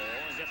the hole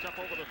and gets up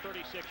over the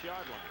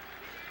 36-yard line.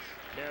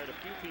 Carried a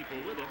few people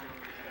with him.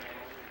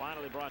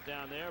 Finally brought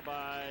down there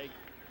by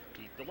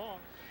Keith DeLong.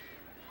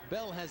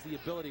 Bell has the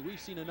ability,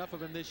 we've seen enough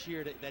of him this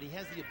year, that he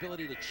has the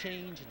ability to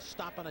change and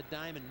stop on a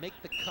dime and make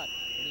the cut.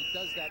 And he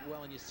does that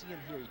well, and you see him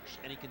here,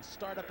 and he can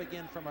start up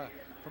again from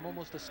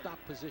almost a stop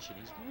position.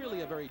 He's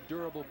really a very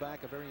durable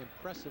back, a very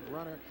impressive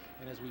runner,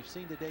 and as we've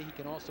seen today, he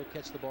can also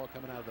catch the ball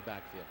coming out of the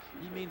backfield.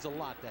 He means a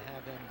lot to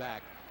have him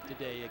back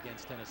today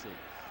against Tennessee.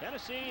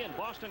 Tennessee and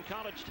Boston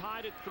College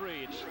tied at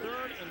 3. It's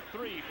 3rd and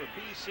 3 for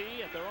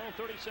BC at their own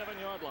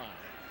 37-yard line.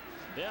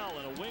 Bell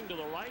in a wing to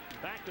the right,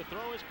 back to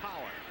throw is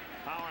Power.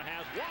 Power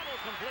has Waddle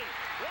complete.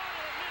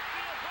 Waddle at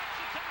midfield, breaks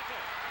the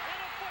tackle in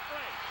a foot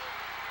race.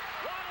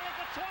 Waddle at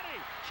the 20,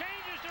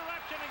 changes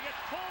direction and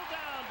gets pulled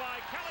down by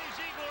Kelly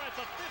Ziegler at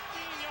the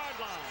 15-yard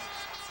line.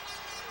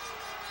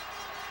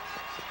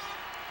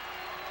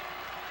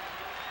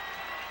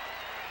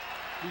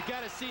 You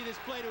got to see this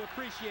play to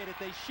appreciate it.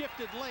 They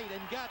shifted late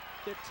and got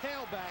their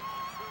tailback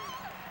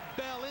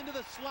Bell into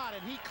the slot,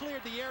 and he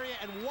cleared the area,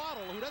 and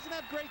Waddle, who doesn't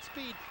have great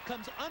speed,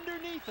 comes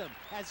underneath him.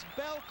 As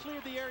Bell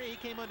cleared the area, he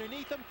came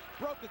underneath him,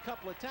 broke a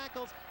couple of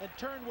tackles, and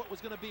turned what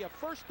was going to be a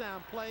 1st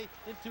down play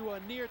into a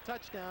near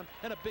touchdown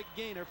and a big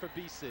gainer for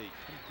BC.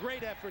 And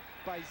great effort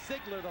by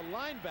Ziegler, the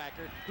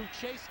linebacker, who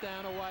chased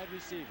down a wide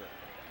receiver.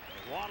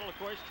 Waddle, of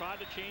course, tried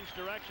to change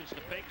directions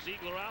to fake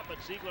Ziegler out, but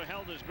Ziegler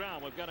held his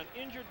ground. We've got an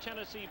injured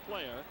Tennessee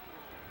player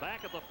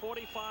back at the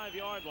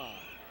 45-yard line.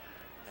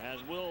 As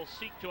we'll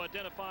seek to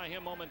identify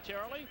him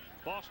momentarily,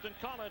 Boston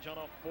College on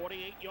a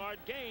 48-yard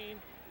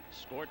gain.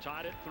 Score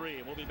tied at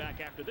 3, and we'll be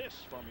back after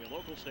this from your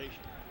local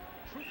station.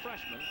 True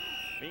freshman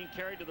being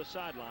carried to the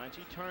sidelines.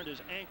 He turned his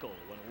ankle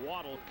when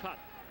Waddle cut.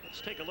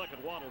 Let's take a look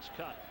at Waddle's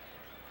cut.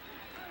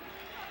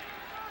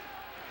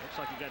 Looks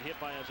like he got hit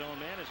by his own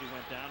man as he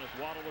went down as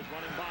Waddle was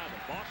running by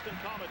them. Boston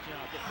College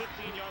now at the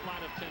 15-yard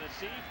line of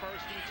Tennessee,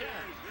 1st and 10.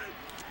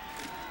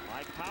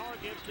 Mike Power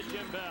gives to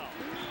Jim Bell,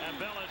 and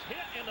Bell is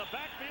hit in the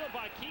backfield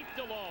by Keith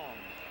DeLong.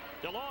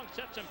 DeLong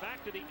sets him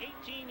back to the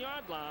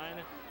 18-yard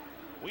line.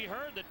 We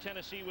heard that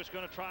Tennessee was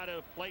going to try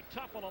to play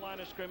tough on the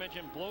line of scrimmage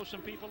and blow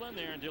some people in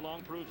there, and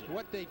DeLong proves it.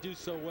 What they do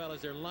so well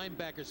is their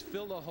linebackers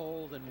fill the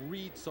hole and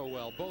read so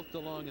well, both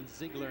DeLong and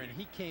Ziegler, and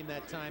he came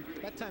that time.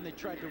 That time they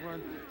tried to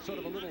run sort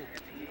of a little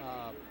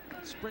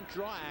sprint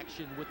draw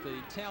action with the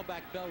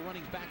tailback Bell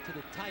running back to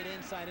the tight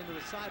end side into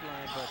the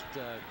sideline,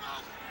 but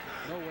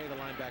no way the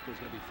linebacker was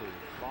going to be fooled.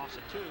 Loss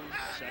at 2,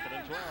 2nd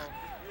and 12.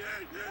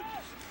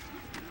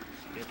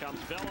 Here comes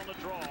Bell on the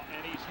draw,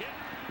 and he's hit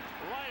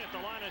right at the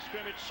line of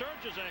scrimmage.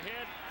 Surges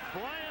ahead.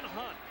 Brian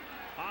Hunt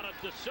out of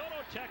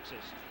DeSoto,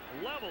 Texas,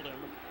 leveled him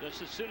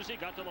just as soon as he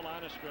got to the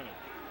line of scrimmage.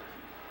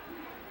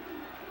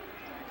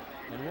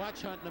 And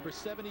watch Hunt, number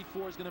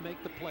 74, is going to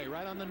make the play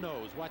right on the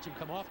nose. Watch him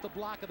come off the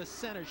block of the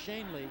center,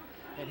 Shane Lee,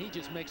 and he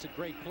just makes a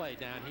great play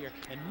down here.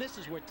 And this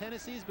is where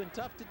Tennessee's been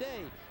tough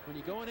today. When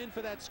you're going in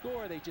for that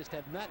score, they just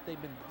have not.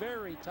 They've been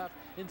very tough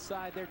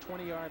inside their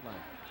 20-yard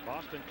line.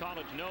 Boston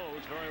College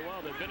knows very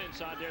well. They've been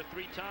inside there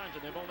 3 times,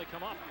 and they've only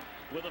come up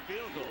with a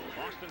field goal.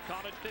 Boston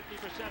College 50%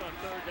 on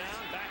 3rd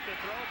down. Back to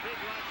throw. Big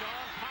rush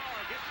on.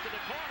 Power gets to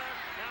the corner.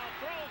 Now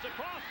throws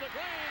across the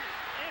green.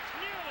 It's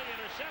nearly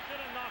intercepted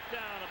and knocked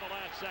down at the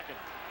last second.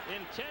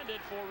 Intended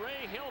for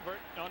Ray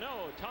Hilbert. Oh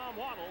no, Tom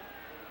Waddle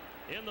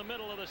in the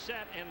middle of the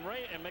set, and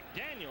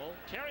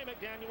Terry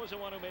McDaniel was the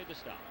one who made the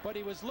stop. But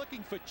he was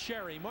looking for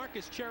Cherry.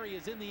 Marcus Cherry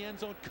is in the end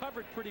zone,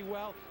 covered pretty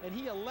well, and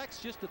he elects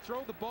just to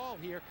throw the ball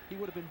here. He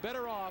would have been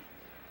better off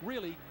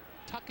really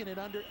tucking it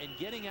under and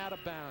getting out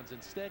of bounds.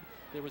 Instead,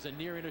 there was a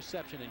near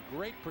interception and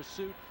great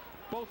pursuit.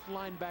 Both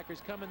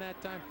linebackers coming that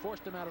time,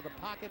 forced him out of the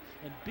pocket,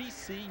 and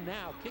BC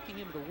now kicking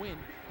into the wind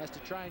has to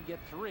try and get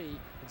 3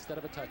 instead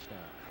of a touchdown.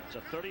 It's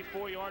a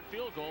 34-yard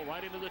field goal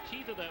right into the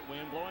teeth of that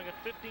wind, blowing at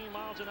 15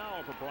 miles an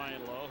hour for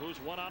Brian Lowe, who's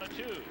 1 out of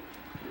 2.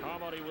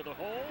 Carmody with a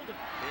hold.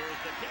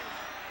 Here's the kick.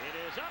 It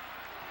is up,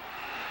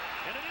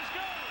 and it is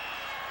good,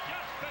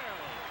 just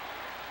barely.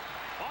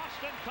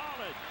 Boston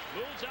College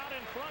moves out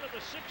in front of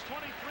the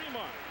 6:23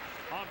 mark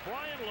on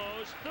Brian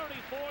Lowe's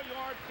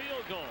 34-yard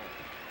field goal.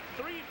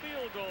 3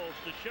 field goals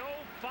to show,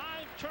 5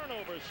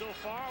 turnovers so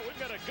far. We've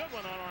got a good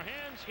one on our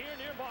hands here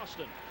near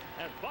Boston,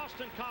 as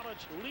Boston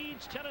College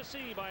leads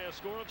Tennessee by a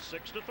score of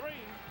 6-3.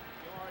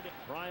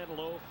 Brian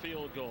Lowe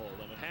field goal,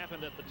 and it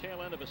happened at the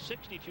tail end of a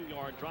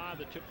 62-yard drive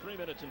that took 3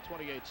 minutes and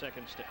 28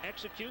 seconds to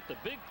execute. The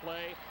big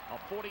play,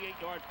 a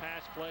 48-yard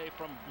pass play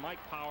from Mike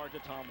Power to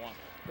Tom Walker.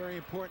 Very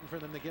important for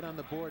them to get on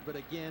the board, but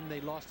again,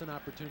 they lost an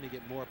opportunity to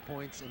get more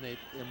points. And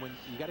when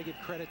you got to give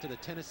credit to the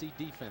Tennessee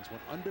defense, when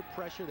under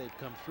pressure, they've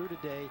come through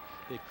today.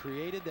 They've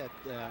created that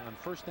on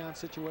first down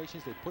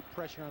situations. They put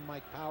pressure on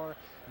Mike Power,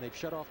 and they've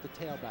shut off the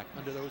tailback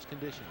under those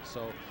conditions.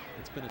 So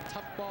it's been a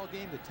tough ball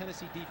game. The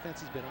Tennessee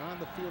defense has been on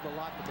the field a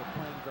lot, but they're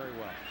playing very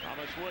well.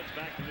 Thomas Woods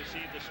back to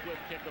receive the squib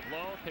kick of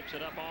Lowe, picks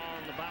it up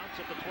on the bounce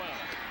at the 12.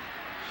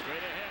 Straight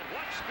ahead,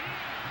 what speed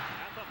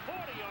at the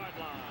 40-yard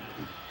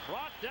line.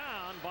 Brought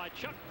down by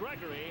Chuck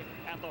Gregory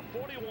at the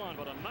 41,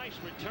 but a nice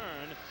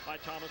return by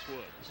Thomas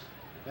Woods.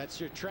 That's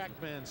your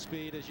TrackMan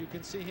speed. As you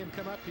can see him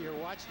come up here,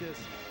 watch this.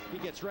 He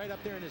gets right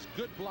up there and is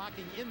good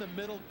blocking in the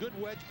middle, good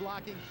wedge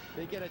blocking.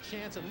 They get a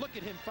chance, and look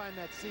at him find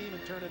that seam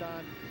and turn it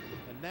on.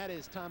 And that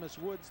is Thomas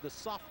Woods, the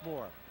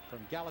sophomore from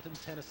Gallatin,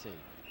 Tennessee.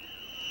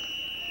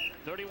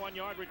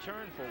 31-yard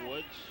return for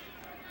Woods.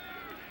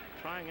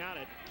 Trying out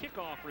a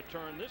kickoff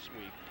return this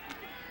week.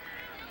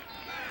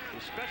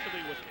 Especially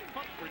with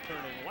punt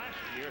returning last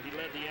year, he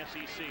led the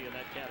SEC in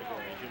that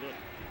category. As you look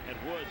at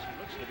Woods, he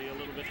looks to be a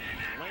little bit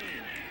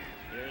lame.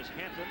 Here's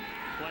Hinton,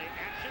 play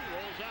action,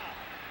 rolls out,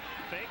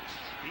 fakes,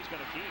 he's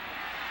going to keep.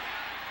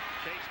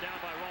 Chased down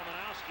by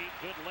Romanowski,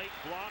 good late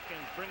block,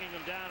 and bringing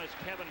him down is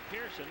Kevin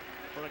Pearson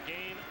for a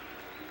gain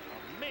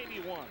of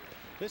maybe one.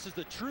 This is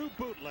the true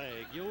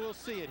bootleg. You will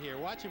see it here.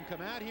 Watch him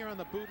come out here on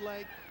the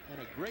bootleg, and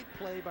a great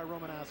play by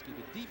Romanowski.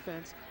 The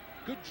defense,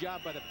 good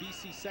job by the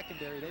BC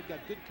secondary. They've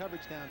got good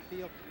coverage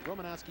downfield.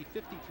 Romanowski,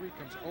 53,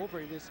 comes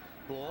over this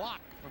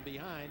block from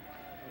behind,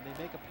 and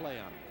they make a play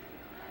on him.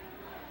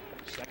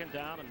 Second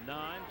down and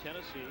 9,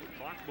 Tennessee.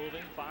 Clock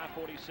moving,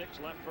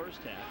 5:46 left first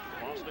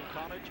half. Boston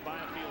College by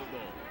a field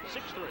goal.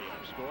 6-3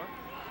 our score.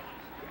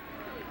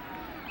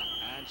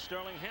 And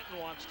Sterling Hinton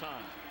wants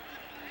time.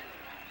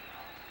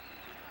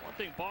 One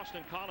thing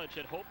Boston College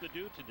had hoped to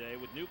do today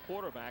with new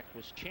quarterback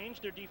was change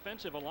their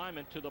defensive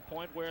alignment to the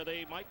point where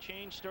they might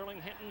change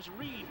Sterling Hinton's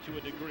read to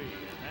a degree.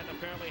 And that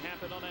apparently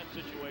happened on that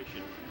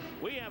situation.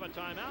 We have a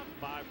timeout.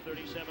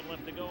 5:37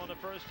 left to go in the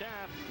first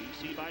half.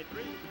 BC by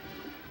 3.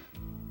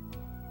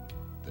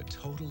 The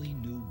totally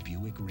new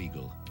Buick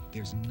Regal.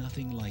 There's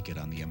nothing like it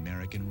on the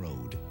American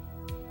road.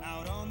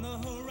 Out on the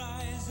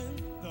horizon,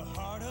 the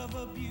heart of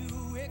a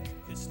Buick,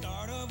 the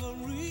start of a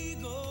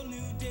regal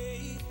new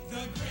day.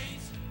 The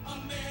great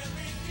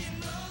American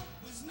road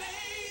was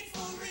made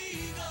for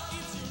Regal.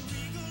 It's a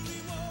Regal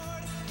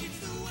reward. It's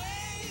the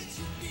way it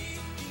should be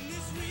in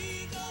this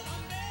Regal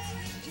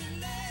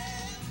American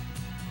land.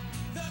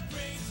 The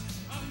great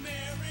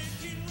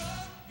American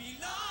road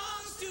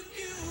belongs to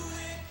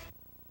Buick.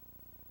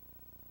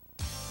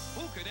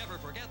 Who could ever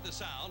forget the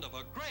sound of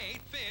a great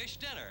fish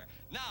dinner?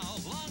 Now,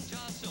 Long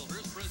John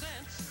Silver's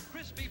presents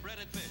Crispy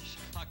Breaded Fish,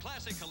 a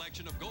classic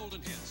collection of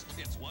golden hits.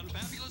 It's one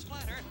fabulous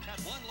platter at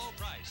one low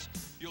price.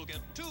 You'll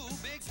get 2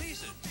 big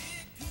pieces.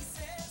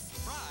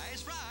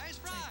 Fries, fries,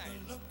 fries.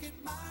 Look at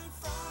my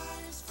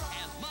fries,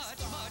 fries. And much,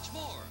 much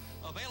more.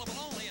 Available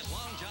only at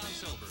Long John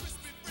Silver's.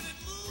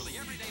 For the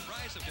everyday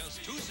price of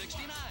just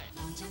 $2.69.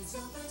 Long John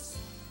Silver's.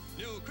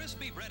 New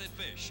Crispy Breaded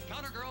Fish.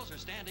 Counter girls are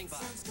standing by.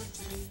 Sounds good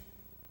to me.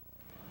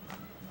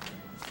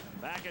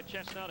 Back at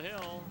Chestnut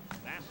Hill,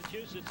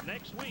 Massachusetts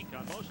next week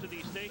on most of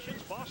these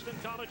stations. Boston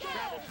College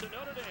travels to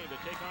Notre Dame to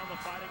take on the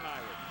Fighting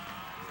Irish.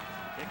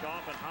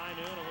 Kickoff at high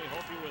noon, and we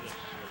hope you're with us.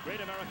 Great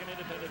American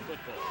Independent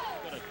Football.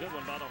 We've got a good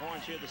one by the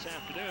horns here this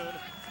afternoon.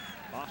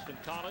 Boston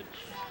College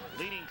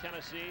leading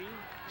Tennessee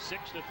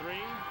 6-3.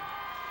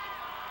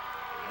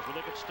 As we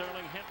look at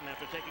Sterling Hinton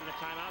after taking a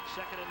timeout,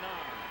 2nd and 9.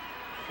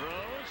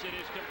 Throws, it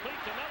is complete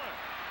to Miller.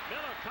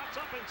 Miller cuts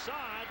up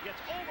inside, gets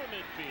over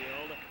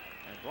midfield,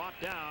 and brought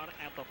down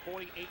at the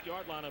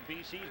 48-yard line of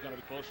BC. He's going to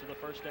be close to the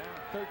first down.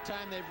 Third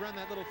time they've run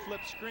that little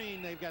flip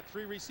screen. They've got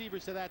 3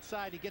 receivers to that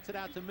side. He gets it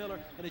out to Miller,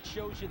 and it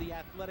shows you the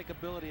athletic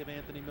ability of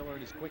Anthony Miller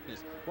and his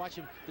quickness. Watch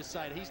him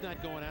decide he's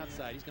not going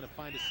outside. He's going to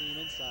find a seam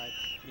inside,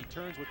 and he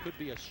turns what could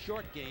be a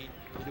short gain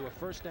into a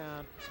first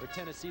down for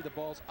Tennessee. The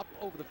ball's up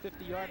over the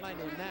 50-yard line.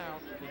 They're now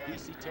in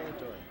BC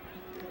territory.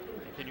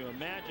 And can you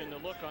imagine the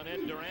look on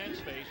Ed Duran's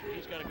face when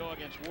he's got to go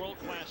against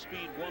world-class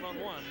speed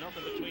one-on-one,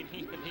 nothing between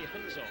him and the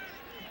end zone.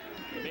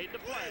 He made the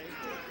play,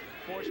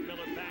 forced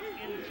Miller back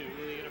into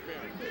the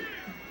interference.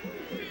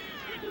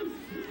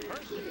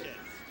 1st and 10.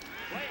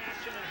 Play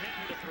action and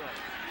Hinton to throw.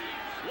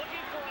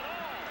 Looking for it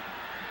all.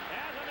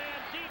 Has a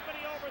man deep and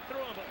he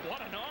overthrew him, but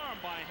what an arm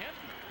by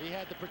Hinton. He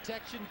had the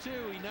protection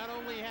too. He not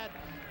only had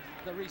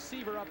the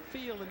receiver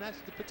upfield, and that's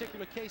the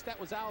particular case. That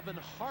was Alvin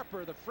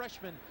Harper, the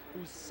freshman,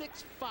 who's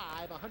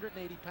 6'5",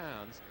 180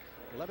 pounds.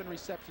 11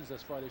 receptions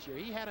thus far this year.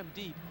 He had him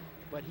deep,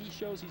 but he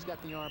shows he's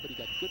got the arm, but he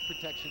got good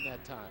protection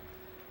that time.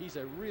 He's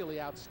a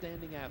really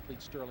outstanding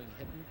athlete, Sterling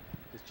Hinton.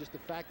 It's just the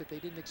fact that they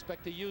didn't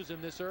expect to use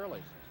him this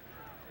early.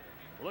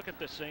 Look at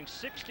this thing,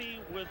 60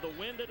 with the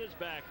wind at his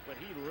back, but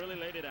he really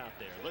laid it out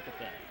there. Look at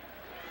that.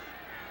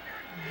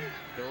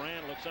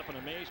 Duran looks up in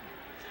amazement.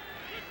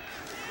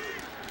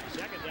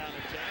 Second down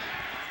and 10.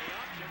 On the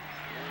option.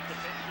 Here's the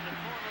pitch in the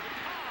corner to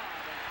Cobb.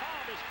 And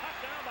Cobb is cut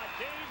down by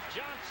Dave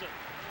Johnson.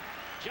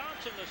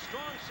 Johnson, the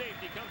strong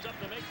safety, comes up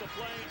to make the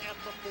play at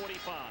the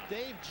 45.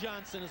 Dave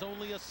Johnson is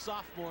only a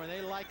sophomore, and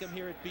they like him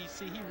here at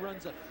BC. He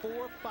runs a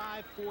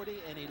 4.5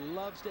 40, and he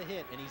loves to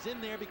hit. And he's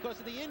in there because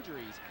of the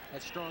injuries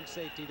at strong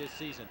safety this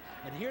season.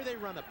 And here they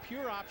run a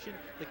pure option.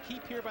 The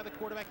keep here by the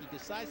quarterback. He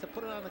decides to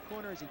put it on the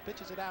corner as he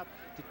pitches it out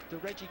to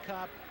Reggie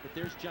Cobb. But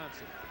there's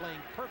Johnson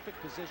playing perfect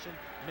position,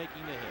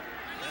 making the hit.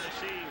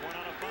 Tennessee 1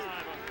 out of 5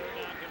 on third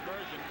down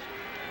conversions.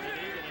 They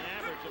need an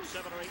average of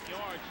 7 or 8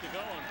 yards to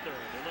go on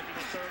third. They're looking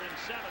at 3rd and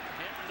 7.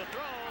 Hinton to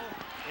throw.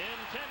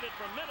 Intended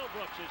for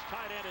Middlebrooks. His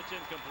tight end. It's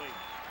incomplete.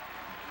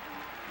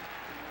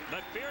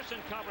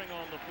 McPherson covering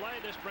on the play.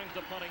 This brings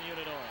the punting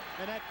unit on.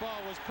 And that ball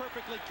was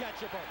perfectly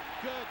catchable.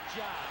 Good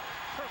job.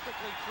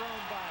 Perfectly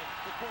thrown by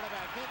the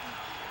quarterback Hinton.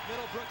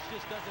 Middlebrooks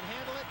just doesn't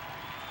handle it.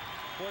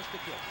 Forced the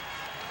kick.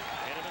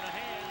 Hit him in the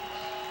hands.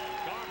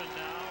 Garmin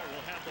now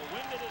will have the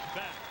wind at his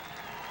back.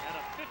 Had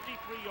a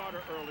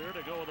 53-yarder earlier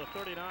to go with a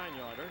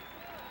 39-yarder.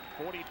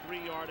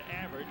 43-yard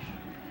average.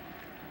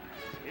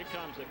 Here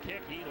comes the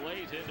kick. He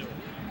lays into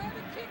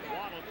it.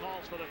 Waddle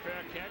calls for the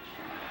fair catch.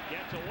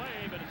 Gets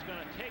away, but it's going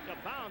to take a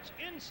bounce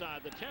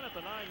inside the 10 at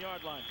the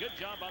 9-yard line. Good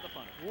job by the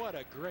punter. What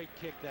a great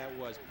kick that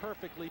was.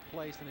 Perfectly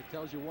placed, and it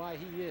tells you why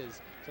he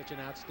is such an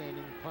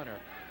outstanding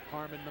punter.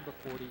 Harmon, number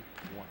 41.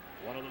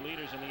 One of the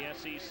leaders in the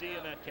SEC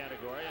in that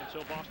category, and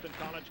so Boston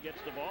College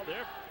gets the ball.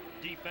 Their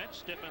defense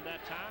stiffened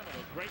that time,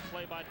 and a great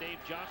play by Dave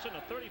Johnson.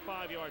 A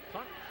 35-yard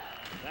punt.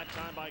 That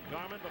time by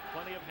Garmin, but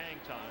plenty of hang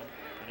time,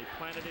 and he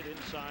planted it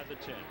inside the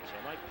 10. So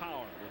like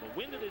Power, with a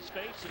wind at his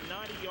face and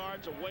 90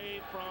 yards away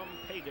from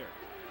pay dirt.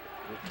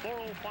 With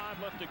 4:05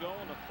 left to go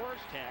in the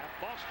first half,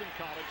 Boston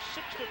College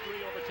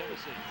 6-3 over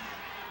Tennessee.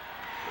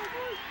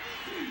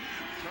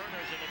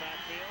 Turner's in the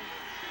backfield.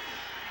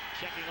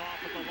 Checking off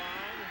at the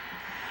line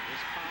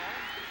is Power.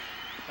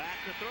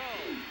 Back to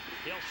throw.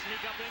 He'll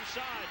sneak up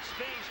inside.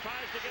 Spins,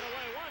 tries to get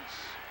away once.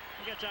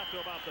 He gets out to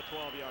about the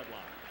 12-yard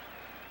line.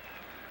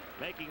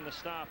 Making the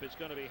stop is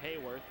going to be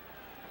Hayworth,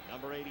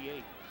 number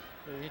 88.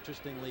 Very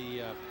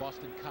interestingly,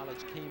 Boston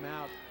College came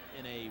out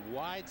in a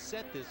wide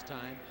set this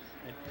time,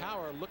 and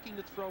Power, looking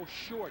to throw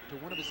short to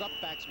one of his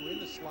upbacks who were in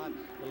the slot,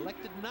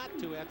 elected not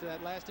to after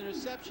that last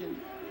interception,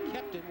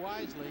 kept it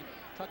wisely,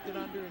 tucked it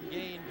under, and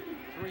gained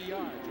 3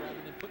 yards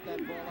rather than put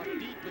that ball up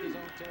deep in his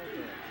own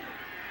territory.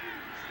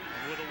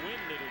 And with a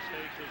wind at his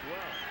face as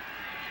well.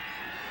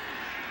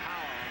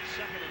 Power on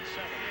 2nd and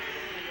 7 with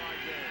a 3-yard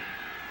gain.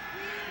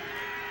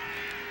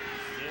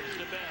 Gives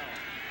to Bell.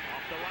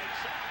 Off the right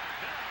side.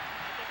 Bell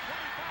at the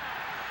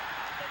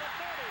 25. To the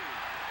 30.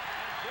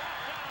 And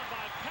brought down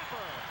by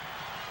Pepper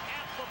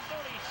at the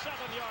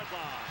 37-yard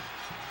line.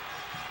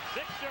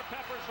 Victor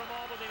Peppers from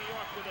Albany, New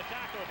York with a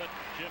tackle, but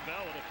Jim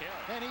Bell with a carry.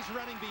 And he's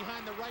running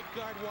behind the right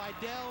guard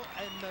Wydell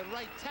and the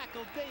right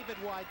tackle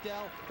David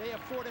Wydell. They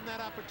afford him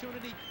that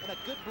opportunity, and a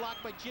good block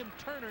by Jim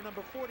Turner,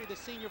 number 40, the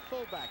senior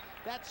fullback.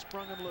 That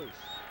sprung him loose.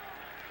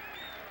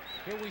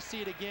 Here we see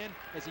it again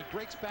as he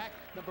breaks back.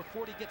 Number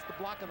 40 gets the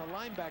block on the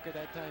linebacker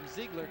that time,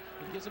 Ziegler,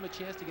 and gives him a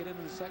chance to get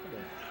into the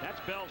secondary. That's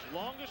Bell's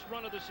longest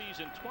run of the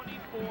season,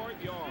 24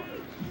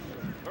 yards.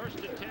 First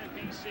and 10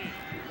 BC.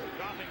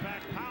 Dropping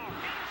back, Power.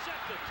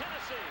 Intercepted,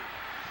 Tennessee.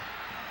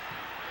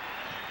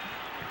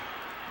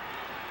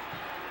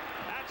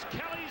 That's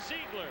Kelly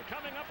Ziegler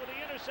coming up with the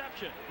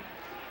interception.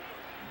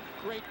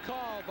 Great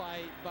call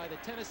by the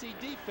Tennessee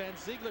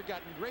defense. Ziegler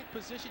got in great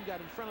position, got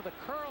in front of the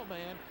curl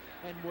man,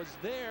 and was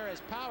there as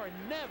Power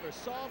never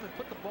saw him and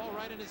put the ball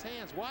right in his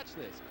hands. Watch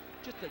this.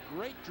 Just a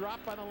great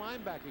drop by the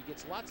linebacker. He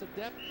gets lots of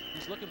depth.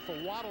 He's looking for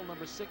Waddle,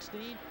 number 16,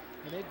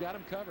 and they've got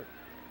him covered.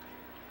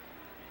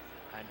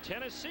 And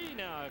Tennessee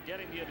now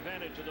getting the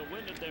advantage of the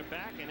wind at their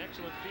back in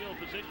excellent field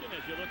position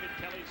as you look at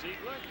Kelly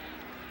Ziegler.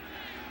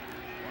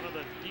 One of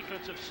the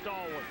defensive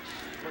stalwarts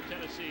for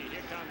Tennessee.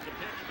 Here comes the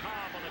pitch.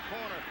 Cobb on the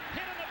corner.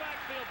 Hit in the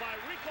backfield by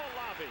Rico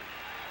Lavi.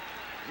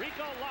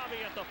 Rico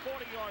Lavi at the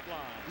 40-yard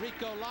line.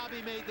 Rico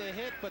Lavi made the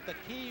hit, but the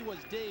key was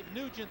Dave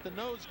Nugent, the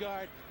nose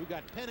guard, who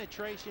got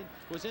penetration,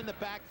 was in the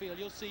backfield.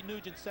 You'll see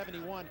Nugent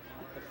 71.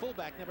 The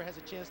fullback never has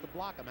a chance to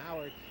block him,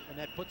 Howard, and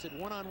that puts it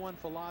one-on-one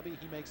for Lavi.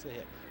 He makes the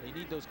hit. They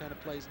need those kind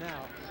of plays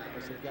now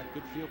because they've got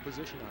good field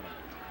position on him.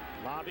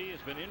 Lavi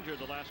has been injured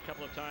the last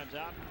couple of times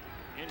out.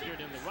 Injured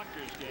in the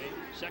Rutgers game.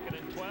 2nd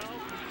and 12.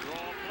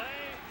 Draw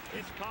play.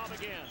 It's Cobb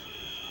again.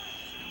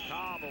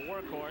 Cobb, a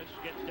workhorse,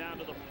 gets down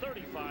to the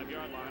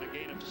 35-yard line, a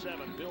gain of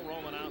 7. Bill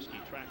Romanowski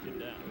tracked him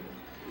down.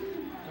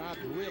 Cobb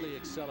really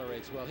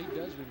accelerates well. He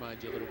does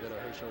remind you a little bit of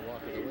Herschel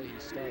Walker, the way he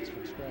starts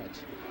from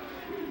scratch.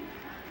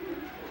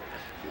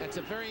 That's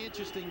a very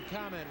interesting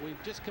comment.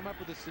 We've just come up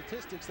with the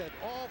statistics that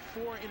all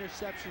 4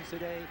 interceptions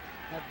today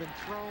have been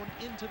thrown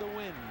into the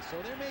wind. So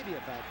there may be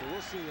a factor.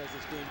 We'll see as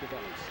this game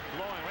develops.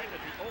 Blowing right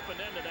at the open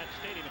end of that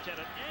stadium. It's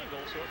at an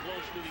angle, so it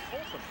blows through the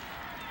open.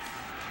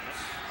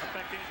 That's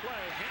affecting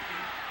play.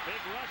 Hinton,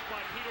 big rush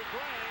by Peter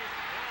Gray.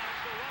 Now has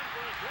to run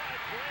for his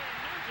life. Gray and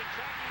Nugent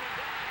tracking him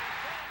down.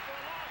 Caught for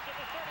a loss at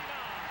the 39.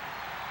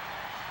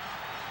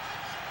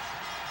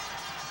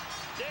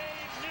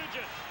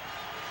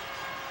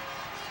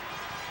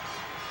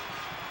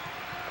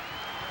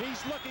 He's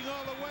looking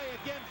all the way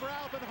again for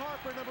Alvin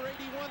Harper, number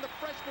 81, the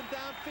freshman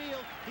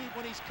downfield.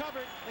 When he's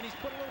covered and he's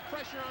put a little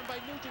pressure on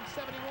by Nugent,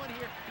 71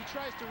 here, he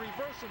tries to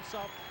reverse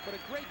himself, but a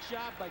great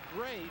job by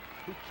Gray,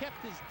 who kept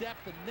his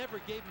depth and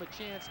never gave him a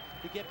chance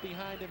to get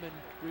behind him and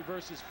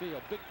reverse his field.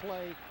 Big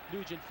play.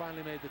 Nugent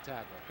finally made the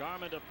tackle.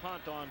 Garmin to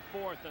punt on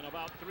 4th and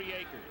about 3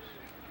 acres.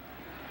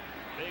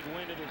 Big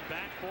wind at his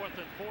back. 4th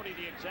and 40,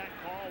 the exact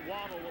call.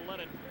 Waddle will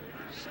let it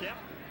step.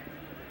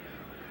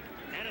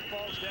 And it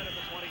falls dead at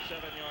the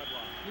 27-yard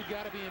line. You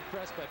got to be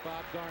impressed by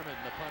Bob Garmin,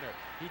 the punter.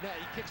 He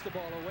kicks the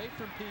ball away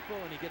from people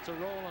and he gets a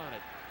roll on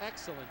it.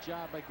 Excellent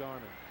job by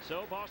Garmin.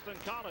 So Boston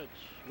College,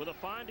 with a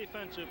fine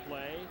defensive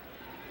play,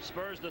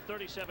 spurs the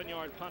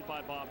 37-yard punt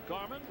by Bob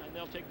Garmin, and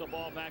they'll take the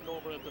ball back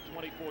over at the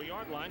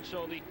 24-yard line.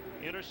 So the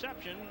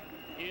interception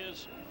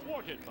is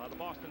thwarted by the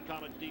Boston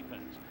College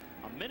defense.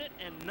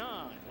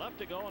 1:09 left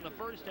to go in the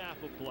first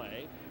half of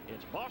play.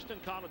 It's Boston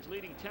College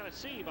leading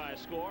Tennessee by a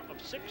score of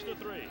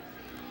 6-3.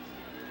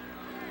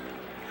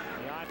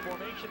 The I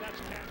formation, that's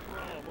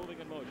Casparello moving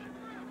in motion.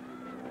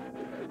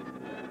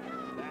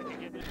 Back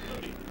again to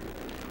Flutie.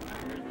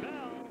 Here's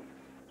Bell.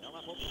 Bell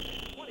up over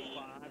the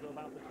 25 to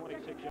about the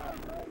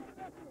 26-yard line.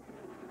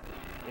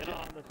 In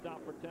on the stop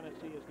for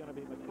Tennessee is going to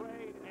be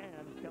McCray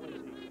and Kelly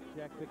Z.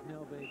 Jack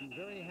Bicknell, baby,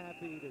 very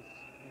happy to,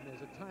 and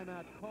there's a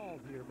timeout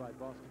called here by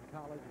Boston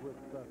College with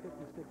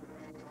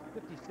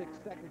 56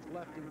 seconds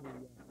left in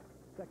the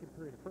second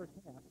period, the first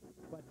half.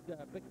 But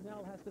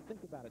Bicknell has to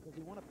think about it. Does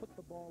he want to put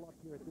the ball up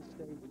here at this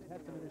stage? He's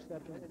had some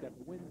interceptions. He's got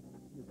the wind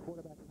in his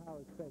quarterback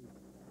Power's face.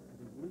 And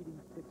he's leading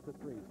 6-3.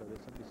 So there's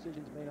some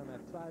decisions made on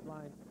that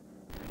sideline.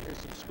 Here's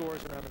some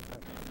scores around the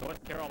country. North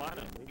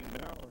Carolina leading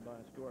Maryland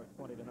by a score of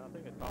 20-0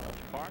 at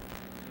College Park.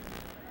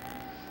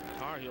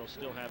 Tar Heels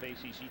still have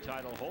ACC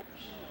title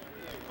hopes.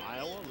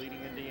 Iowa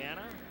leading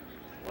Indiana.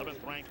 11th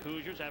ranked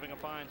Hoosiers having a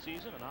fine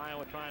season, and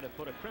Iowa trying to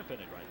put a crimp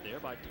in it right there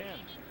by 10.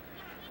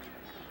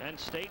 Penn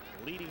State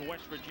leading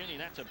West Virginia.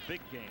 That's a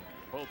big game.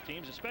 Both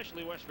teams,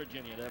 especially West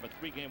Virginia, to have a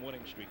 3-game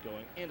winning streak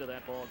going into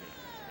that ball game.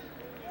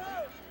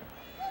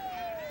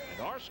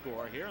 And our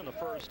score here in the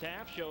first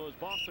half shows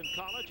Boston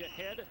College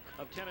ahead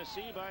of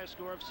Tennessee by a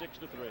score of 6-3.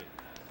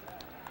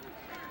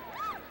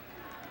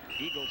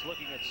 Eagles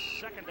looking at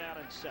 2nd down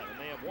and 7.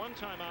 They have 1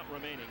 timeout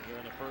remaining here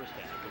in the first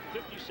half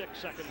with 56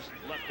 seconds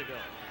left to go.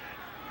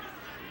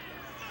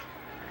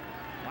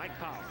 Mike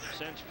Power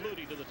sends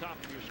Flutie to the top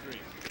of your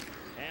screen.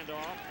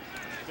 Handoff.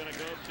 It's going to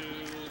go to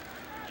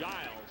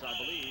Giles, I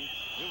believe,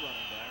 new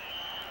running back.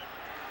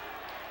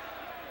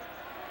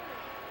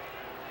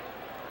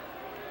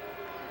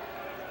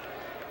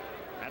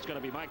 That's going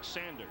to be Mike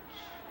Sanders.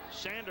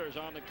 Sanders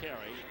on the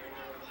carry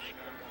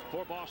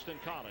for Boston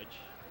College.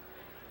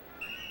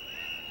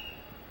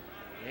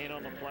 Gain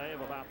on the play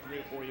of about 3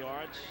 or 4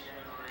 yards.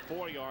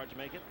 4 yards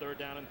make it 3rd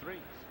down and 3.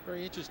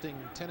 Very interesting.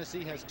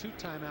 Tennessee has 2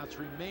 timeouts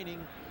remaining,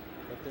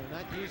 but they're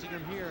not using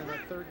them here in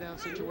that 3rd down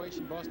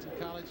situation. Boston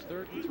College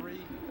 3rd and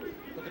 3,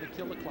 looking to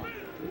kill the clock.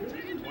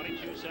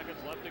 22 seconds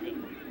left to go.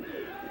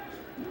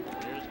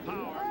 Here's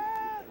Power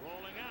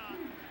rolling out,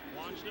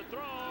 wants to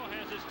throw,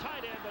 has his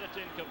tight end, but it's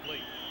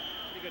incomplete.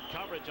 Pretty good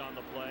coverage on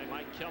the play.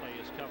 Mike Kelly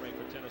is covering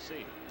for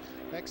Tennessee.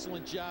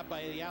 Excellent job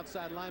by the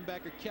outside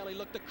linebacker. Kelly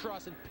looked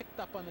across and picked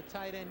up on the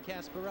tight end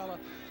Casparella,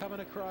 coming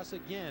across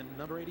again.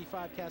 Number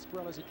 85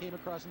 Casparella as he came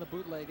across in the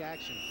bootleg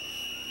action.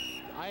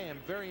 I am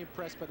very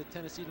impressed by the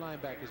Tennessee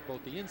linebackers,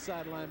 both the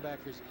inside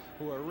linebackers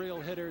who are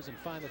real hitters and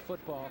find the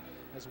football,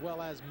 as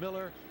well as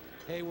Miller,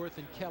 Hayworth,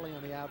 and Kelly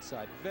on the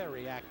outside.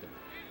 Very active.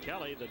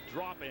 Kelly, the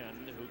drop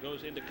end, who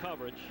goes into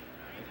coverage,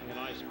 making a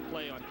nice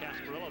play on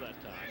Casparella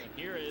that time. And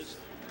here is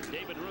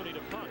David Rooney to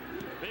punt.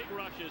 Big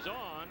rush is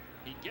on.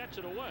 He gets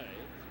it away.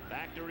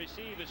 Back to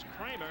receive is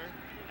Kramer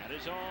at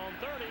his own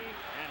 30,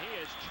 and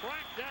he is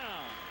tracked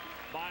down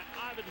by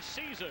Ivan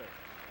Caesar.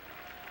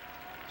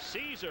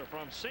 Caesar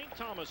from St.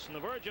 Thomas in the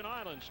Virgin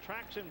Islands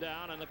tracks him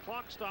down, and the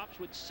clock stops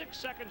with 6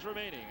 seconds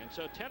remaining. And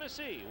so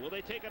Tennessee, will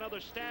they take another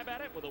stab at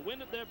it with a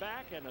wind at their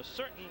back and a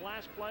certain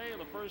last play of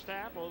the first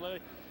half, or will they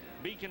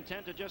be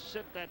content to just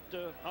sit that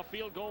a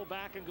field goal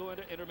back and go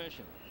into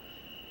intermission?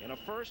 In a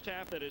first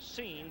half that has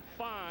seen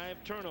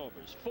 5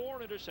 turnovers, 4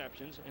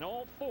 interceptions, and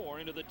all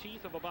 4 into the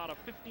teeth of about a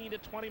 15 to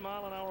 20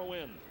 mile an hour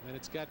wind. And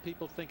it's got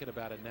people thinking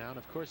about it now. And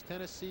of course,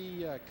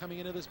 Tennessee coming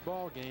into this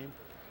ball game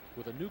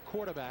with a new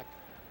quarterback.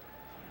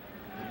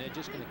 And they're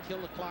just going to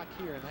kill the clock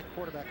here. And that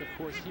quarterback, of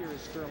course, here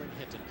is Sterling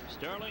Hinton.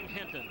 Sterling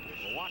Hinton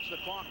will watch the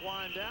clock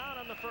wind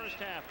down, and the first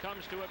half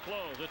comes to a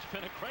close. It's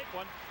been a great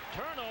one.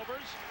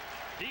 Turnovers,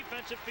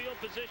 defensive field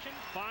position,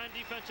 fine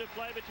defensive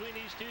play between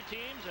these two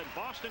teams, and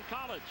Boston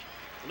College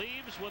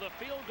leaves with a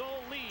field goal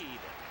lead.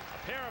 A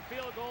pair of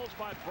field goals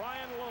by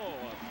Brian Lowe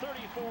of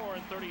 34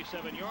 and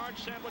 37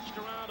 yards, sandwiched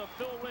around a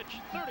Phil Rich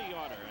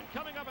 30-yarder. And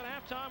coming up at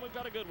halftime, we've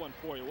got a good one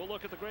for you. We'll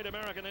look at the Great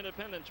American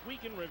Independence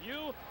Week in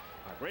Review,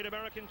 our Great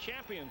American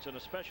Champions, and a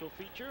special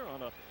feature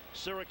on a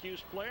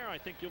Syracuse player I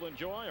think you'll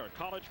enjoy, our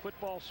college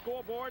football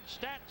scoreboard,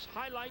 stats,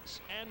 highlights,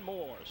 and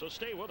more. So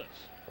stay with us.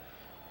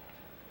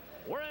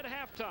 We're at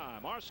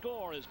halftime. Our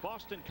score is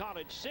Boston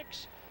College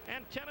 6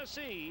 and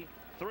Tennessee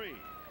 3.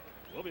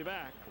 We'll be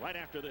back right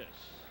after this.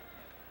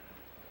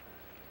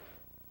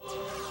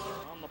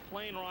 On the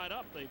plane ride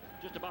up, they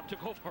just about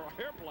took over our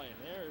airplane.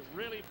 They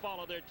really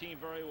followed their team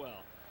very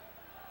well.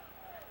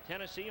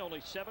 Tennessee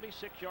only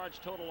 76 yards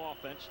total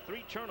offense,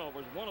 3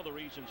 turnovers, one of the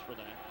reasons for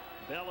that.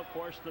 Bell, of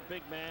course, the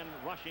big man,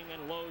 rushing,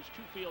 and Lowe's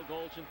 2 field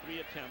goals in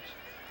 3 attempts.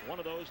 One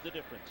of those the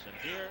difference. And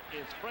here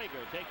is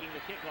Frager taking the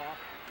kickoff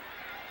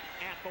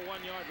at the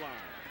 1-yard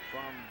line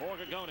from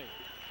Borgognoni.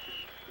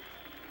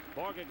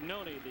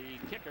 Borgognoni, the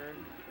kicker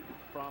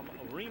from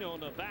Reno,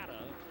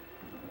 Nevada,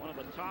 one of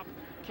the top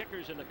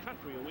kickers in the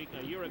country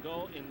a year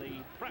ago in the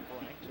prep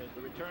ranks, as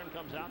the return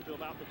comes out to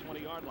about the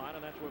 20-yard line,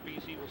 and that's where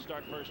BC will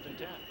start 1st and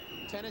 10.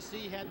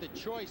 Tennessee had the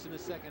choice in the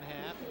second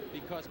half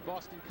because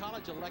Boston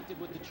College elected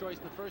with the choice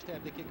in the first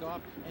half to kick off,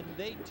 and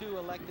they too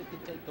elected to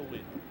take the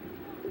win.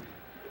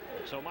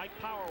 So Mike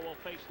Power will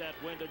face that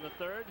wind in the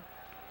 3rd.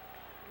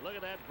 Look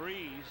at that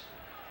breeze,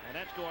 and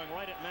that's going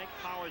right at Mike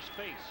Power's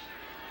face.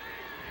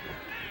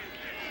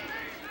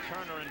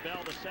 Turner and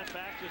Bell the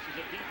setbacks. This is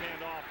a deep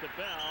handoff to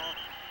Bell.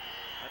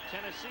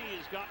 Tennessee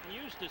has gotten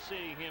used to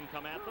seeing him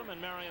come at them, and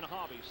Marion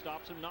Hobby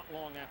stops him not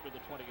long after the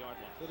 20-yard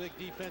line. The big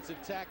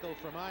defensive tackle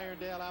from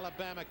Irondale,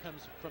 Alabama,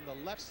 comes from the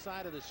left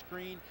side of the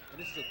screen, and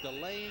this is a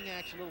delaying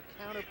action, little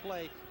counter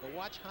play. But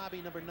watch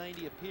Hobby, number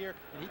 90, appear,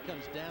 and he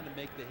comes down to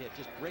make the hit.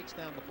 Just breaks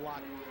down the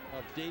block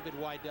of David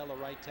Wydell, a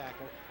right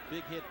tackle.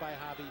 Big hit by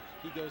Hobby.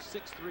 He goes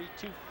 6'3",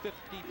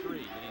 253,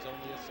 and he's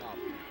only a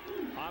sophomore.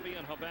 Hobby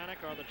and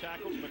Hovanek are the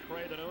tackles,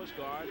 McCray the nose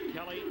guard,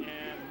 Kelly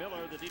and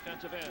Miller the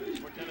defensive ends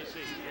for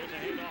Tennessee. Here's a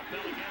handoff,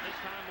 Bell again, this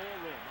time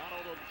more room. Out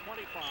of the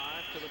 25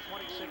 to the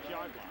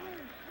 26-yard line.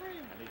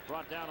 And he's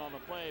brought down on the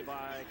play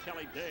by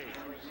Kelly Days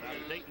out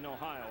of Dayton,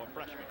 Ohio, a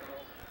freshman.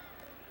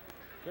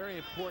 Very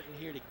important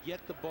here to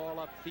get the ball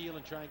upfield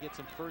and try and get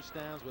some first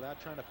downs without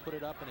trying to put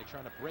it up, and they're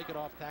trying to break it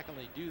off tackle,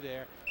 and they do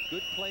there.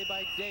 Good play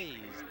by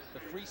Days,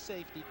 the free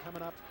safety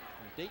coming up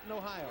from Dayton,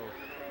 Ohio.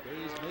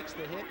 Days makes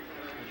the hit,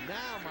 and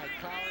now Mike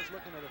Powers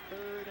looking at a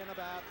 3rd and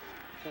about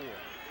 4.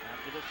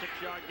 After the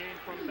 6-yard gain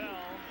from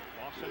Bell,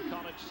 Boston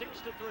College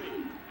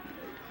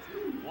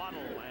 6-3. Waddle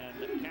and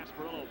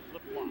Casparillo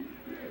flip-flop.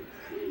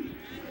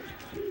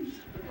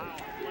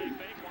 Powell, play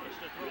fake, wants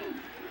to throw.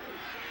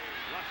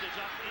 Rushes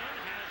up in,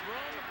 has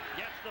room,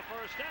 gets the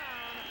first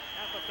down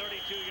at the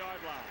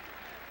 32-yard line.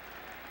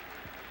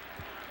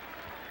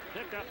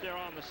 Picked up there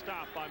on the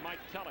stop by Mike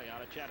Kelly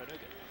out of Chattanooga.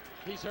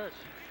 He's hurt.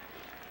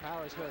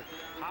 Power's hurt.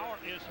 Power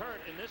is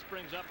hurt, and this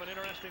brings up an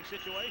interesting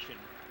situation.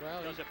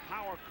 Well, because if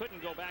Power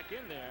couldn't go back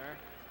in there,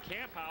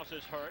 Camphouse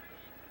is hurt.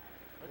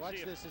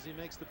 Watch this as he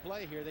makes the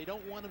play here. They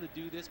don't want him to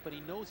do this, but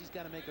he knows he's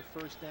got to make a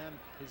first down.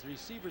 His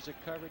receivers are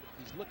covered.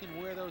 He's looking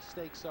where those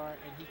stakes are,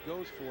 and he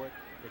goes for it,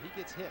 but he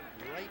gets hit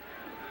right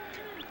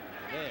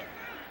there.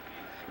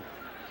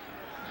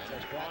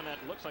 That's on that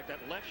looks like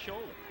that left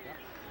shoulder. Yep,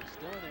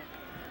 still in there.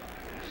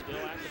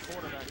 Still at the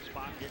quarterback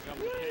spot. Here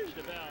comes the pitch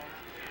to Bell.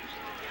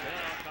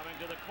 Bell coming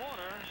to the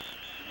corner.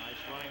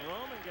 Nice running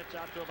room, and gets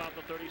out to about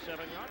the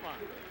 37-yard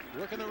line.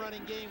 Working the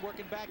running game,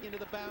 working back into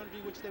the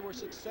boundary, which they were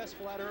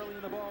successful at early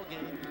in the ball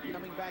game.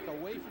 Coming back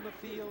away from the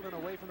field and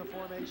away from the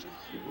formation,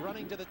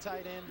 running to the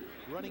tight end,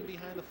 running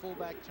behind the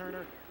fullback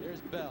Turner. There's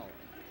Bell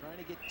trying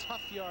to get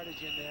tough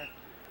yardage in there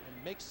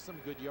and makes some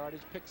good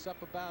yardage. Picks up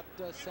about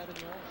 7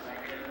 yards.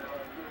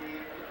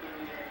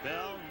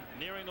 Bell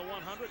nearing the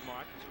 100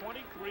 mark.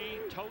 23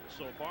 totes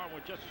so far, and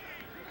we're just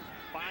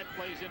 5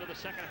 plays into the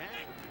second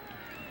half.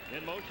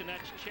 In motion,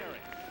 that's Cherry.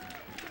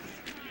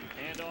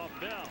 Hand off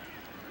Bell.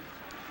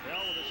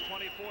 Bell with his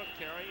 24th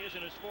carry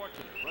isn't as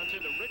fortunate. Runs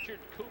into Richard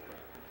Cooper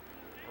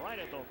right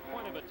at the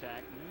point of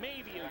attack,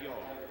 maybe a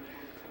yard.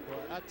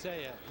 Well, I'll tell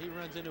you, he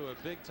runs into a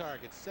big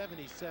target.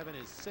 77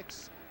 is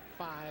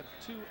 6'5",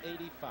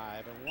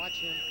 285, and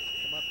watch him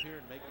come up here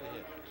and make the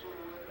hit.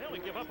 They only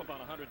give up about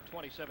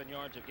 127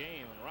 yards a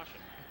game in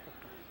rushing.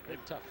 They're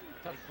tough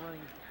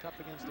running, tough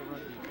against the run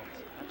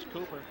defense. That's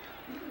Cooper.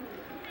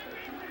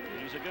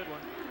 He's a good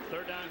one.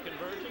 3rd down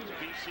conversions.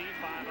 BC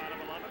 5 out of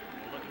 11.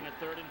 We're looking at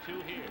 3rd and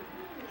 2 here.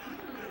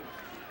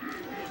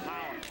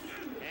 Power.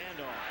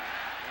 Handoff.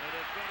 And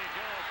it's going to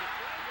go to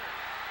Frazier.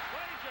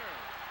 Frazier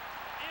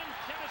in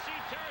Tennessee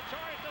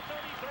territory at the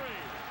 33.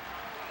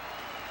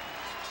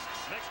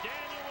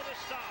 McDaniel with a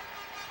stop.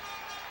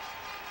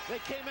 They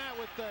came out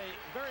with a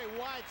very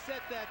wide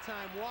set that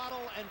time.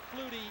 Waddle and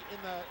Flutie in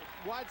the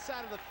wide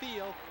side of the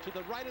field to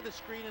the right of the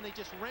screen, and they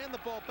just ran the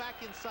ball back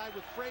inside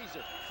with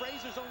Frazier.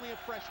 Frazier's only a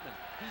freshman.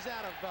 He's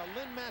out of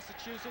Lynn,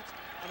 Massachusetts.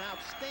 An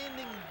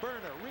outstanding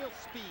burner, real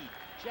speed.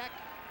 Jack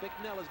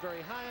Bicknell is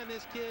very high on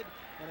this kid,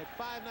 and at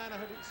 5'9",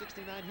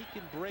 169, he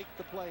can break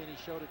the play, and he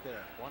showed it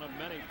there. One of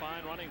many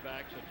fine running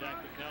backs that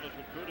Jack Bicknell has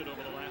recruited over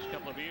the last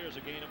couple of years.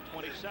 A gain of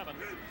 27.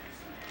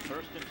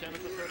 1st and 10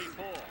 at the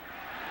 34.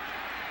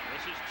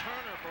 This is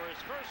Turner for his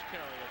first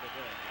carry of the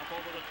day. Up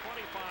over the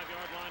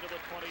 25-yard line to the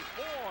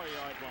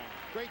 24-yard line.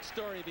 Great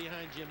story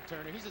behind Jim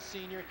Turner. He's a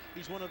senior.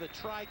 He's one of the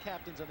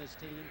tri-captains on this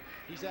team.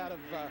 He's out of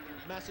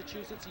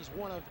Massachusetts. He's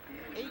one of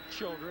 8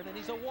 children, and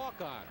he's a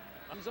walk-on.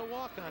 He's a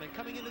walk-on, and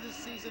coming into this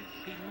season,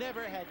 he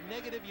never had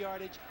negative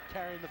yardage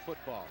carrying the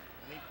football.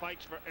 And he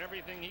fights for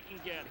everything he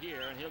can get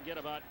here, and he'll get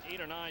about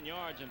 8 or 9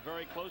 yards and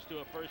very close to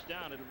a first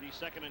down. It'll be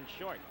 2nd and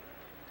short.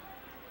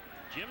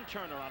 Jim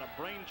Turner out of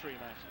Braintree,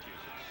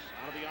 Massachusetts.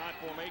 Out of the I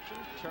formation,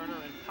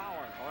 Turner and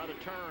Power, or rather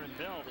Turner and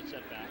Bell, the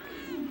setback.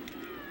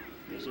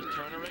 This is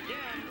Turner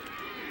again,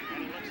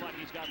 and it looks like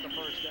he's got the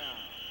first down.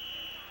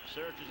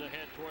 Surges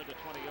ahead toward the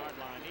 20-yard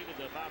line, needed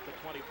about the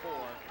 24.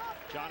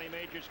 Johnny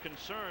Majors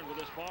concerned with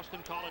this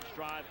Boston College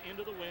drive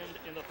into the wind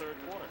in the 3rd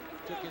quarter.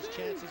 Took his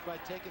chances by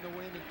taking the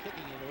wind and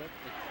kicking into it,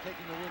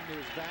 taking the wind to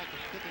his back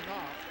and kicking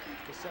off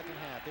the 2nd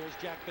half. There's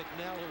Jack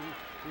Bicknell, who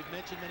we've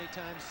mentioned many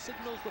times,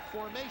 signals the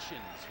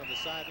formations from the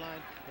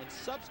sideline and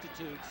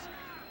substitutes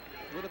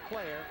with a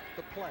player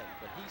the play,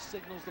 but he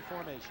signals the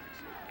formations.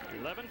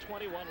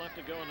 11:21 left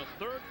to go in the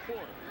 3rd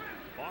quarter.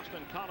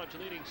 Boston College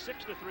leading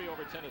 6-3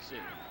 over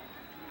Tennessee.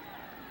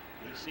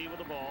 BC with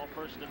the ball,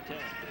 1st and 10.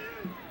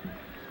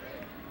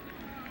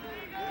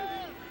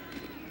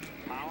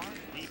 Power,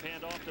 deep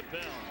handoff to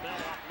Bell. Bell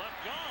off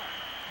left guard.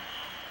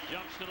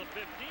 Jumps to the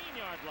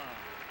 15-yard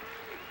line.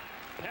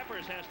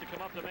 Peppers has to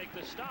come up to make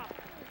the stop.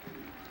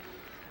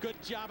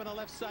 Good job on the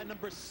left side.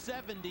 Number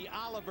 70,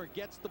 Oliver,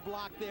 gets the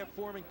block there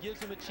for him and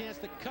gives him a chance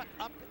to cut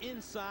up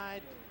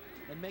inside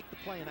and make the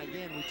play. And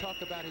again, we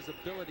talk about his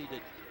ability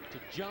to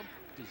jump.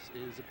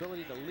 His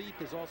ability to leap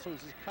is also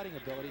his cutting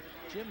ability.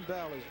 Jim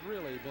Bell has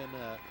really been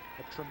a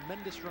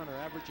tremendous runner,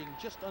 averaging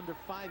just under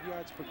 5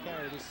 yards per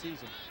carry this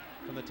season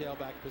from the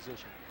tailback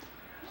position.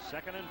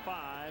 2nd and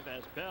 5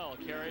 as Bell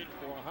carried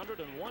for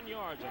 101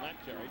 yards on that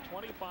carry,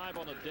 25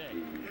 on the day.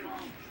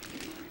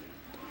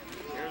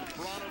 Here's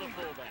Bronner, the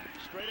fullback,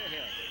 straight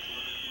ahead.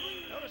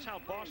 Notice how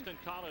Boston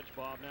College,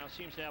 Bob, now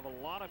seems to have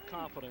a lot of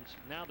confidence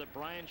now that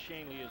Brian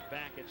Shanley is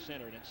back at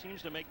center, and it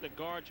seems to make the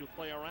guards who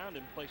play around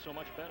him play so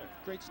much better.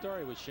 Great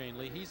story with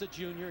Shanley. He's a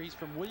junior. He's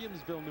from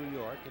Williamsville, New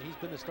York, and he's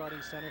been the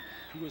starting center.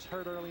 He was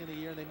hurt early in the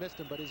year, and they missed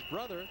him, but his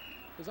brother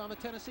is on the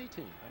Tennessee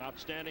team. An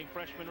outstanding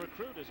freshman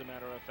recruit, as a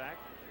matter of fact.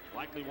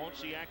 Likely won't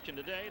see action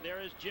today. There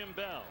is Jim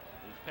Bell.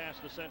 He's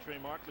passed the century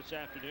mark this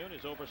afternoon.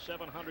 Is over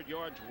 700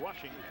 yards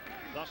rushing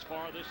thus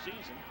far this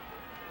season.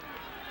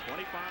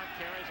 25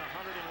 carries,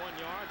 101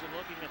 yards, and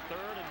looking at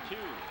 3rd and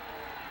 2.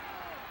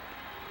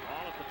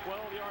 All at the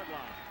 12-yard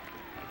line.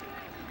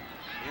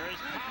 Here is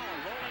Powell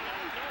rolling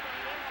out. Nobody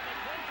there on the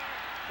corner.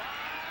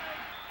 5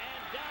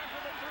 and down to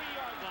the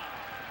 3-yard line.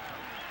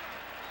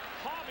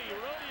 Hobby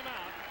rode him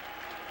out,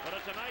 but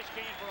it's a nice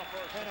gain for a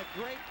first. And a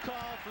great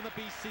call from the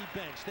BC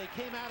bench. They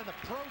came out in a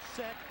pro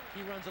set.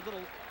 He runs a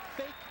little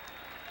fake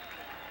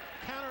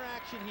counter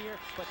action here,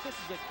 but this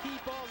is a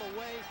keep all the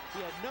way.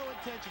 He had no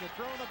intention of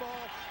throwing the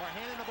ball or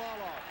handing the ball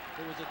off.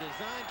 It was a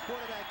designed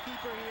quarterback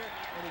keeper here,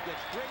 and he gets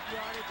great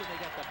yardage, and they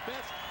got the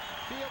best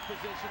field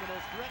position, the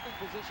most threatening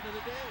position of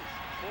the day.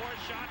 4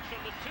 shots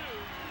from the 2.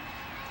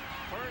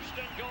 1st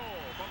and goal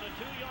from the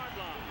 2-yard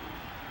line.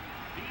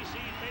 BC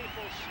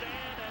faithful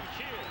stand and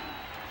cheer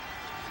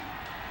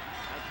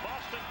as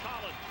Boston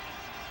College.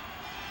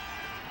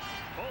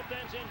 Both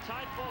ends in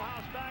tight, full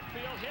house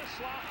backfield.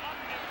 Hislop up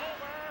and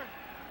over.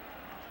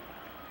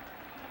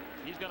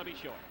 He's going to be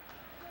short.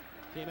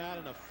 Came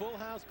out in a full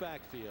house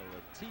backfield,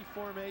 a T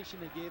formation.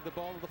 They gave the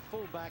ball to the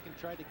fullback and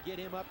tried to get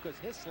him up because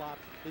Hislop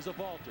is a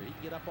vaulter. He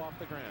can get up off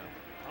the ground.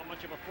 How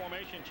much of a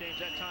formation change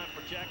that time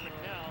for Jack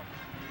McNell?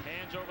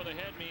 Hands over the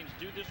head means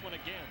do this one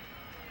again.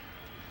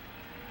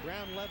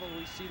 Ground level,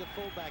 we see the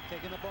fullback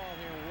taking the ball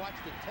here. Watch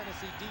the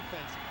Tennessee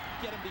defense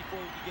get him before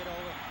he can get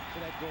over to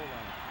that goal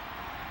line.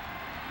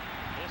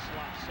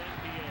 Hislop, St.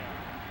 Pierre.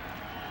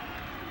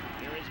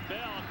 Here is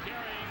Bell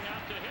carrying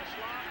out to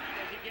Hislop.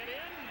 Does he get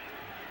in?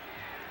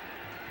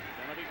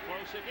 Gonna be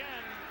close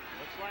again.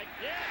 Looks like,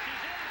 yes,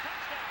 he's in.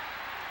 Touchdown.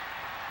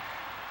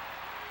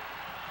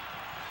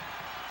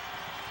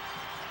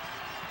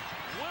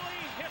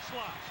 Willie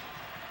Hislop.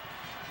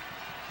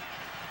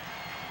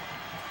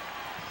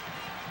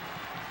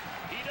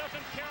 He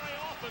doesn't carry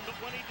often, but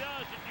when he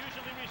does, it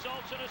usually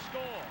results in a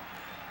score.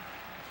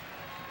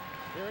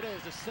 Here it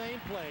is, the same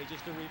play,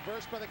 just a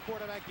reverse by the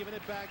quarterback, giving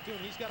it back to him.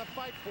 He's got to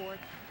fight for it.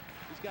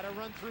 He's got to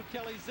run through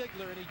Kelly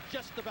Ziegler, and he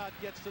just about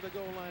gets to the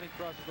goal line and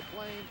crosses the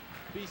plane.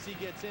 BC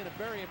gets in. A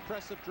very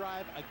impressive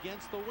drive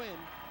against the wind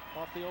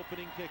off the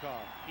opening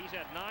kickoff. He's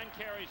had 9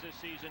 carries this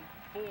season,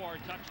 4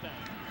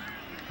 touchdowns.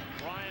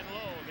 Brian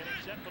Lowe getting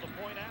set for the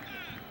point after.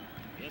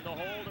 In the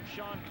hold of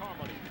Sean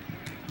Carmody.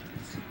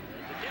 There's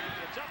the kick.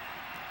 It's up,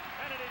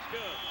 and it is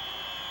good.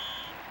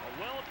 A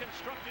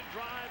well-constructed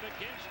drive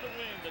against the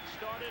wind that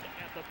started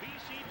at the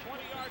BC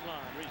 20-yard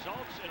line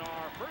results in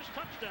our first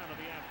touchdown of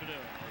the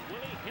afternoon. A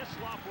Willie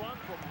Hislop run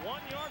from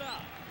 1 yard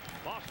out.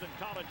 Boston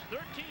College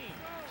 13,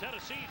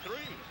 Tennessee 3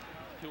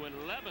 to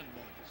 11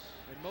 minutes.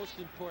 And most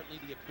importantly,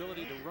 the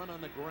ability to run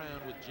on the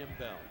ground with Jim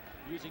Bell.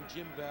 Using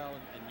Jim Bell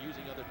and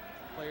using other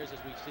players as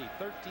we see.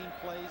 13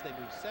 plays, they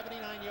move 79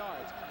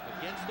 yards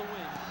against the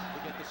wind to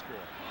get the score.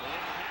 They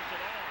didn't pass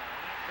it all on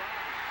that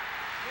drive.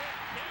 Good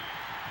kick.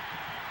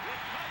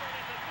 Recovered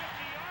at the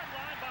 50-yard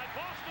line by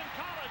Boston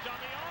College on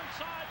the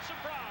onside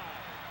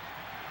surprise.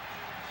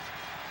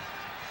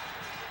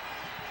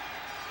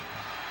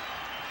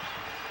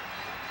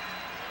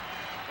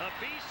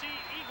 BC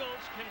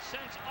Eagles can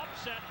sense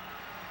upset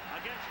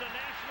against a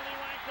nationally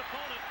ranked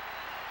opponent.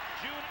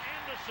 June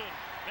Anderson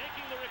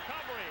making the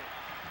recovery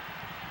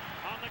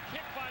on the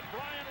kick by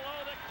Brian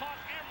Lowe that caught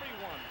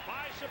everyone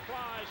by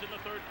surprise in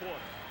the third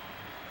quarter.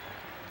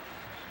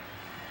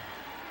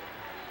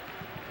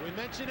 We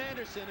mentioned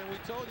Anderson, and we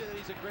told you that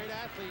he's a great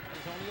athlete.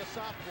 He's only a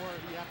sophomore.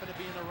 He happened to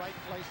be in the right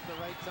place at the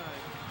right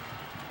time.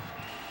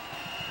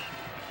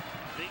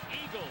 The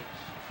Eagles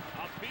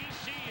of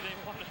BC, they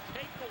want to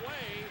take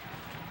away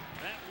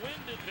that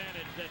wind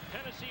advantage that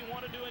Tennessee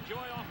wanted to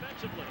enjoy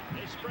offensively.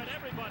 They spread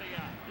everybody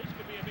out. This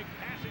could be a big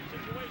passing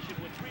situation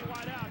with 3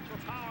 wideouts for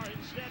Power.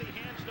 Instead, he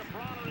hands to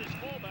Bronner, his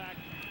fullback.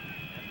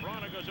 And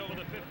Bronner goes over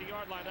the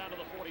 50-yard line down to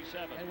the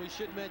 47. And we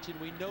should mention,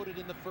 we noted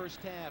in the first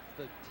half,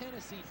 the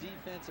Tennessee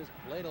defense has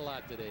played a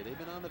lot today. They've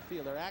been on the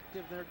field. They're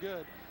active, they're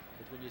good.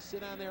 But when you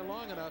sit on there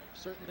long enough,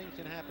 certain things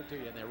can happen to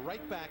you. And they're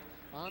right back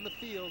on the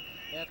field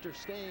after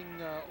staying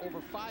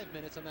over 5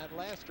 minutes on that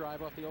last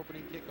drive off the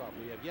opening kickoff.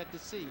 We have yet to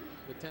see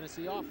the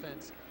Tennessee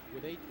offense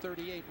with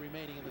 8:38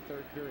 remaining in the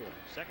third period.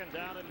 2nd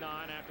down and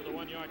 9 after the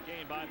 1-yard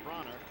gain by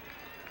Bronner.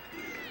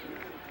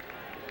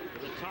 To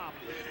the top,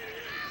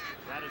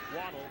 that is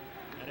Waddle,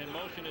 and in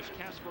motion is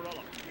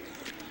Casparella.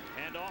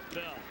 And off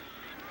Bell.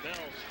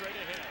 Bell straight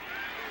ahead.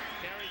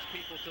 Carries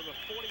people to the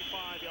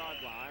 45-yard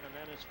line, and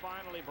then is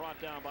finally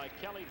brought down by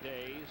Kelly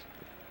Days.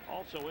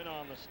 Also in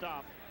on the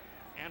stop,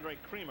 Andre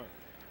Creamer.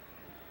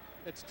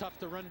 It's tough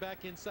to run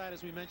back inside,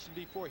 as we mentioned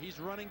before. He's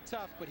running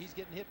tough, but he's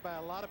getting hit by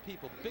a lot of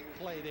people. Big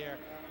play there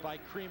by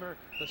Creamer,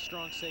 the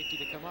strong safety,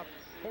 to come up,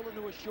 hold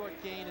into a short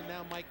gain, and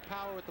now Mike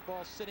Power with the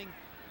ball sitting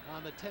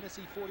on the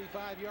Tennessee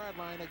 45-yard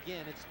line.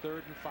 Again, it's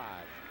 3rd and 5.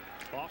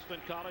 Boston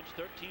College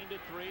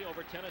 13-3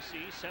 over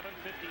Tennessee.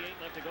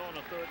 7:58 left to go in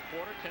the third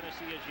quarter.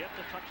 Tennessee has yet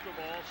to touch the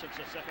ball since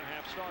the second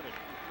half started.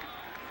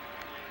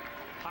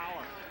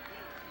 Power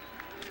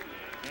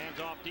hands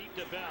off deep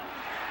to Bell.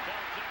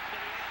 Bell jumps to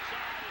the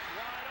outside, is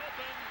wide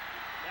open,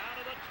 down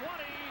to the 20,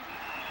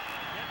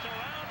 gets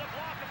around the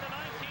block at the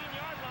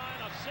 19-yard line.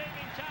 A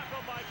saving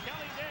tackle by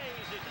Kelly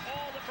Days is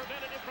all that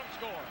prevented him from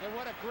scoring. And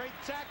what a great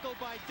tackle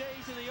by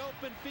Days in the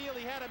open field.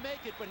 He had to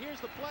make it, but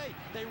here's the play.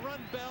 They run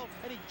Bell,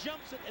 and he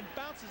jumps it and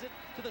bounces it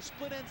to the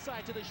split end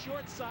side, to the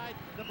short side.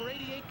 Number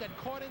 88 got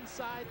caught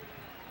inside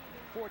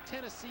for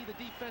Tennessee, the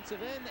defensive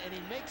end, and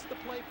he makes the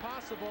play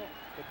possible,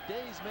 but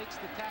Days makes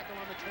the tackle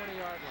on the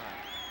 20-yard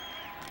line.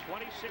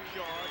 26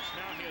 yards,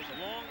 now his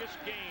longest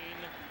gain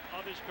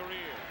of his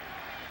career.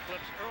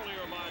 Flips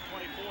earlier by a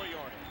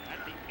 24-yarder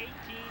at the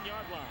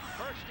 18-yard line.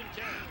 1st and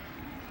 10.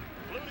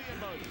 Flutie in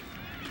motion.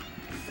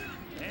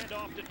 And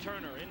off to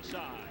Turner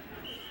inside.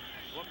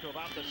 Look to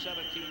about the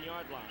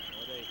 17-yard line,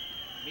 where they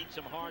meet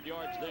some hard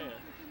yards there.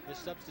 They're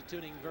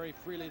substituting very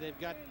freely. They've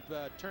got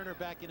Turner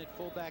back in at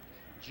fullback.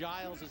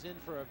 Giles is in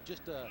for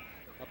just a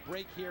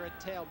break here at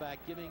tailback,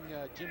 giving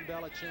Jim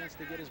Bell a chance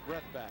to get his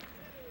breath back.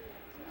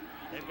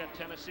 They've got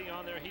Tennessee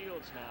on their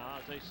heels now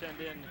as they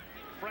send in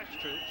fresh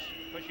troops.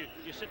 But you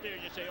sit there and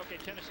you say, okay,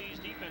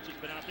 Tennessee's defense has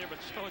been out there, but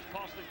so has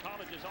Boston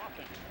College's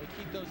offense. They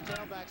keep those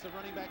tailbacks. The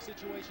running back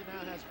situation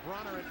now has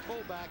Bronner at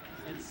fullback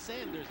and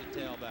Sanders at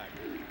tailback.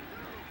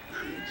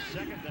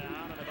 2nd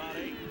down and about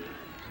 8.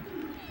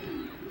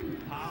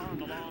 Power on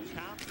the long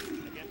count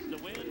against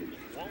the wind.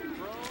 Won't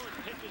throw. It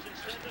pitches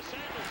instead to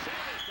Sanders.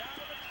 Sanders down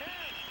to the 10.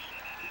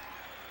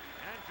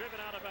 And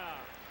driven out of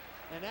bounds.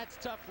 And that's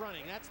tough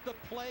running. That's the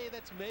play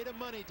that's made him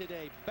money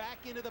today. Back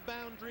into the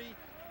boundary,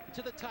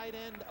 to the tight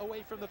end,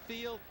 away from the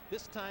field.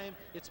 This time,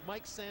 it's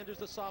Mike Sanders,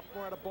 the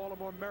sophomore out of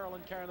Baltimore,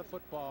 Maryland, carrying the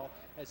football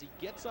as he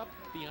gets up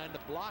behind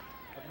the block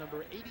of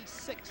number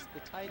 86, the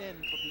tight end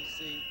for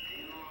BC.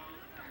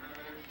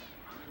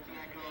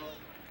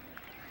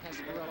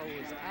 Casparello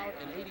is out,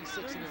 and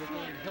 86 into the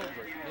game.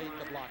 Hilbert made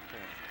the block for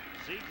him.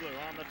 Ziegler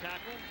on the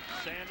tackle.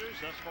 Sanders,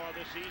 thus far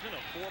this season,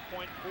 a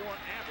 4.4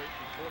 average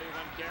in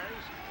 41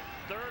 carries.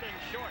 3rd and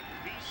short.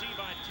 BC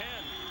by 10.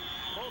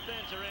 Both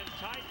ends are in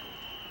tight.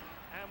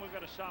 And we've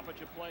got a stoppage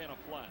of play and a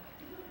flag.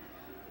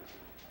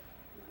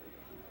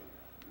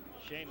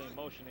 Shanley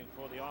motioning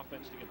for the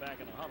offense to get back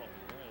in the huddle.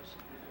 There's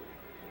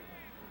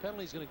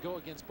penalty's going to go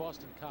against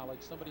Boston College.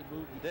 Somebody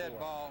moved before. Dead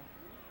ball.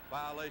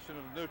 Violation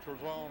of the neutral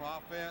zone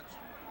offense.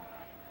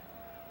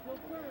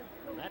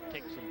 And that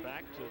takes them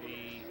back to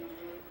the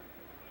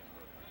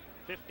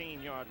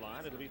 15-yard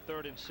line. It'll be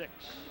 3rd and 6.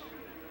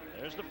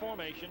 There's the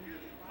formation.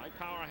 Mike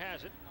Power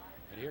has it.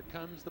 And here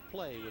comes the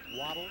play with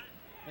Waddle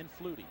and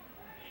Flutie.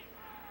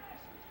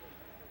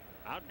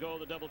 Out go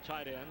the double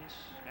tight ends.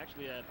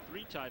 Actually had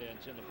 3 tight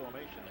ends in the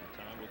formation that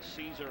time, with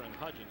Caesar and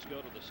Hudgens go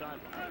to the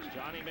sidelines.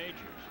 Johnny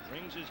Majors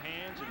wrings his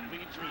hands and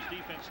pleads for his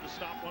defense to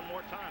stop one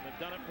more time.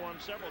 They've done it for him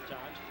several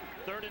times.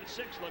 3rd and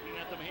 6 looking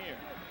at them here.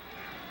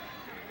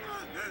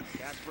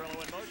 Casparello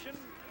in motion.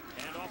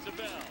 And off to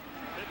Bell.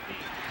 15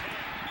 to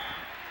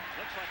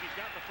 10. Looks like he's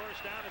got the first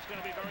down. It's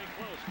going to be very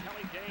close.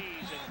 Kelly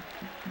Days and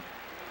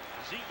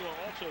Ziegler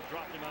also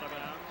dropped him out of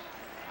bounds.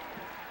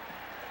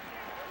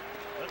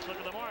 Let's look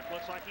at the mark.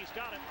 Looks like he's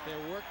got it.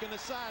 They're working the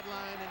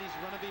sideline, and he's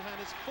running behind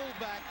his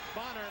fullback,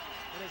 Bonner,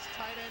 and his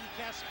tight end,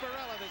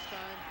 Casparella this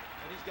time.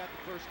 and he's got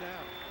the first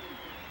down.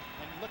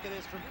 And look at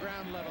this from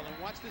ground level, and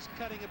watch this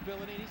cutting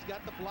ability. He's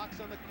got the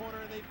blocks on the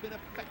corner, and they've been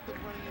effective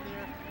running in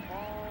there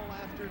all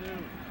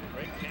afternoon.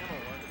 Great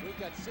camera work. We've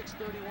got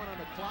 6:31 on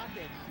the clock,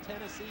 and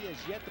Tennessee has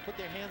yet to put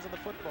their hands on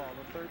the football in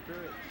the third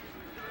period.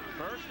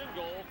 First and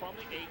goal from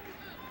the 8.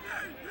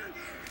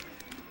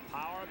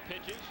 Power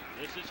pitches.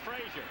 This is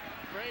Frazier.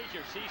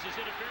 Frazier sees his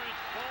interference.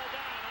 Ball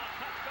down on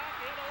touchback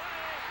the other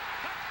way.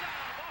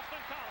 Touchdown,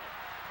 Boston College.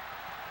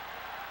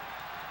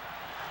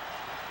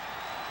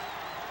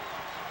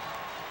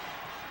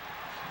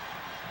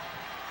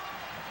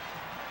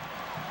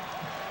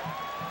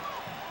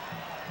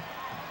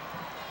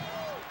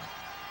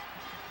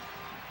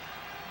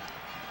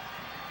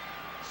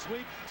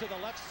 Sweep to the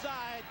left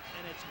side,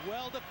 and it's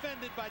well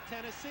defended by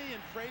Tennessee,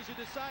 and Frazier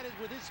decided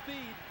with his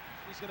speed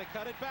he's going to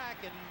cut it back,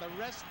 and the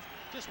rest,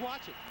 just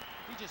watch it.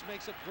 He just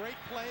makes a great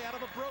play out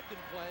of a broken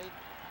play,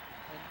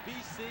 and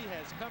BC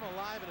has come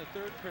alive in the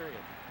third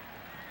period.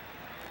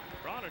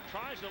 Bronner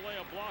tries to lay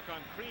a block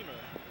on Creamer.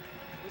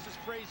 This is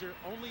Frazier,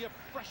 only a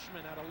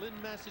freshman out of Lynn,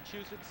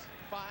 Massachusetts,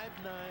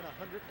 5'9",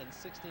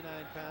 169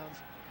 pounds,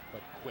 but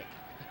quick.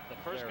 The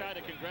first guy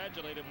to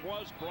congratulate him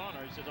was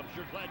Bronner. He says, I'm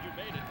sure glad you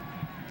made it.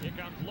 Here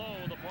comes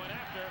Lowe, the point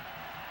after,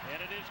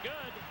 and it is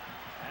good.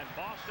 And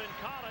Boston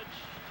College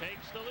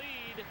takes the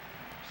lead.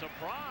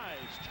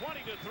 Surprise,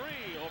 20-3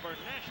 over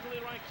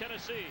nationally ranked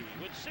Tennessee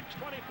with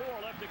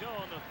 6:24 left to go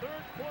in the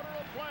third quarter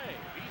of play.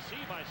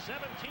 BC by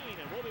 17,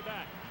 and we'll be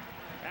back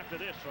after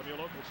this from your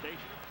local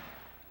station.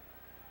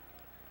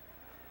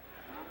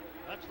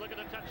 Let's look at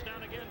the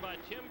touchdown again by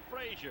Tim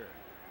Frazier.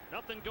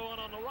 Nothing going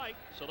on the right,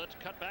 so let's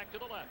cut back to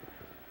the left.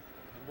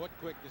 And what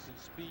quickness and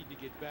speed to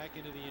get back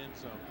into the end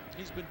zone.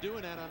 He's been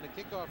doing that on the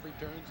kickoff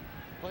returns,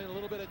 playing a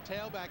little bit of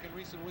tailback in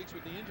recent weeks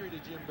with the injury to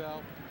Jim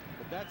Bell,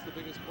 but that's the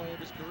biggest play of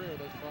his career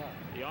thus far.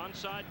 The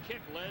onside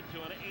kick led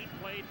to an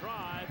 8-play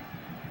drive.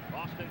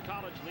 Boston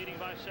College leading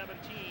by 17.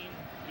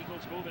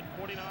 Eagles move at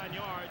 49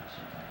 yards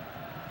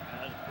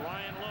as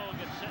Brian Lowe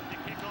gets set to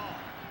kick off.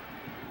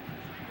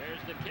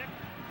 There's the kick.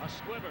 A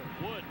squibber.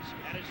 Woods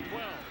at his 12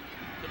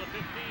 to the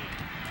 15 to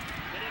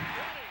the 20,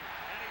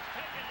 and he's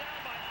taken down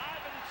by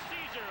Ivan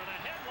Caesar in a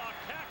headlock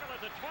tackle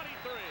at the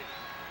 23.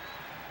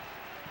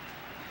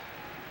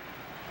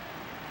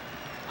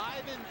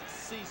 Ivan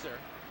Caesar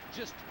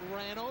just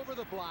ran over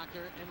the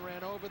blocker and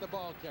ran over the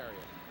ball carrier.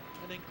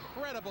 An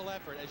incredible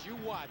effort as you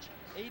watch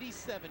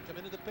 87 come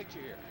into the picture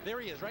here. There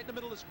he is, right in the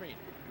middle of the screen.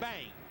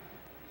 Bang.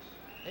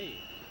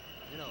 Hey,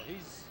 you know,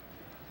 he's...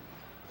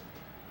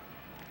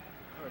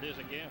 There it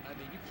is again. I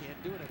mean, you can't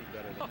do it any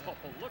better than that.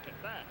 Oh, look at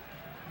that.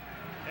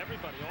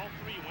 Everybody, all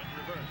three went in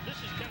reverse. This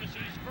is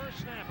Tennessee's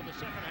first snap of the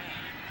second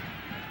half.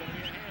 It's going to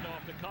be a handoff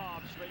to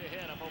Cobb straight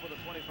ahead up over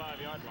the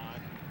 25-yard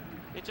line.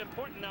 It's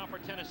important now for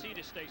Tennessee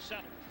to stay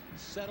settled.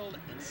 Settled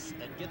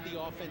and get the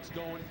offense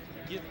going.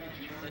 Give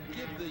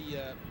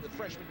the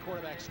freshman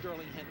quarterback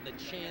Sterling Henton a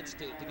chance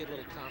to get a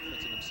little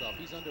confidence in himself.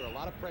 He's under a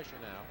lot of pressure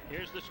now.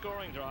 Here's the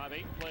scoring drive.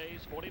 8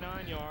 plays,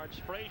 49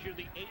 yards. Frazier,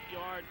 the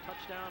 8-yard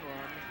touchdown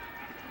run.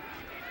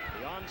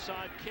 The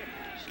onside kick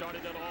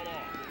started it all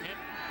off. Henton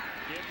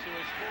gives to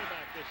his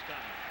fullback this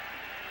time.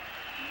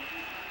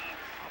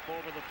 Up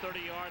over the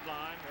 30-yard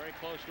line, very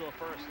close to a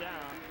first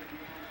down.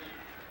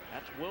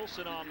 That's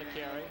Wilson on the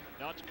carry.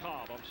 No, it's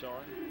Cobb, I'm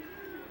sorry.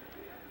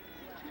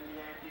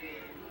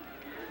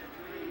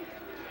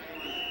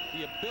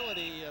 The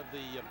ability of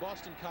the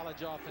Boston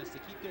College offense to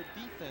keep their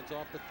defense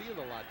off the field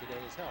a lot today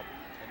has helped.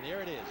 And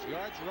there it is,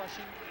 yards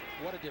rushing.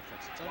 What a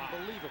difference. It's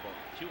unbelievable.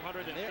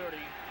 230.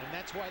 And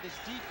that's why this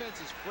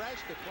defense is fresh.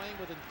 They're playing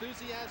with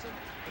enthusiasm.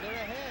 And they're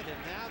ahead. And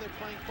now they're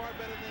playing far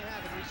better than they have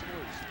in recent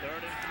weeks.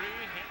 3rd and 3.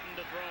 Henton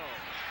to throw.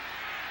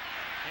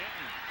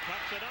 Henton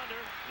cuts it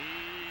under.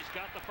 He's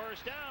got the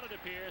first down, it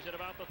appears, at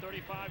about the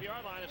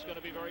 35-yard line. It's going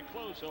to be very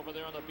close over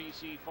there on the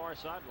BC far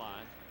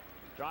sideline.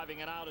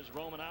 Driving it out is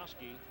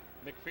Romanowski.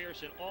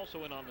 McPherson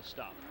also in on the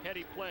stop.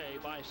 Heady play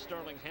by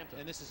Sterling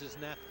Henton. And this is his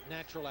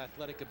natural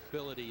athletic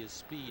ability, his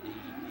speed.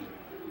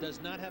 He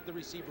does not have the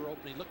receiver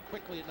open. He looked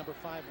quickly at number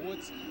 5,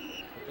 Woods,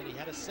 but then he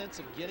had a sense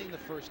of getting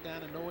the first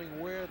down and knowing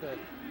where the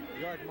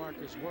yard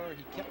markers were.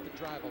 He kept the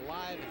drive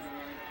alive,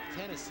 and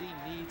Tennessee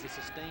needs a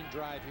sustained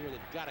drive here.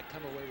 They've got to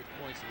come away with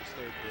points in this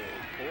third period.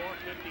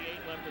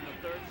 4:58 left in the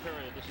third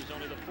period. This is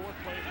only the 4th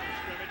play from the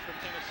scrimmage from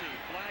Tennessee.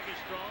 Flag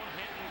is thrown.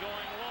 Henton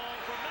going long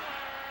for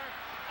Miller.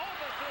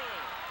 Overthrew.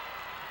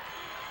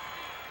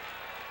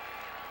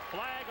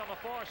 Flag on the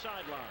far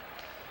sideline.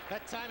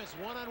 That time is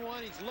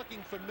one-on-one. He's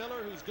looking for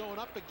Miller, who's going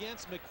up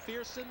against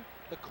McPherson,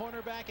 the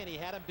cornerback, and he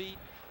had him beat,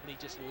 and he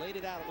just laid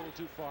it out a little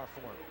too far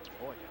for him.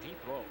 Boy, can he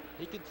throw.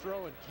 He can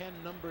throw, and can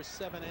number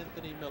 7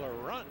 Anthony Miller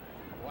run?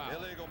 Wow.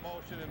 Illegal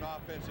motion in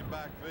offensive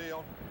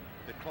backfield.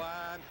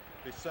 Declined.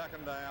 Be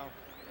 2nd down.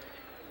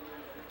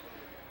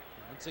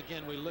 Once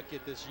again, we look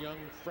at this young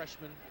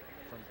freshman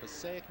from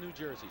Passaic, New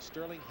Jersey,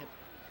 Sterling Henton.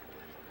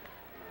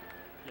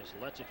 Just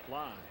lets it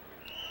fly.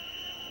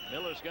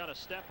 Miller's got a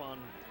step on.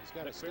 He's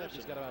got a step.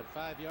 He's got about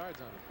 5 yards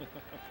on him.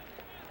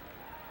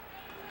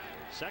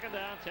 2nd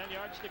down, 10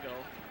 yards to go.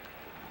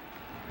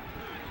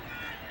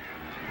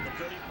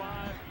 the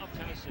 35 of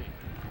Tennessee. And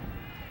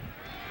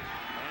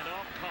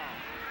off Cobb.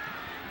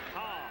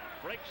 Cobb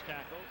breaks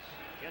tackles,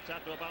 gets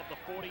out to about the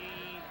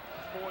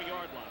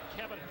 44-yard line.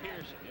 Kevin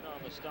Pearson in on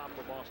the stop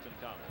for Boston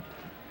College.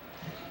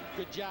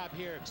 Good job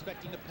here,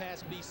 expecting to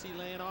pass BC,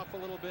 laying off a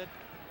little bit,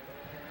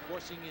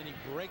 forcing, and he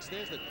breaks.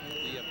 There's the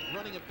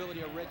running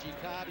ability of Reggie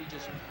Cobb. He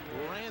just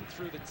ran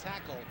through the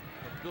tackle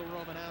of Bill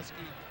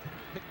Romanowski,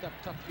 picked up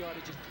tough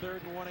yardage. It's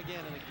 3rd and 1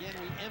 again, and again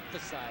we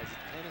emphasize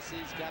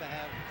Tennessee's got to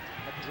have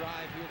a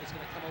drive here that's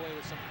going to come away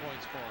with some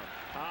points for him.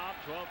 Cobb,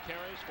 12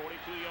 carries, 42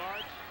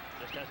 yards.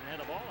 Just hasn't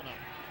had the ball enough.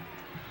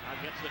 Now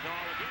gets the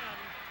call again.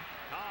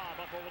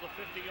 Cobb up over the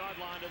 50-yard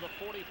line to the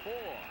 44.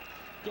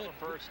 Good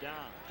first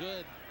down.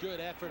 Good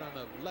effort on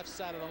the left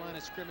side of the line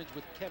of scrimmage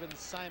with Kevin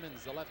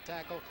Simons, the left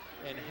tackle,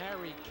 and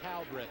Harry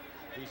Galbraith,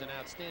 who's an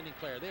outstanding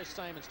player. There's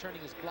Simons turning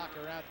his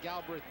blocker out.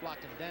 Galbraith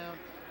blocked him down.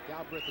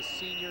 Galbraith, a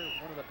senior,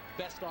 one of the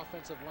best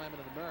offensive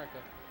linemen in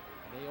America.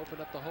 And they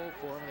opened up the hole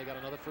for him, and they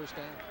got another first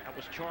down. That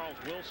was Charles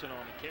Wilson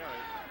on the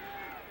carry.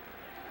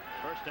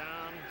 First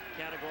down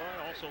category,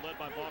 also led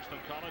by Boston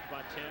College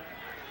by 10.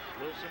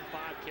 Wilson, 5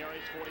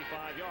 carries,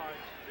 45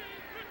 yards.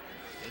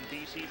 In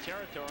BC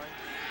territory.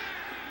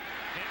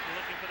 Hinton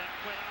looking for that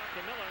quit out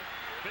to Miller.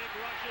 Big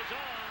rush is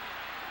on.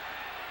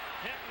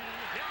 Hinton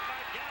hit by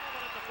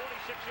Galvin at the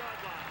 46-yard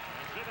line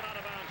and driven out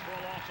of bounds for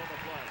a loss on the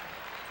play.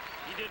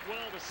 He did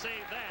well to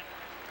save that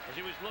as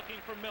he was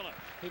looking for Miller.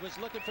 He was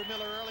looking for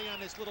Miller early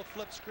on this little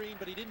flip screen,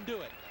 but he didn't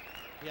do it.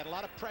 He had a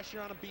lot of pressure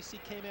on him.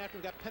 BC came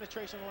after him, got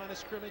penetration on the line of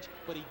scrimmage,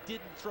 but he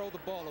didn't throw the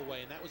ball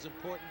away, and that was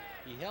important.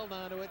 He held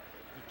on to it.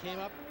 He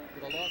came up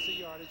with a loss of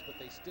yardage, but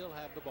they still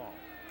have the ball.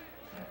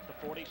 That's the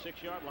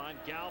 46-yard line.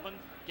 Galvin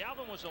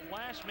was the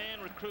last man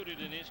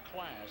recruited in his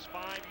class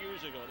 5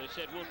 years ago. They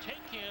said, we'll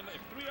take him if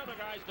 3 other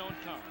guys don't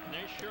come. And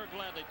they're sure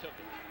glad they took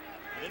him.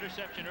 An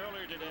interception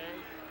earlier today,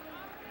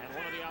 and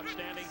one of the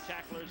outstanding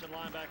tacklers and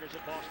linebackers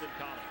at Boston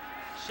College.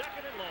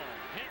 2nd and long.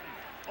 Hinton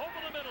over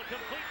the middle,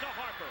 complete to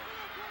Harper.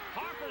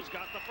 Harper's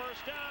got the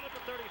first down at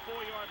the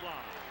 34-yard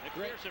line.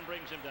 McPherson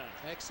brings him down.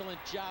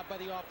 Excellent job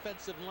by the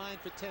offensive line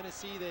for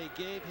Tennessee. They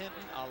gave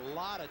Hinton a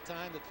lot of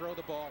time to throw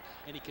the ball,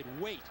 and he could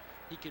wait.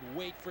 He could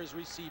wait for his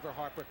receiver,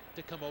 Harper,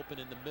 to come open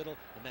in the middle,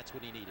 and that's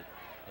what he needed.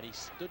 And he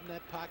stood in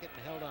that pocket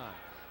and held on.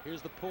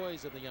 Here's the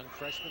poise of the young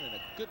freshman and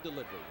a good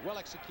delivery. Well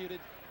executed.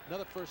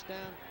 Another first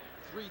down.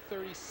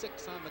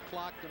 3:36 on the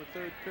clock in the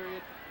 3rd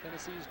period.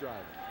 Tennessee's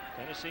driving.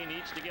 Tennessee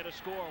needs to get a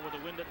score with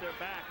the wind at their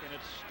back, and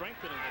it's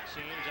strengthening, it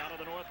seems, out of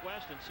the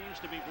northwest, and seems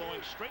to be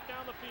blowing straight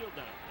down the field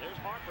now. There's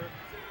Harper.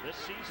 This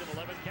season,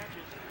 11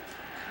 catches.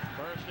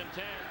 1st and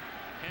 10.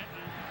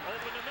 Hinton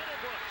open to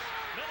Middlebrooks.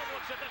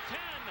 Middlebrooks at the 10,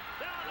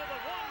 down to the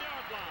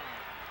 1-yard line.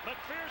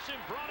 McPherson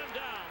brought him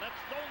down. That's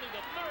only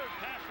the 3rd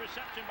pass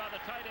reception by the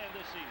tight end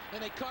this season.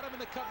 And they caught him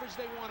in the coverage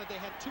they wanted. They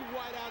had 2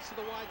 wideouts to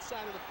the wide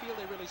side of the field.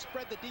 They really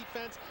spread the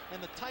defense, and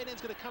the tight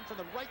end's going to come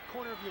from the right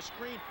corner of your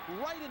screen,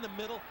 right in the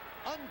middle,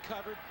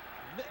 uncovered.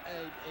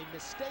 A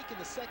mistake in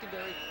the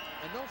secondary,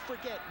 and don't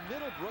forget,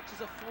 Middlebrooks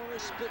is a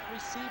former split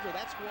receiver.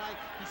 That's why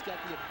he's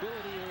got the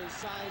ability of his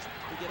size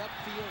to get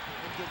upfield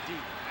and get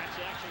deep.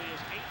 That's actually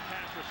his 8th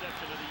pass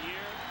reception of the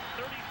year.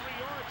 33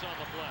 yards on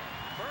the play.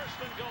 1st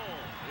and goal.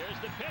 Here's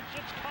the pitch.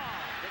 It's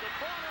Cobb to the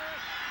corner.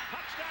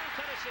 Touchdown,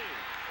 Tennessee.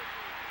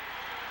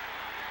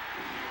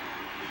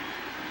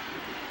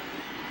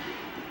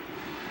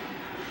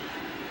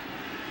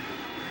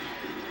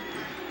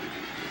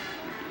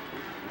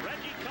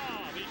 Reggie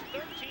Cobb, his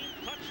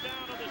 13th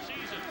touchdown of the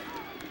season.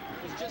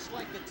 It was just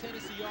like the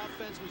Tennessee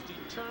offense was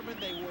determined.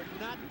 They were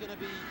not going to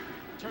be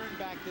turned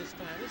back this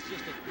time. This is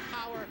just a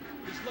power.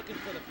 He's looking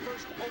for the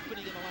first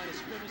opening in the line of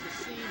scrimmage. The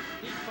seam,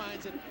 he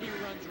finds it. He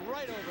runs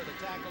right over the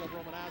tackle of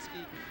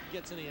Romanowski,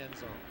 gets in the end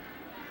zone.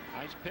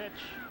 Nice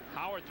pitch.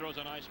 Howard throws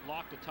a nice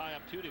block to tie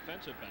up 2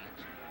 defensive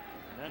backs.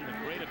 And then the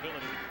great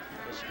ability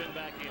to spin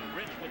back in.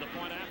 Rich with the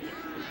point after.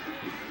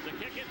 The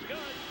kick is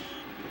good.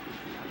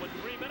 And with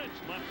 3 minutes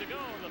left to go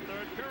in the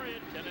 3rd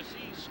period,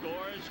 Tennessee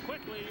scores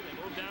quickly. They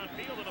move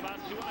downfield in about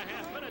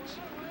 2.5 minutes.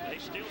 They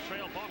still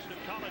trail Boston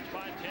College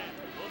by 10.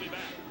 We'll be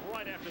back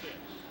right after this.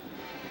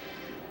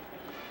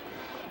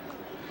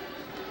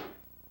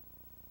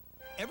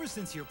 Ever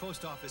since your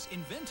post office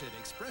invented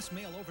express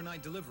mail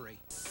overnight delivery,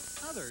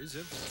 others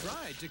have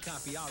tried to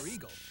copy our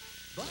Eagle,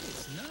 but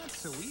it's not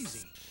so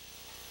easy.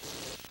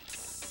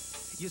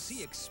 You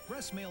see,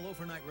 express mail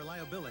overnight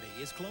reliability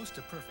is close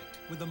to perfect,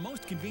 with the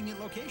most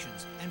convenient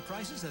locations and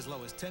prices as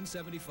low as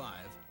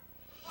 $10.75.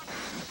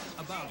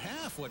 About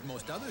half what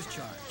most others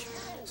charge.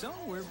 So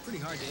we're pretty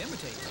hard to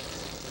imitate.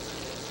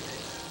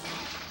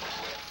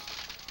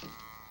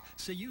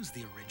 So use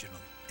the original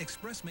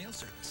express mail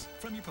service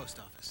from your post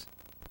office.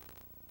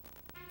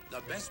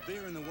 The best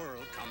beer in the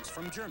world comes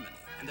from Germany,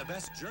 and the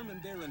best German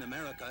beer in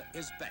America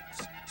is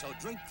Beck's. So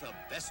drink the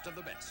best of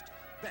the best.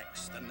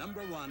 Beck's, the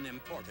 #1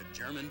 imported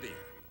German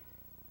beer.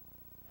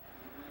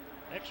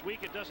 Next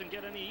week, it doesn't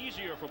get any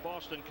easier for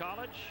Boston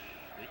College.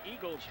 The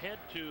Eagles head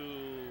to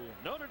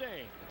Notre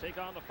Dame to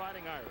take on the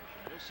Fighting Irish.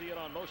 You'll see it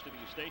on most of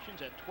these stations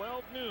at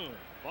 12 noon.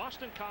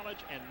 Boston College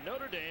and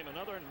Notre Dame,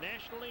 another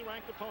nationally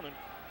ranked opponent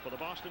for the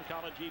Boston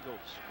College Eagles.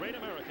 Great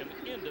American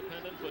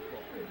independent football.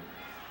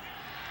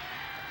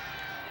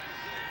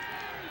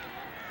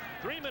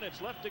 3 minutes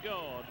left to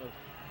go on the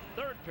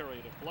third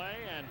period of play,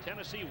 and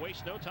Tennessee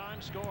wastes no time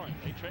scoring.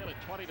 They trail at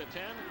 20-10.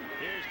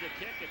 Here's the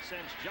kick. It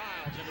sends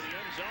Giles into the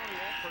end zone. He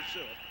won't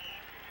pursue it,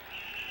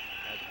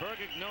 as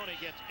Bergignoni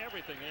gets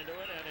everything into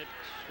it, and it's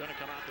going to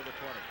come out to the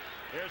 20.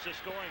 Here's the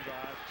scoring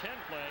drive. 10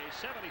 plays,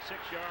 76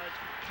 yards.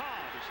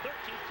 Cobb, his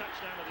 13th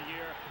touchdown of the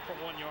year from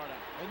 1 yard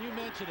out. And you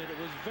mentioned it. It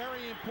was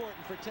very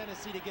important for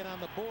Tennessee to get on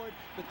the board,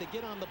 but to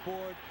get on the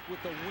board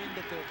with the wind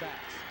at their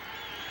backs.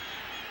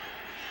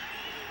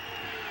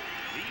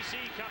 BC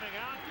coming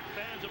out.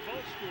 Fans of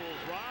both schools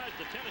rise.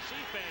 The Tennessee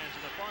fans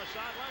in the far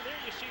sideline.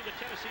 There you see the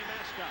Tennessee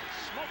mascot,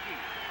 Smokey.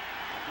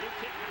 Blue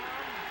kick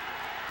arm.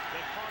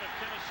 Been part of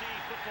Tennessee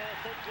football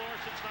folklore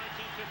since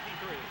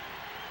 1953.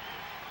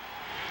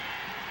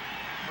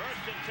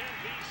 First and 10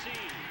 BC.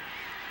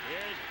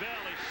 Here's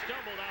Bell. He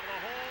stumbled out of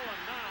the hole,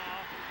 and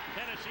now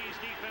Tennessee's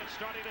defense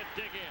starting to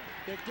dig in.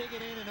 They're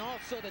digging in, and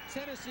also the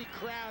Tennessee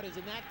crowd is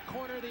in that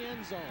corner of the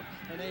end zone,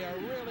 and they are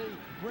really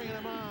bringing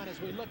them on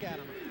as we look at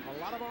them. A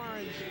lot of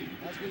orange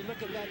as we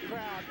look at that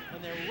crowd,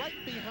 and they're right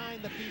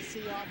behind the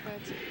BC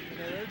offense, and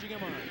they're urging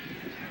them on.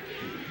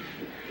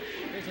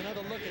 Here's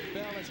another look at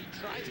Bell as he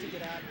tries to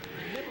get out.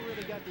 He never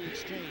really got the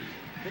exchange.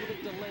 A little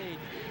bit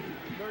delayed.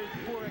 Very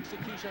poor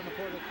execution on the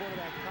part of the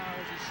quarterback, Powell,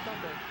 as he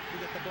stumbled to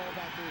get the ball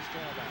back to his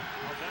tailback.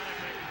 Alvanek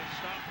making the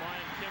stop.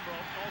 Brian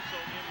Kimbrough also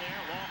in there.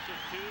 Loss of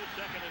 2,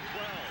 2nd and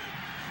 12.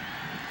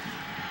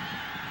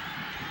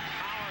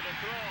 Power to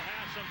throw,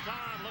 has some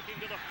time, looking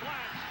to the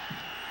flat.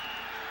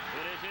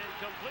 It is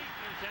incomplete,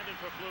 intended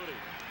for Flutie.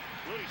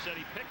 Flutie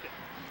said he picked it.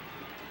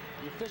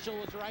 The official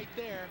was right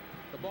there.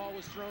 The ball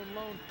was thrown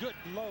low. Good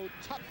low.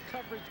 Tough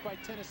coverage by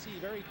Tennessee.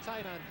 Very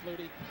tight on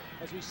Flutie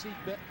as we see.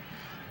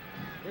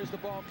 Here's the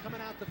ball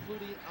coming out to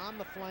Flutie on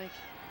the flank,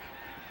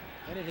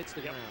 and it hits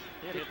the ground.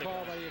 Good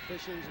call by the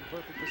official. He's in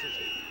perfect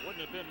position.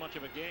 Wouldn't have been much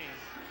of a game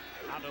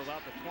out to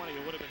about the 20.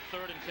 It would have been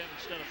 3rd and 10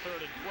 instead of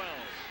 3rd and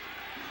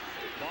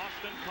 12.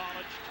 Boston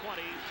College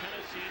 20,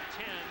 Tennessee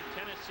 10.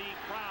 Tennessee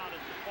crowd at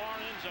the far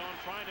end zone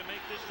trying to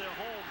make this their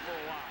home for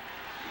a while.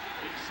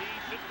 BC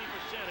 50%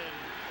 in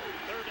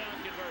 3rd down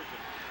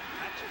conversion.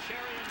 That's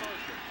Cherry in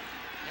motion.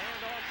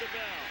 Hand off to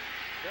Bell.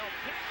 Bell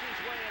picks his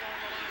way along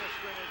the line of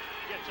scrimmage,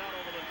 gets out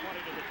over the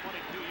 20 to the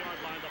 22-yard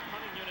line. The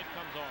punting unit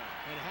comes on.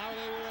 And how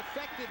they were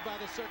affected by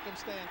the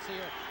circumstance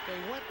here.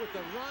 They went with the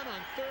run on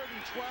 3rd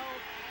and 12.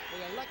 They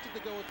elected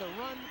to go with the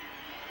run.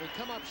 They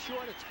come up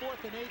short. It's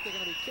 4th and 8. They're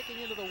going to be kicking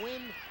into the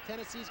wind.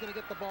 Tennessee's going to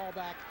get the ball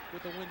back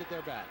with the wind at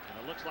their back.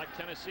 And it looks like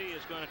Tennessee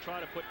is going to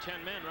try to put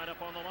 10 men right up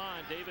on the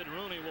line. David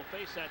Rooney will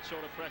face that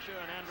sort of pressure,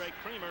 and Andre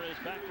Creamer is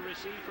back to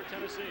receive for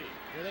Tennessee.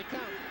 Here they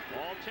come.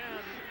 All 10.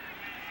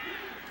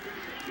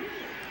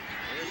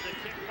 Here's the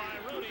kick by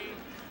Rooney.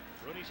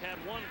 Rooney's had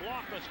 1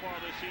 block thus far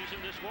this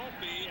season. This won't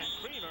be, and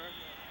Creamer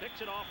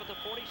picks it off at the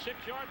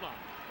 46-yard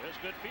line. There's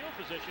good field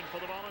position for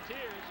the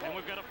Volunteers, and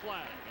we've got a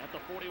flag at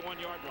the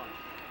 41-yard line.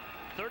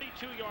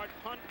 32-yard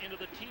punt into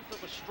the teeth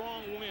of a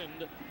strong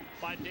wind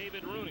by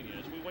David Rooney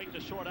as we wait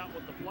to sort out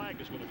what the flag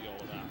is going to be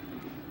all about.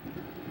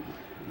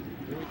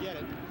 Here we get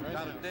it. Right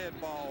Got now. a dead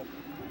ball,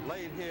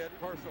 late hit,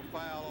 personal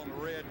foul on the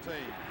red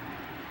team.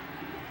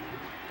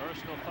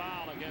 Personal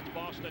foul against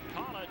Boston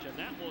College, and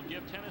that will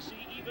give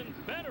Tennessee even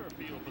better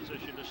field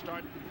position to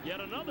start yet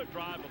another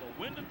drive with a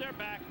wind at their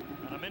back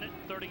and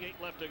 1:38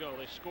 left to go.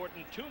 They scored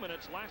in 2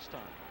 minutes last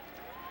time.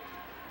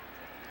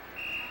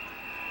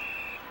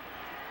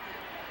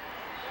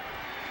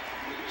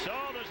 So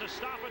there's a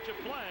stoppage of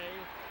play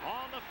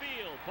on the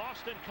field.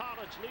 Boston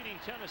College leading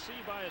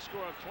Tennessee by a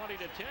score of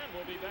 20-10.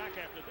 We'll be back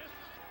after this.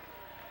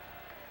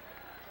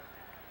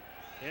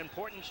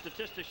 Important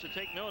statistics to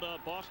take note of.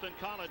 Boston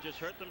College has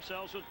hurt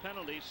themselves with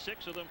penalties,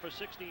 6 of them for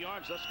 60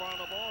 yards thus far in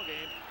the ball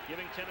game,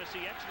 giving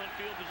Tennessee excellent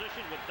field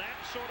position with that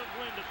sort of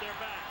wind at their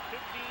back. 15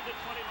 to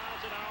 20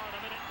 miles an hour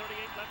and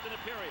 1:38 left in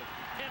the period.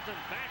 Hinton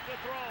back to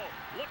throw,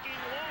 looking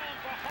long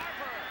for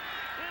Harper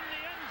in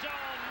the end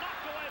zone,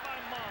 knocked away by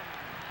Munn.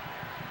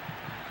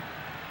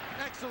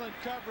 Excellent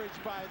coverage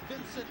by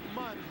Vincent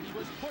Munn. He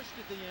was pushed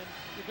at the end.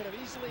 You could have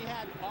easily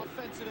had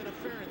offensive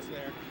interference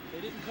there. They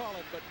didn't call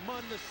it, but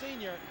Munn, the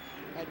senior,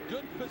 had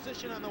good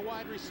position on the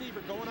wide receiver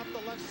going up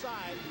the left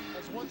side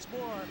as once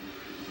more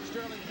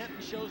Sterling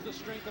Hinton shows the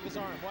strength of his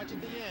arm. Watch at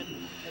the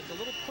end. There's a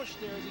little push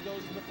there as he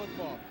goes to the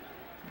football.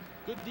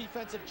 Good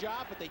defensive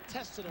job, but they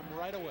tested him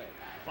right away.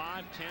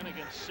 5-10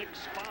 against 6-5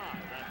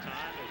 that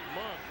time as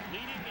Munn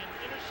leading in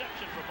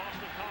interception for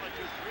Boston College,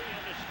 who 3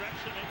 had to stretch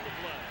to make the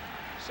play.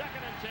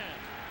 2nd and 10.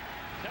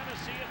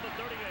 Tennessee at the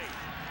 38.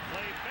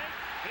 Play fake.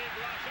 Big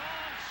rush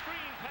on.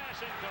 Screen pass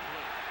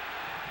incomplete.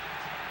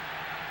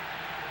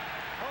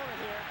 Hold it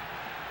here.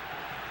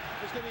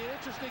 There's going to be an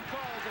interesting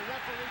call as the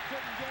referee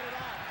couldn't get it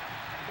out.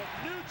 But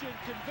Nugent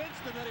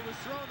convinced him that he was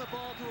throwing the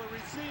ball to a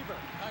receiver.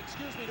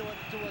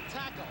 To a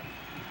tackle.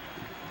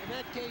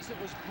 that case, it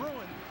was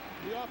Bruin,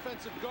 the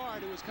offensive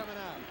guard, who was coming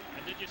out.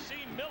 And did you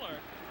see Miller,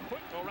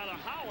 or rather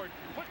Howard,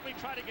 quickly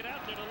try to get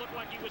out there to look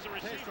like he was a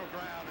receiver? Pistol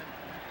grounding.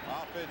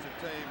 Offensive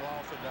team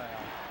lost it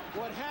down.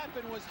 What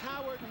happened was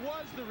Howard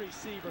was the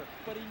receiver,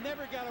 but he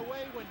never got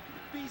away when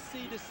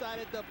BC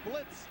decided to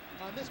blitz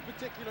on this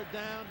particular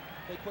down.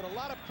 They put a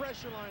lot of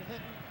pressure on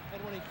Hinton,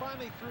 and when he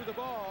finally threw the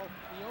ball,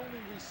 the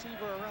only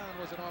receiver around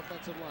was an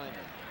offensive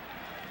lineman.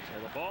 So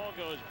the ball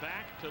goes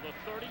back to the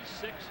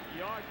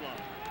 36-yard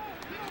line.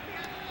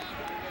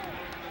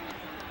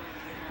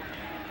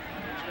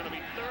 It's going to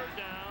be third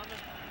down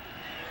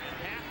and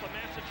half the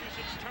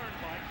Massachusetts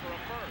Turnpike for a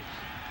first.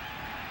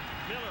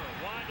 Miller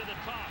wide to the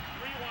top,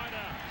 3 wide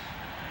outs.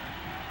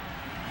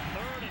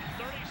 Third and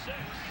 36.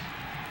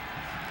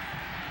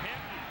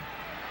 Hinton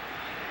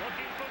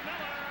looking for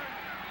Miller.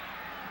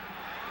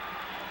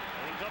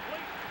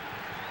 Incomplete.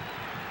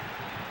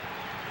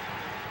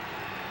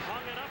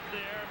 Hung it up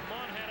there.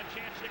 Munn had a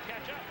chance to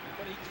catch up.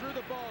 But he threw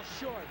the ball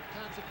short.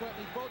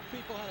 Consequently, both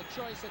people had a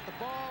choice at the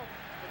ball,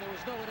 and there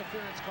was no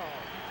interference call.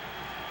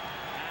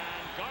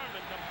 And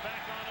Garman comes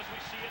back on as we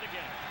see it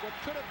again. What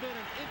could have been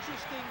an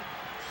interesting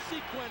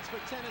sequence for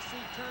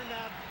Tennessee turned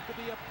out to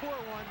be a poor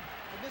one,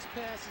 and this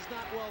pass is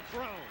not well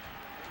thrown,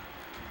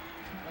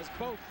 as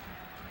both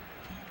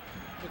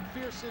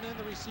McPherson and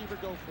the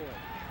receiver go for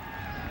it.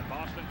 And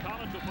Boston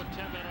College will put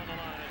 10 men on the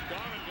line as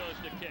Garman goes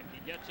to kick. He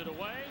gets it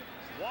away.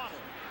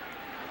 Waddle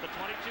at the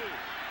 22.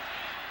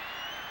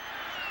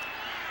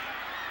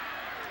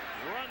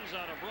 Runs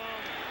out of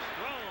room.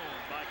 Thrown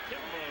by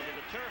Kimbrough to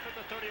the turf at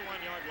the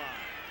 31-yard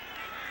line.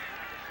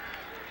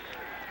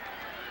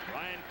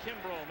 Ryan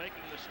Kimbrough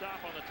making the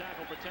stop on the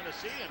tackle for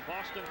Tennessee, and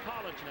Boston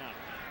College now.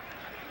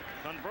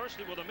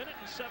 Conversely, with 1:07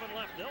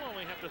 left, they'll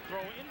only have to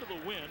throw into the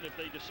wind if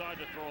they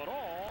decide to throw it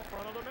all for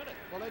another minute.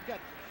 Well, they've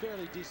got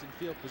fairly decent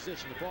field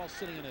position. The ball's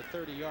sitting in a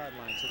 30-yard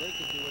line, so they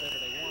can do whatever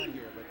they want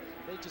here, but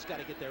they just got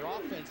to get their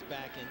offense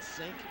back in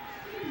sync.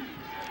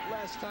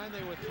 Last time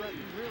they were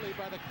threatened really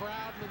by the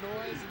crowd and the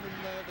noise, and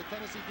then the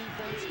Tennessee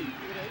defense with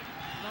 8,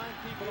 9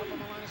 people up on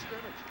the line of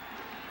scrimmage.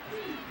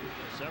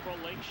 Several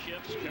late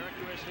shifts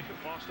characteristic of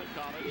Boston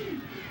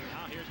College.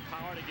 Now here's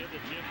Power to give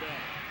to Jim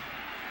Bell.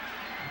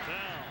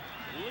 Bell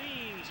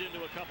leans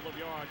into a couple of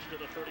yards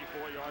to the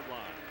 34-yard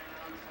line.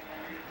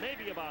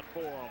 Maybe about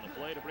 4 on the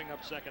play to bring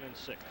up 2nd and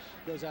 6.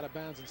 Goes out of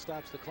bounds and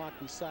stops the clock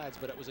besides,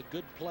 but it was a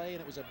good play,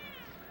 and it was a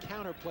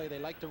counter play. They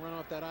like to run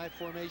off that I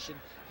formation,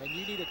 and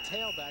you need a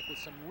tailback with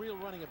some real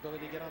running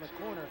ability to get on the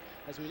corner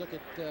as we look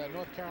at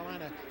North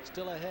Carolina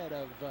still ahead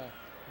of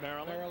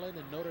Maryland,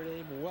 and Notre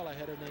Dame well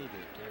ahead of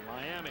Navy. And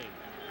Miami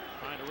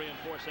trying to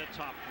reinforce that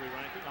top 3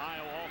 ranking.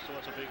 Iowa also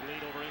has a big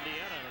lead over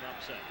Indiana in an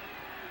upset.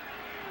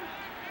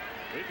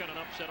 We've got an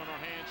upset on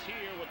our hands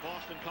here with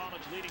Boston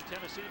College leading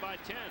Tennessee by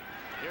 10.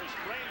 Here's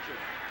Frazier.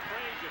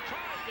 Frazier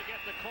tries to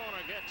get the corner,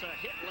 gets a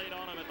hit late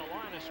on him at the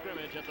line of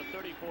scrimmage at the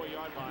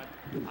 34-yard line.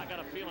 I got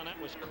a feeling that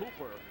was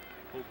Cooper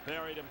who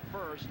buried him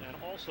first, and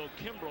also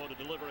Kimbrough to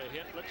deliver a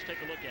hit. Let's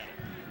take a look at it.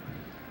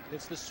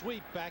 It's the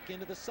sweep back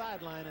into the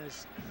sideline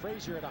as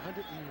Frazier at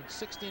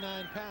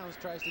 169 pounds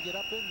tries to get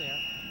up in there.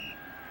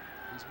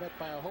 He's met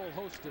by a whole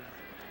host of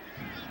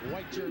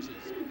white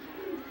jerseys.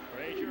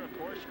 Frazier, of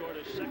course, scored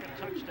his 2nd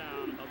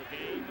touchdown of the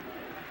game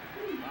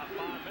about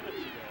 5 minutes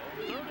ago.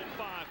 3rd and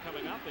 5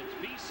 coming up. It's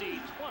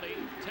BC 20,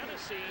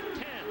 Tennessee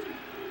 10.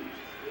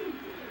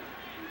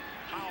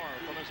 Power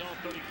from his own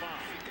 35.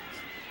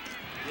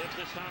 Gives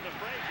this time to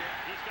Frazier.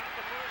 He's got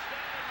the first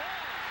down and more.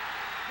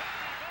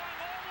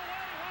 Going all the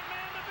way. 1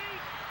 man to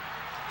beat.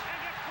 And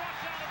gets brought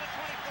down to the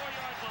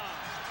 24-yard line.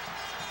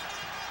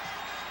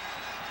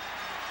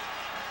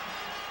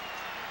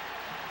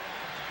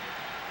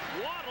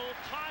 Waddle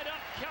tied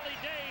up Kelly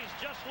Days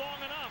just long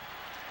enough.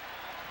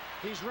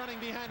 He's running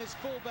behind his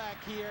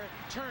fullback here,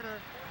 Turner,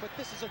 but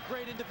this is a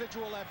great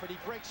individual effort. He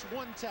breaks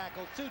 1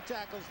 tackle, 2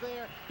 tackles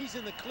there. He's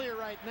in the clear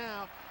right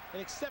now.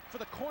 And except for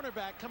the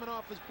cornerback coming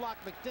off his block,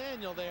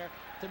 McDaniel there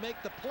to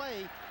make the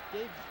play,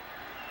 gave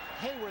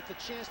Hayworth a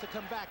chance to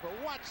come back. But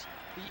watch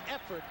the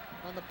effort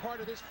on the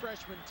part of this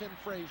freshman, Tim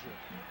Frazier.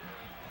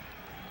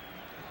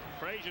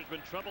 Frazier's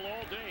been trouble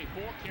all day.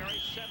 4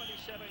 carries,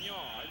 77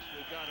 yards.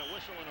 We've got a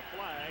whistle and a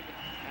flag,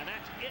 and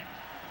that's it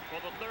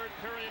for the 3rd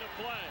period of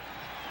play.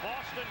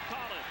 Boston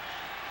College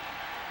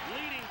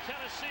leading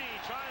Tennessee,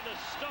 trying to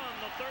stun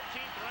the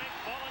 13th ranked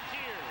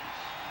Volunteers.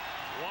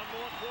 1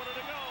 more quarter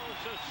to go,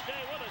 so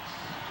stay with us.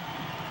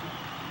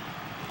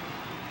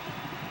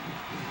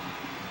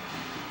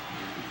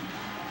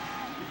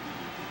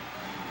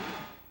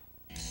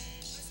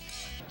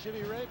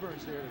 Jimmy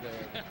Rayburn's here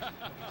today.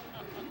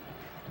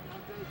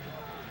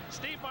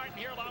 Steve Martin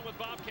here along with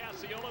Bob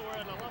Cacciola. We're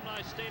at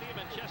Alumni Stadium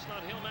in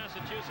Chestnut Hill,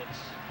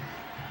 Massachusetts.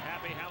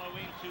 Happy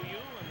Halloween to you,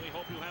 and we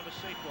hope you have a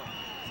safe one.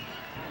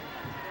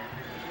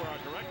 Here's where our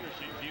director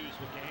views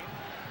the game.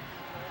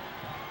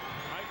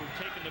 All right, we've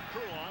taken the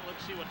crew on.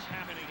 Let's see what's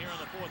happening here in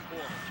the 4th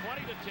quarter.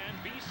 20-10,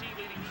 BC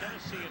leading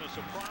Tennessee in a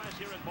surprise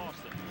here in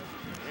Boston.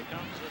 Here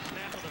comes the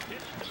snap of the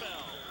pitch to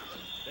Bell.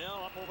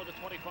 Bell up over the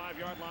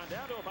 25-yard line,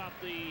 down to about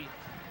the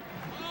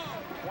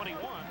 21.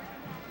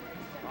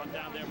 Brought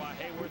down there by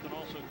Hayworth and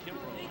also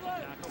Kimbrough on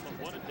the tackle. But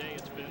what a day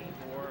it's been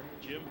for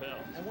Jim Bell.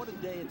 And what a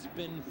day it's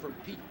been for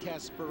Pete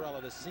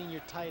Casparella, the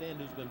senior tight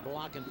end who's been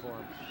blocking for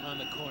him on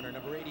the corner,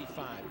 number 85.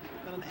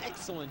 Done an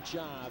excellent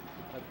job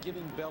of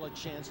giving Bell a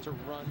chance to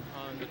run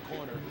on the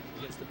corner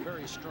against the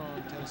very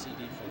strong Tennessee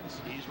defense.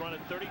 He's run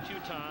it 32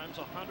 times,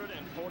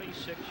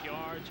 146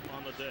 yards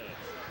on the day.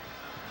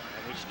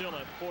 And we still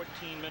have 14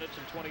 minutes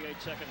and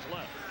 28 seconds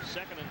left.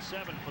 2nd and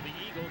 7 for the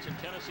Eagles in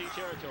Tennessee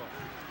territory.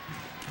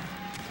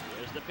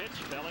 Here's the pitch.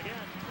 Bell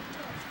again.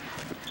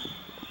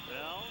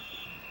 Bell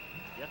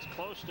gets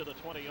close to the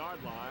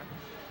 20-yard line.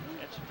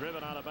 It's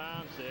driven out of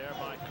bounds there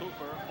by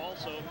Cooper.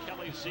 Also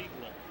Kelly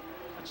Ziegler.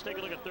 Let's take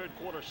a look at third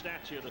quarter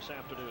stats here this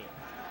afternoon.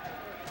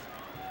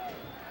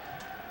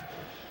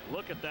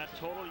 Look at that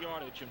total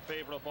yardage in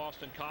favor of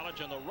Boston College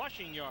and the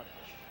rushing yardage.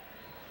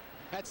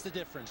 That's the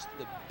difference.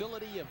 The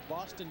ability of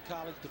Boston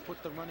College to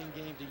put the running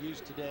game to use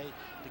today,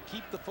 to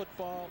keep the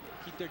football,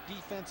 keep their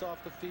defense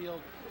off the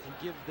field, and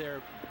give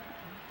their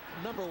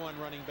 #1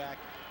 running back,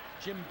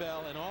 Jim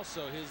Bell, and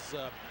also his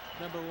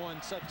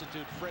 #1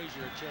 substitute,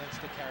 Frazier, a chance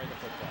to carry the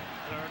football.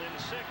 3rd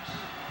and 6.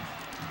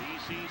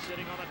 BC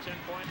sitting on a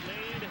 10-point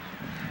lead.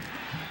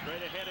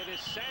 Straight ahead it is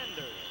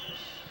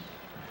Sanders.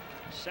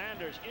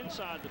 Sanders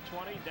inside the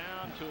 20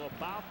 down to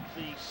about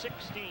the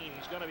 16.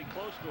 He's going to be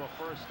close to a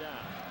first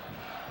down.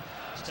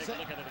 Let's take a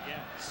look at it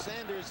again.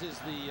 Sanders is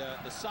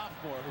the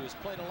sophomore who has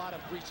played a lot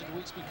of recent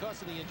weeks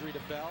because of the injury to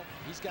Bell.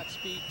 He's got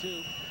speed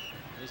too.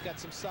 He's got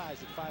some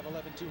size at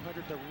 5'11",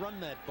 200 to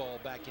run that ball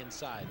back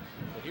inside.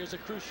 But here's a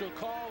crucial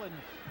call, and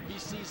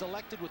BC's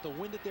elected with the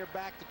wind at their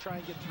back to try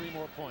and get 3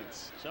 more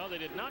points. So they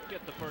did not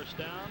get the first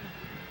down.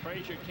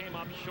 Frazier came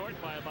up short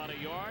by about a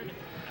yard,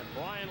 and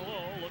Brian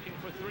Lowe looking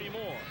for 3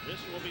 more. This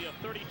will be a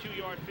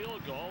 32-yard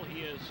field goal.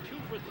 He is 2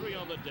 for 3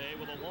 on the day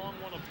with a long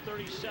one of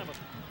 37.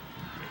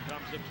 Here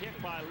comes the kick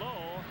by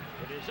Lowe.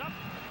 It is up.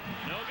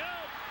 No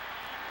good.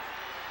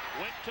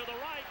 Went to the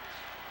right.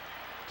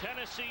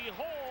 Tennessee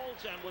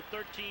holds, and with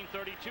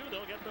 13:32,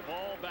 they'll get the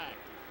ball back.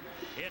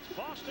 It's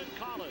Boston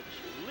College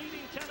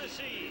leading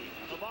Tennessee.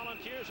 The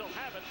Volunteers will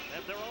have it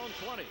at their own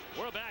 20.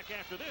 We're back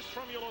after this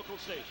from your local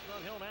station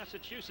on Hill,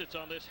 Massachusetts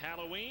on this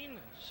Halloween.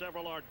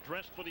 Several are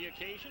dressed for the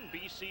occasion.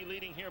 BC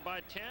leading here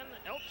by 10.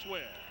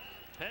 Elsewhere,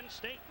 Penn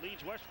State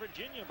leads West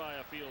Virginia by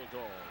a field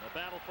goal. A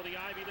battle for the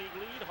Ivy League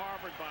lead.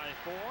 Harvard by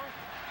 4.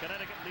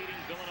 Connecticut leading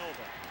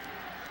Villanova.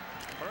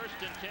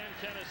 1st and 10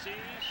 Tennessee.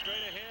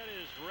 Straight ahead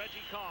is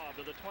Reggie Cobb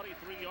to the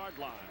 23-yard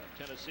line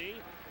of Tennessee.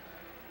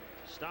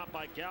 Stopped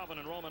by Galvin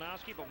and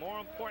Romanowski, but more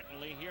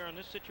importantly here in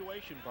this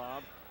situation,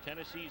 Bob,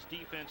 Tennessee's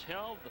defense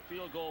held. The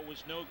field goal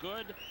was no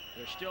good.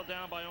 They're still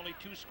down by only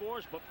 2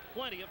 scores, but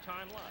plenty of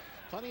time left.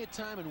 Plenty of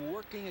time and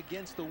working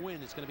against the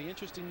wind. It's going to be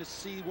interesting to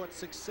see what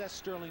success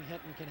Sterling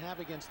Henton can have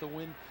against the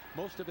wind.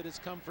 Most of it has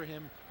come for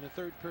him in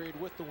the 3rd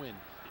period with the wind.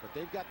 But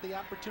they've got the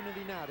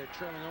opportunity now. They're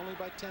trailing only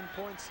by 10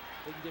 points.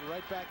 They can get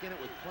right back in it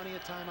with plenty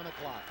of time on the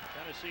clock.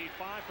 Tennessee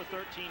 5 for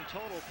 13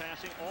 total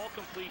passing, all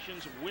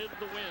completions with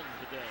the wind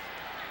today.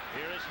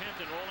 Here is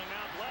Henton rolling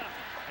out left.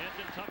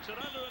 Henton tucks it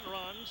under and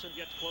runs and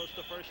gets close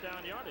to first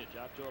down yardage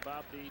out to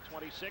about the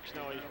 26.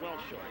 No, he's well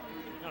short.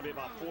 He's going to be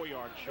about 4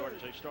 yards short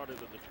as they started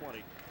at the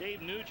 20.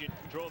 Dave Nugent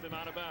drove him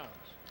out of bounds.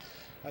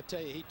 I tell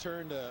you, he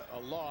turned a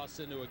loss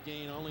into a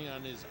gain only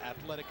on his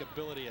athletic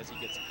ability as he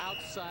gets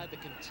outside the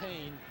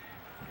contain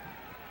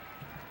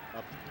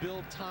of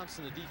Bill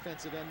Thompson, the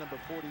defensive end, number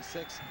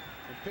 46,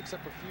 and picks up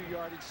a few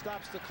yards. He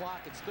stops the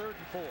clock. It's 3rd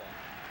and 4.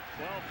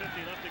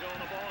 12:50 left to go in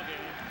the ball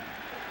game.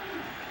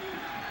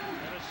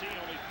 Tennessee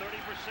only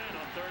 30%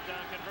 on 3rd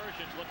down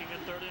conversions, looking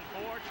at 3rd and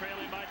 4,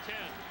 trailing by 10.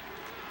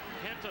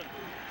 Henton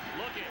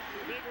looking,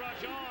 big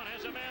rush on,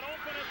 has a man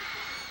open. It's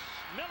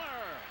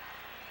Miller.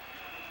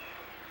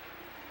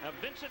 Now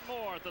Vincent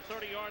Moore at the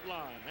 30-yard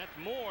line. That's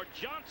Moore.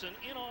 Johnson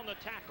in on the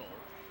tackle.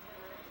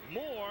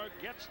 Moore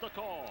gets the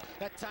call.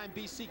 That time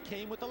BC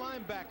came with the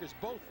linebackers,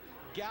 both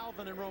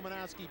Galvin and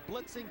Romanowski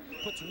blitzing,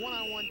 puts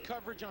one-on-one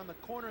coverage on the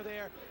corner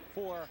there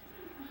for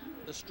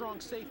the strong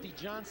safety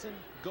Johnson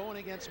going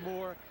against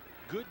Moore.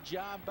 Good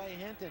job by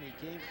Henton. He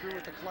came through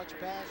with the clutch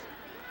pass,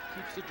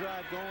 keeps the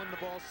drive going.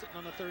 The ball sitting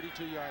on the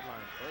 32-yard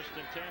line. 1st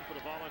and 10 for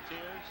the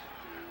Volunteers.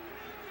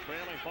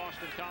 Trailing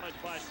Boston College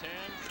by 10.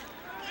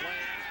 Play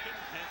action.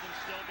 Henton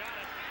still got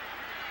it.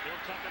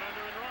 He'll tuck it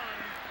under and run.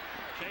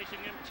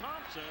 Chasing him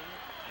Thompson,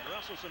 and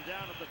wrestles him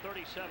down at the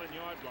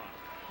 37-yard line.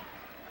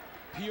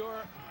 Pure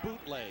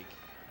bootleg.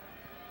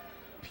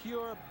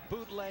 Pure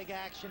bootleg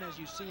action as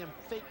you see him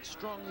fake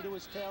strongly to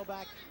his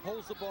tailback,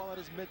 holds the ball at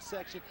his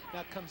midsection,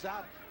 now comes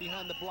out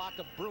behind the block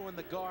of Bruin,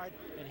 the guard,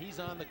 and he's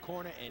on the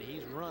corner, and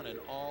he's running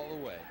all the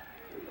way.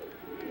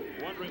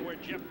 Wondering where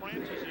Jeff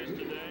Francis is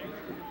today.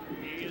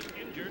 He is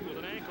injured with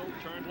an ankle,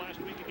 turned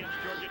last week against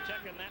Georgia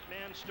Tech, and that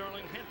man,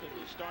 Sterling Henton,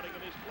 is starting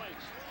in his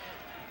place.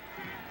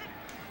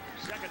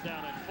 2nd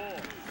down and 4.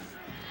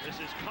 This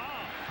is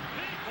Cobb.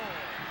 Big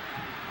hole.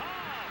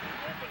 Cobb, an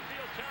open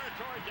field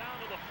territory down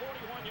to the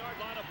 41-yard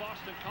line of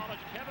Boston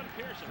College. Kevin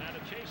Pearson had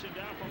to chase him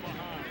down from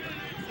behind.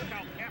 Look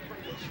how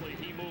effortlessly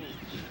he moves.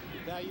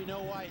 Now you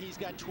know why he's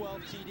got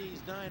 12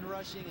 TDs, 9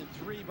 rushing and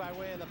 3 by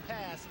way of the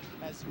pass,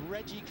 as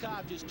Reggie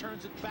Cobb just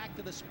turns it back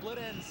to the split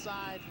end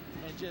side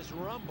and just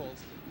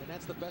rumbles, and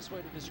that's the best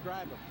way to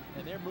describe him.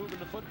 And they're moving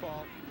the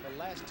football. The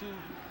last two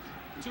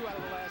out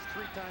of the last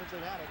 3 times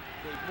they've had it,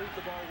 they've moved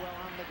the ball well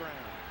on the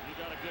ground. You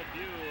got a good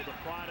view of the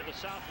pride of the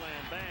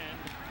Southland band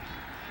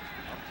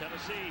of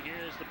Tennessee.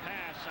 Here's the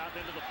pass out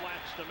into the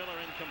flats to Miller,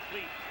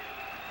 incomplete.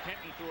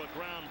 Hinton threw a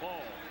ground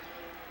ball.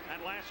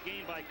 That last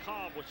gain by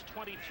Cobb was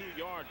 22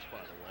 yards,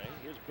 by the way,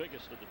 his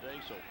biggest of the day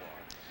so far.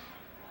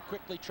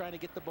 Quickly trying to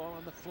get the ball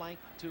on the flank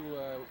to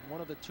one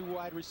of the 2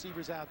 wide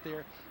receivers out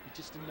there. He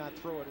just did not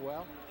throw it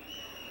well.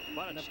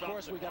 But and of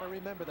course, we got to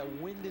remember the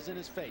wind is in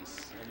his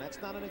face, and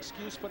that's not an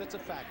excuse, but it's a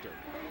factor.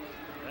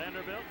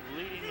 Vanderbilt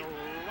leading the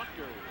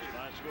Rutgers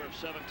by a score of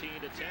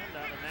 17-10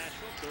 down in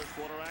Nashville. Third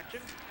quarter action.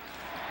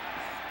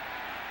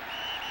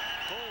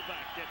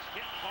 Fullback gets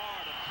hit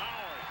hard, and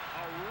Howard,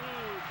 a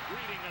rude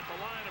greeting at the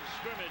line of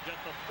scrimmage at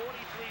the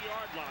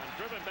 43-yard line.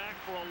 Driven back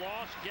for a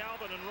loss,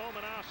 Galvin and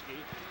Romanowski,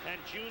 and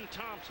June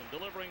Thompson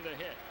delivering the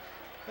hit.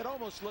 It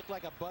almost looked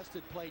like a busted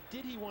play.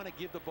 Did he want to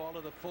give the ball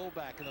to the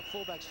fullback? And the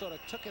fullback sort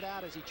of took it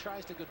out as he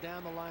tries to go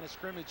down the line of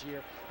scrimmage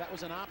here. That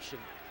was an option.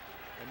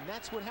 And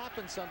that's what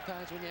happens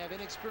sometimes when you have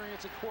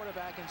inexperience at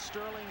quarterback. And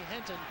Sterling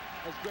Hinton,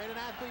 as great an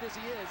athlete as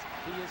he is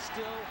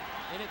still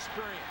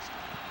inexperienced.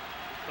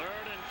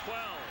 3rd and 12.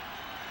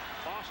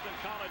 Boston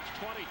College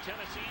 20,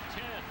 Tennessee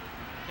 10.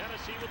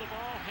 Tennessee with the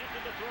ball,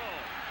 Hinton to throw.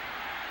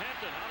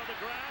 Hinton out of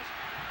the grass,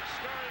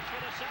 scurries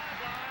for the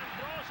sideline,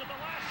 throws at the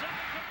last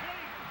second,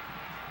 complete.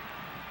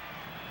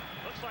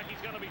 Looks like he's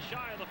going to be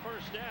shy of the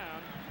first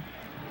down.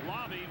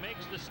 Lobby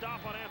makes the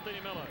stop on Anthony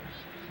Miller.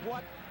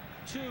 What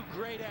 2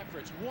 great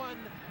efforts. One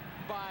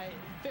by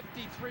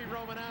 53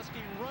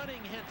 Romanowski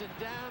running Hinton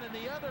down, and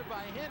the other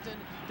by Hinton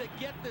to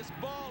get this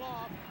ball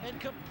off and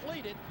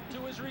complete it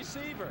to his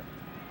receiver.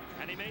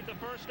 And he made the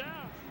first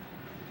down.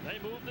 They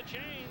moved the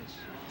chains.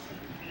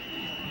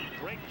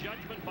 Great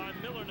judgment by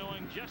Miller,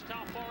 knowing just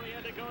how far he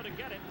had to go to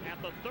get it at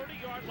the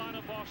 30-yard line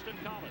of Boston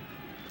College.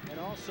 And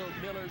also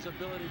Miller's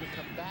ability to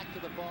come back to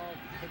the ball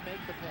to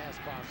make the pass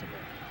possible.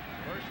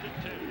 1st and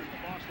 2 at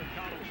the Boston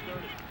College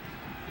 30.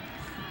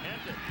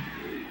 Hinton,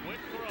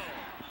 quick throw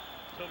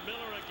to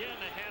Miller again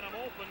to hand him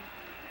open,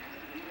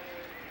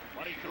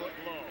 but he threw it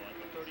low at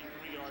the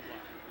 33-yard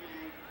line.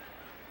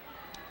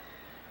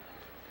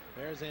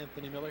 There's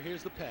Anthony Miller.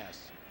 Here's the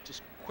pass.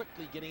 Just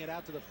quickly getting it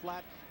out to the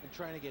flat and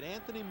trying to get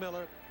Anthony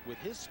Miller with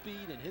his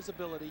speed and his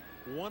ability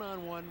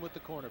one-on-one with the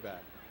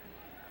cornerback.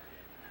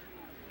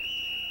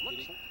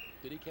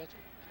 Did he catch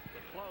it?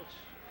 But close.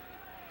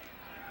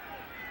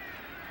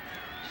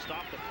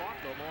 Stop the clock,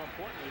 though, more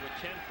importantly, with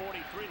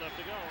 10:43 left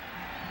to go.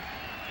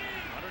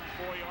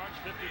 104 yards,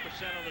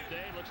 50% of the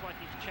day. Looks like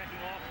he's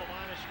checking off the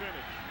line of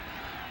scrimmage.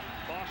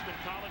 Boston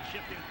College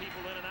shifting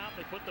people in and out.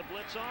 They put the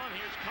blitz on.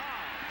 Here's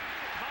Cobb.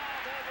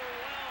 Cobb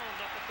overwhelmed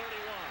at the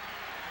 31.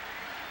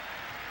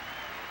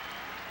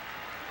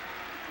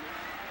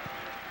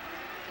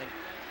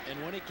 And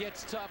when it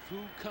gets tough,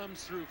 who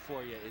comes through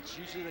for you? It's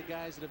usually the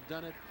guys that have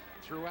done it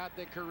throughout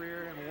their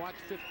career. And watch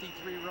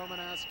 53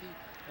 Romanowski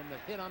and the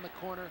hit on the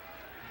corner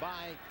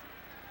by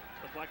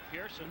looked like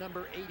Pearson.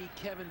 Number 80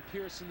 Kevin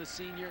Pearson, the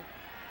senior,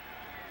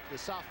 the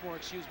sophomore,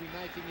 excuse me,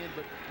 knifing in,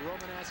 but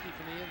Romanowski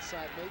from the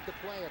inside made the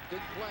play, a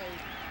big play.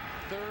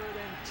 3rd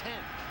and 10.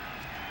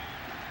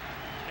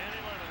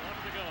 10-11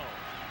 left to go.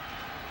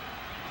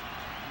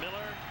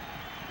 Miller,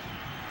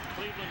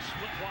 Cleveland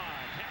split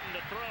wide.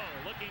 Hinton to throw,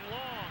 looking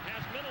long,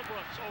 has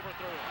Middlebrooks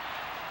overthrown.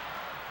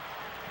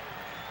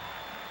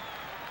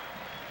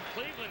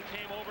 Cleveland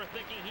came over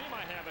thinking he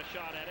might have a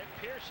shot at it.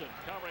 Pearson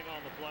covering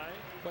on the play.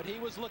 But he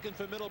was looking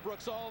for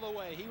Middlebrooks all the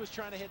way. He was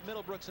trying to hit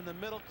Middlebrooks in the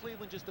middle.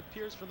 Cleveland just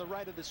appears from the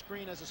right of the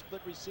screen as a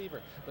split receiver.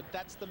 But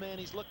that's the man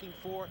he's looking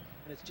for,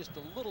 and it's just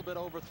a little bit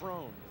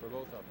overthrown for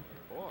both of them.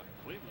 Boy,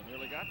 Cleveland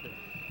nearly got there.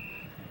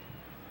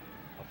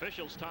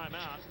 Officials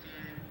timeout.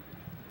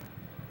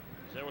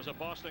 There was a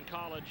Boston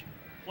College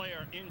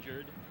player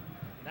injured,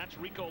 and that's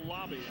Rico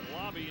Lobby. And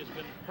Lobby has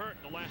been hurt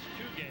in the last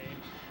 2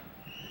 games.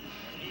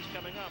 And he's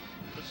coming up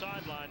the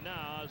sideline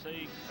now as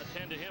they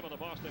attend to him on the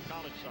Boston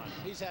College side.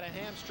 He's had a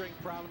hamstring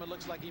problem. It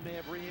looks like he may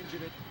have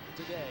re-injured it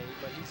today,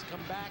 but he's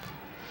come back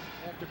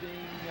after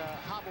being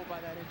hobbled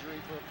by that injury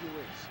for a few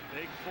weeks.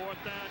 Big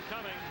 4th down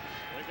coming.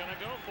 They're going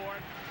to go for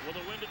it. With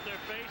a wind at their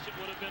face, it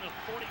would have been a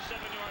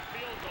 47-yard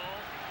field goal.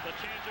 The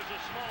chances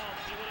are small,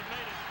 but they would have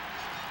made it.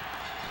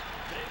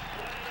 Big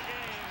play of the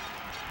game.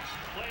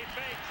 Play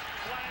fake.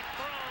 Flag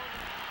thrown.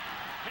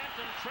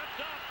 Hinton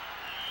tripped up.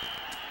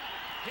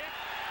 Hit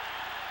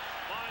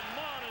by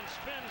Munn and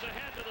spins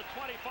ahead to the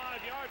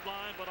 25-yard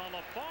line, but on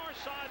the far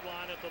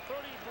sideline at the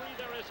 33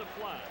 there is a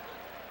flag.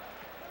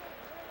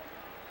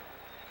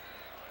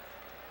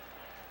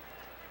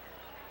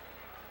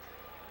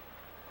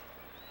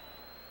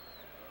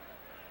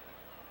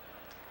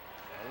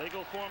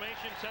 Illegal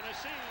formation,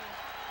 Tennessee.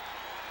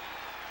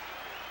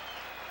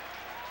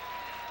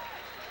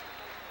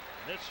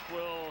 This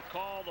will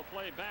call the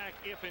play back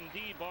if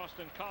indeed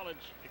Boston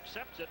College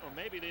accepts it, or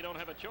maybe they don't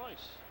have a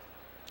choice.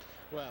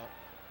 Well,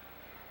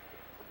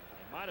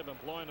 they might have been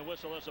blowing the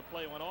whistle as the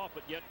play went off,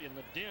 but yet in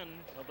the din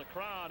of the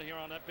crowd here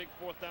on that big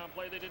 4th down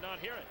play, they did not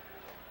hear it.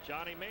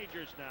 Johnny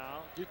Majors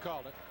now. You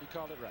called it. You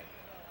called it right.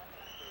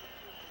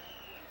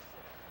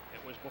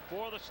 It was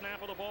before the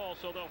snap of the ball,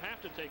 so they'll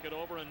have to take it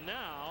over. And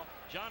now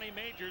Johnny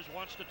Majors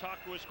wants to talk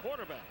to his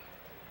quarterback,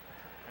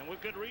 and with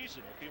good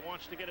reason. If he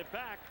wants to get it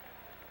back,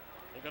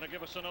 they're going to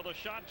give us another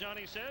shot,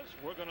 Johnny says.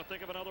 We're going to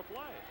think of another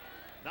play.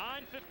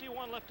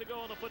 9:51 left to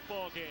go in the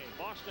football game.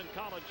 Boston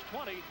College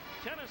 20,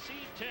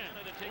 Tennessee 10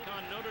 to take on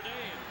Notre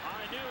Dame.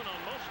 High noon on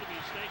most of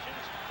these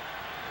stations.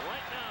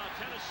 Right now,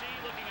 Tennessee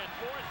looking at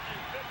 4th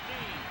and 15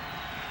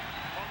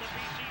 from the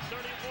BC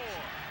 34.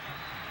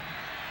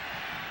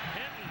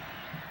 Hinton,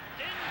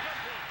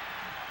 incomplete.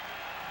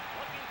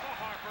 Looking for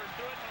Harper,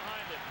 threw it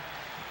behind him.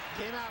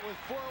 Came out with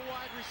 4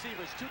 wide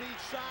receivers, 2 to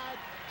each side.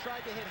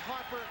 Tried to hit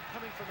Harper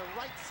coming from the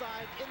right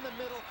side in the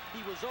middle.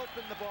 He was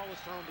open. The ball was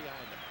thrown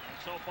behind him. And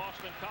so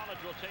Boston College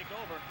will take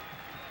over.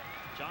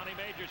 Johnny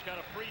Majors got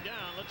a free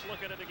down. Let's look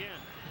at it again.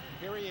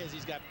 Here he is.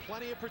 He's got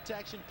plenty of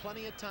protection,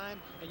 plenty of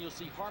time, and you'll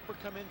see Harper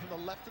come in from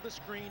the left of the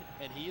screen,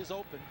 and he is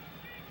open.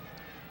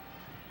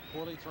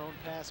 Poorly thrown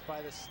pass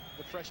by the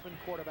freshman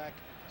quarterback,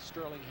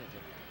 Sterling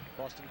Hinton.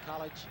 Boston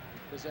College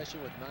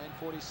possession with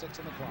 9:46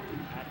 on the clock.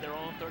 At their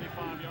own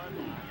 35-yard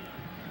line.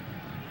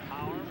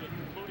 Power with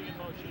Flutie in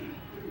motion.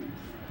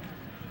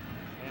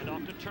 And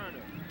off to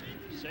Turner.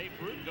 Safe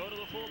route, go to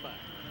the fullback.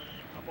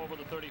 Up over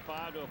the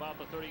 35 to about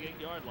the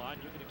 38-yard line.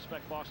 You can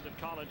expect Boston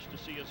College to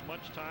see as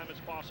much time as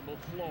possible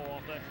flow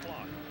off that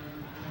clock.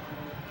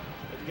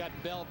 They've got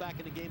Bell back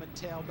in the game at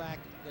tailback.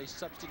 They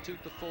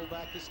substitute the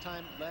fullback this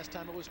time. Last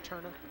time it was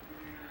Turner.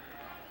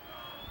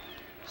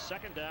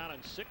 2nd down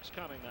and 6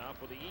 coming now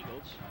for the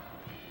Eagles.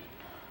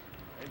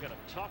 They've got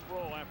a tough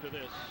roll after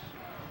this.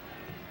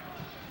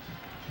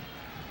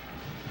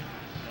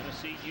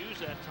 Tennessee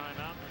used that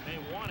timeout and may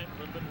want it a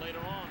little bit later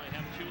on. They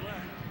have 2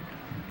 left.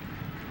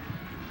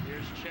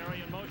 Here's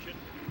Cherry in motion.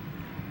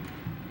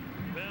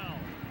 Bell.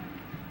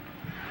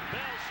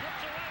 Bell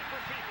slips away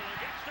from people and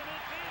gets to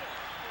midfield.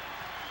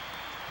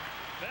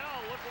 Bell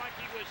looked like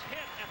he was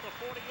hit at the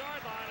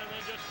 40-yard line and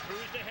then just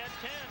cruised ahead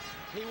 10.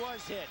 He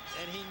was hit,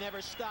 and he never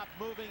stopped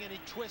moving, and he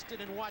twisted.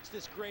 And watch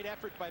this great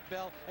effort by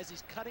Bell as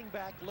he's cutting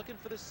back, looking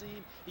for the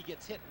seam. He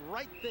gets hit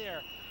right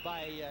there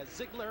by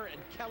Ziegler and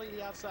Kelly,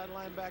 the outside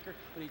linebacker,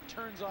 but he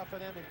turns off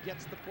of them and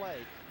gets the play.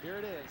 Here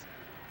it is.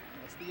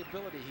 That's the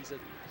ability. He's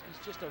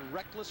just a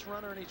reckless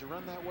runner, and he's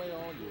run that way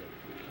all year.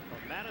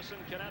 From Madison,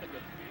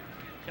 Connecticut,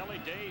 Kelly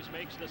Days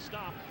makes the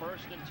stop.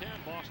 1st and 10,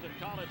 Boston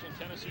College in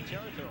Tennessee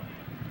territory.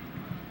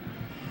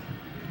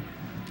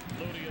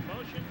 Flutie in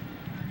motion.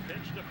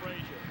 Pitch to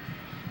Frazier.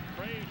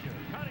 Frazier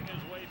cutting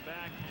his way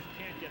back and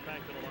can't get back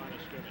to the line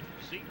of scrimmage.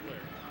 Ziegler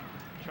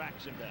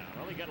tracks him down.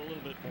 Well, he got a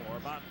little bit more,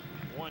 about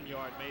 1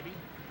 yard maybe.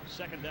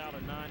 2nd down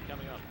and 9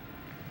 coming up.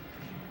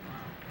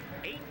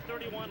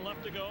 8:31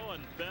 left to go,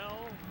 and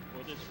Bell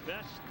with his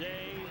best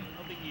day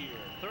of the year.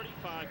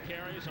 35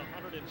 carries,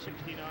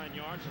 169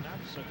 yards, and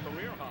that's a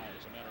career high,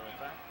 as a matter of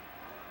fact.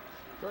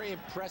 Very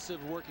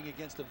impressive working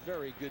against a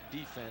very good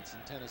defense in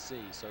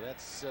Tennessee. So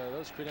that's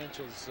those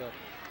credentials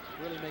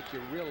really make you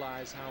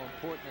realize how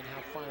important and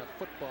how fine a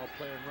football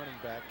player and running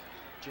back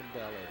Jim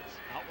Bell is.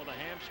 Out with a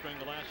hamstring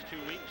the last 2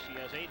 weeks. He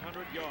has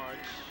 800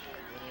 yards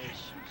in his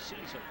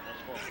season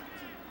thus far.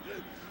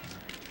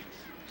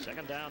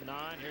 2nd down,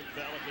 9. Here's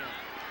Bell again.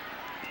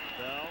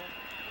 Bell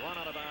run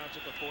out of bounds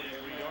at the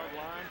 43-yard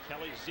line.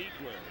 Kelly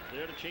Ziegler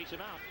there to chase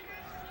him out.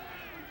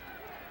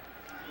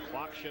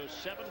 Clock shows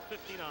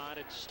 7:59.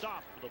 It's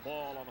stopped with the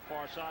ball on the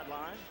far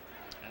sideline,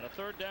 and a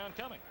 3rd down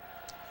coming.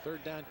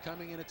 3rd down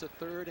coming, and it's a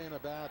 3rd and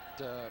about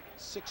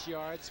 6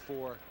 yards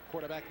for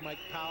quarterback Mike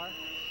Power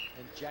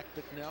and Jack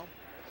Bicknell.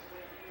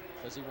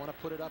 Does he want to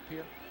put it up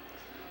here?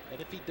 And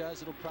if he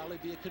does, it'll probably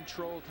be a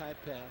control type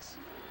pass.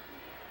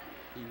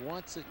 He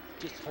wants to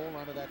just hold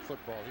on to that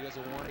football. He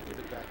doesn't want to give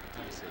it back to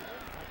Tennessee.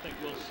 I think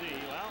we'll see.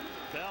 Well,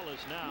 Bell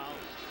is now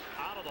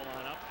out of the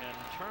lineup, and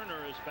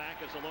Turner is back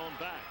as a lone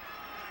back.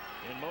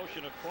 In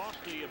motion across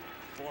the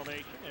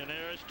formation, and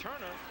there's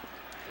Turner.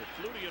 With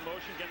Flutie in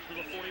motion, gets to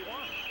the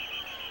 41.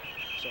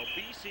 So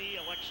BC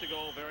elects to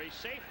go very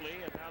safely,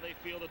 and now they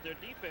feel that their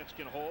defense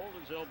can hold,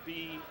 as they'll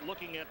be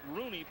looking at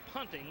Rooney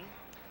punting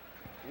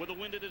with the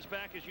wind at his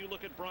back as you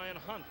look at Brian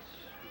Hunt,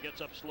 who gets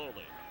up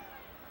slowly.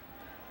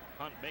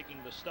 Hunt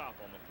making the stop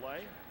on the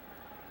play.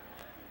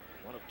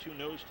 One of 2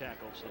 nose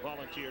tackles the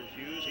Volunteers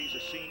use. He's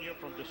a senior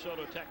from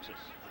DeSoto, Texas.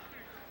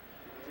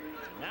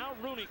 Now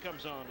Rooney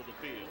comes onto the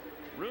field.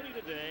 Rooney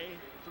today,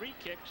 3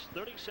 kicks,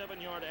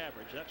 37-yard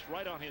average. That's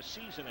right on his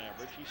season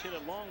average. He's hit a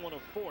long one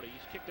of 40.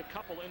 He's kicked a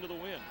couple into the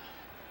wind.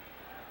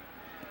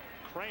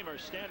 Kramer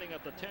standing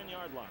at the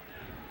 10-yard line.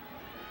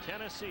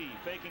 Tennessee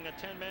faking a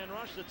 10-man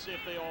rush. Let's see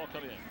if they all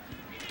come in.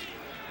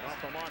 Off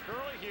the mark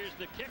early. Here's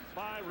the kick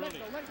by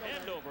Rooney.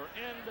 End over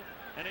end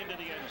and into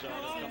the end zone.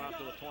 It'll come out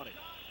to the 20.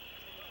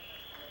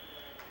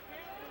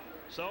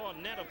 So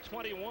a net of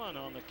 21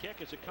 on the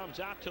kick as it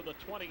comes out to the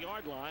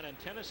 20-yard line, and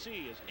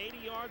Tennessee is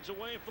 80 yards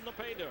away from the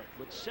pay dirt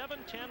with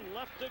 7:10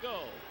 left to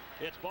go.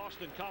 It's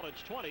Boston College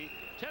 20,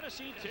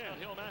 Tennessee 10.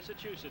 Hill,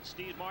 Massachusetts.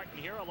 Steve Martin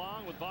here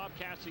along with Bob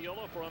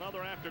Cacciola for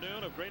another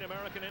afternoon of great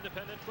American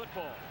independent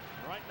football.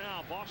 Right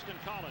now, Boston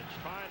College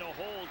trying to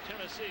hold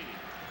Tennessee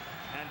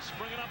and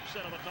spring an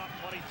upset of a top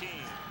 20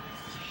 team.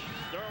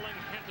 Sterling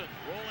Hinton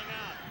rolling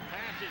out.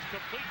 Pass is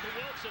complete to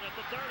Wilson at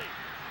the 30,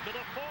 to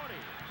the 40,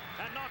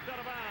 and knocked out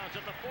of bounds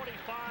at the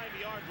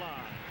 45-yard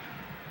line.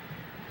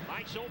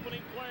 Nice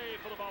opening play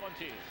for the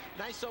Volunteers.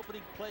 Nice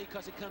opening play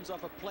because it comes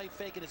off a play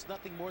fake, and it's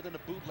nothing more than a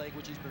bootleg,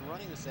 which he's been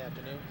running this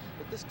afternoon.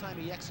 But this time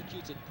he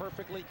executes it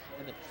perfectly,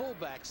 and the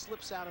fullback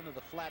slips out into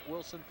the flat.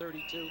 Wilson,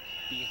 32,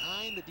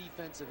 behind the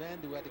defensive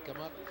end, who had to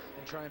come up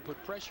and try and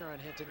put pressure on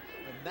Hinton,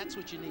 and that's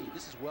what you need.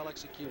 This is well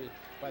executed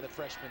by the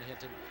freshman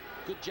Hinton.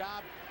 Good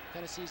job.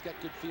 Tennessee's got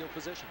good field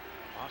position.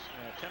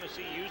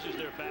 Tennessee uses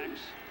their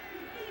backs,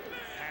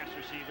 pass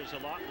receivers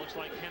a lot. Looks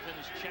like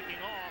Hinton's checking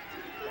off.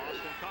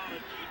 Boston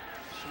College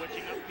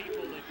switching up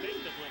people. They fake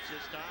the blitz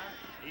this time.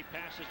 He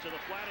passes to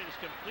the flat. It is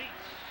complete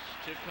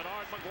to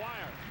Kennard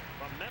McGuire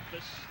from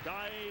Memphis.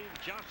 Dave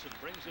Johnson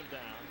brings him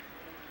down.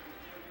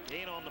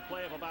 Gain on the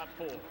play of about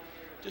 4.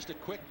 Just a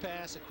quick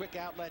pass, a quick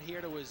outlet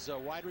here to his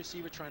wide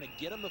receiver, trying to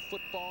get him the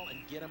football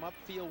and get him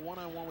upfield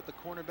one-on-one with the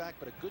cornerback.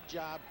 But a good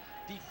job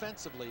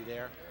defensively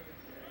there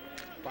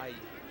by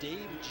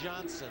Dave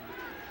Johnson,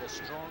 the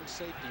strong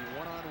safety,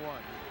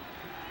 one-on-one.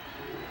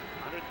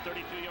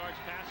 132 yards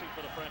passing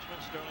for the freshman,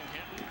 Sterling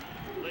Hinton.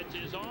 Blitz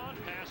is on,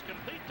 pass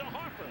complete to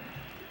Harper.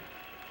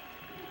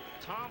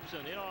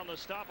 Thompson in on the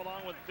stop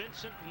along with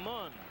Vincent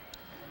Munn.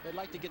 They'd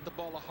like to get the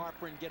ball to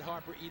Harper and get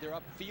Harper either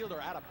upfield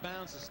or out of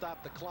bounds to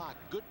stop the clock.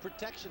 Good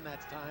protection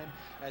that time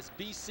as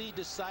BC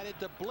decided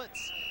to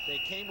blitz. They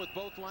came with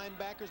both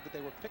linebackers, but they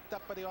were picked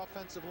up by the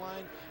offensive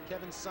line.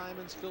 Kevin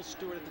Simons, Phil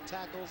Stewart at the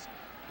tackles.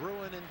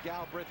 Bruin and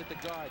Galbraith at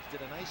the guards did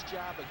a nice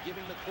job of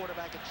giving the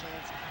quarterback a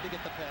chance to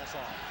get the pass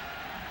off.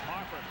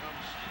 Harper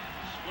comes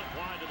split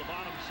wide to the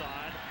bottom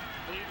side.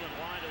 Cleveland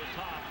wide to the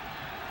top.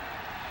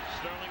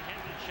 Sterling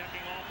Hinton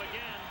checking off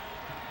again.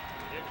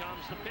 Here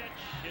comes the pitch.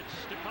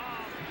 It's to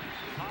Cobb.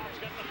 Cobb's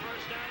got the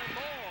first down and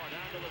more.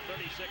 Down to the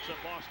 36 of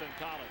Boston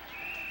College.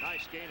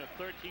 Nice gain of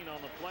 13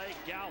 on the play.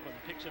 Galvin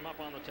picks him up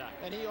on the tackle.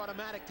 And he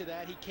automatic to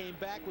that. He came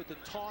back with the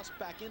toss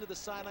back into the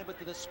sideline, but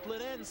to the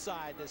split end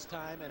side this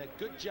time. And a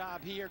good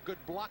job here. Good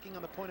blocking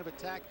on the point of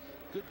attack.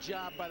 Good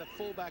job by the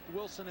fullback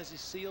Wilson as he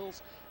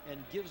seals and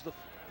gives the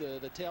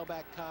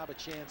tailback Cobb a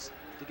chance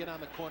to get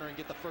on the corner and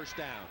get the first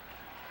down.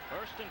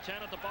 1st and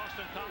 10 at the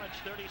Boston College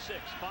 36.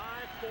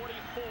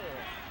 5:44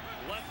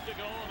 left to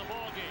go in the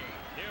ball game.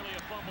 Nearly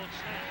a fumbled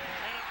snap.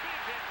 And a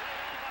big hit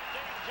laid on by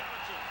Dave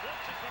Johnson.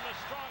 Blitzing from a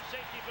strong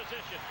safety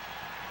position.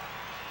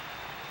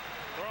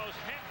 Throws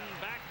Hinton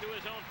back to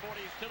his own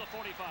 40, to the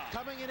 45.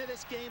 Coming into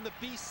this game, the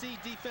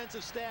BC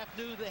defensive staff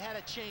knew they had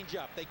a change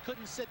up. They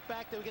couldn't sit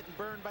back. They were getting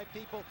burned by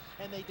people,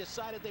 and they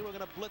decided they were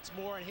going to blitz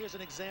more. And here's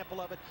an example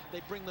of it.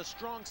 They bring the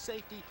strong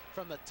safety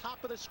from the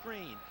top of the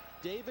screen.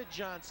 David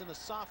Johnson, a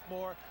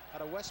sophomore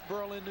out of West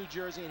Berlin, New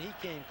Jersey, and he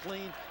came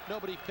clean.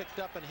 Nobody picked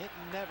up, and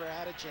Hinton never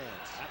had a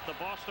chance. At the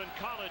Boston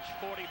College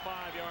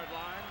 45-yard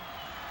line.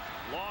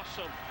 Loss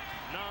of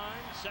 9,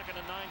 2nd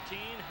and 19.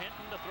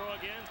 Hinton to throw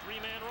again.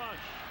 3-man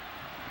rush.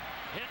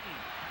 Hinton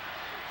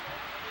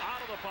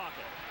out of the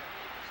pocket.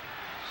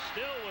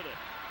 Still with it.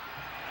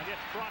 And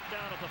gets brought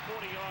down at the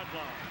 40-yard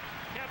line.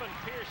 Kevin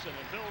Pearson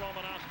and Bill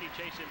Romanowski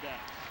chase him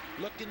down.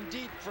 Looking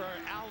deep for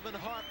Alvin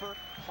Harper.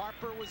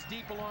 Harper was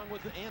deep along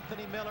with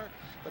Anthony Miller,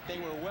 but they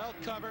were well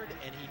covered,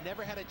 and he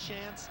never had a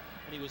chance.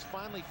 And he was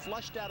finally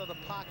flushed out of the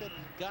pocket,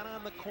 got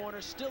on the corner,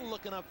 still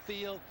looking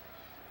upfield.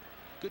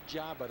 Good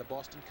job by the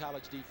Boston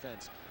College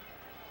defense.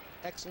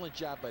 Excellent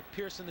job by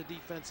Pearson, the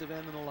defensive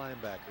end, and the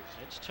linebackers.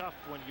 It's tough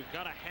when you've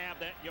got to have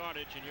that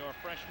yardage and you're a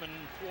freshman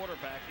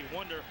quarterback. You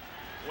wonder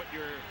what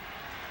your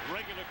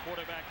regular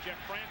quarterback,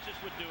 Jeff Francis,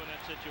 would do in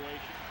that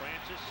situation.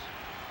 Francis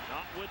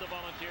not with the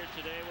Volunteers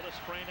today with a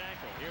sprained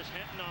ankle. Here's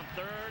Hinton on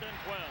 3rd and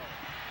 12.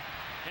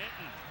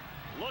 Hinton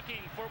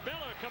looking for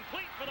Miller,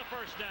 complete for the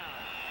first down.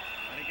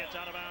 And he gets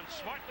out of bounds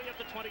smartly at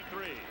the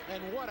 23.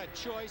 And what a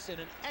choice, and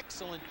an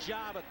excellent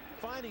job of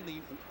finding the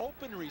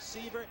open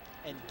receiver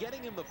and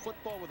getting him the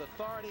football with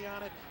authority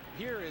on it.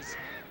 Here is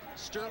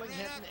Sterling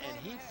Hinton, and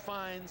he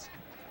finds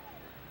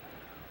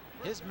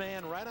his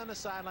man right on the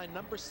sideline,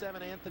 number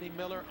 7, Anthony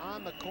Miller,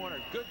 on the corner.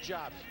 Good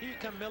job. Here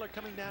come Miller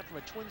coming down from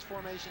a twins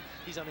formation.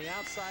 He's on the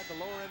outside, the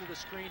lower end of the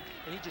screen,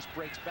 and he just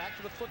breaks back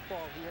to the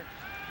football here.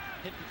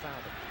 Hinton found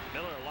him.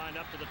 Miller lined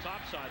up to the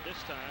top side this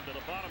time. To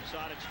the bottom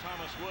side, it's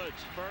Thomas Woods.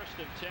 1st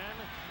and 10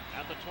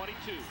 at the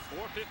 22.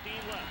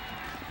 4:15 left.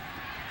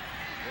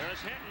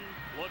 There's Hinton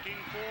looking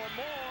for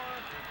more.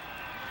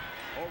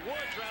 Or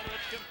Woods, rather.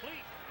 It's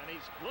complete. And he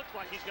looks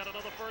like he's got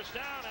another first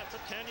down at the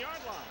 10-yard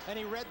line. And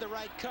he read the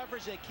right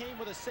coverage. They came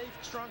with a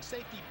strong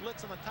safety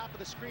blitz on the top of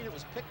the screen. It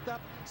was picked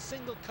up.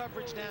 Single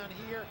coverage down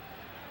here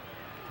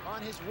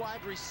on his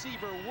wide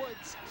receiver,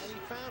 Woods. And he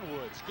found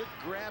Woods. Good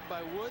grab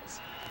by Woods.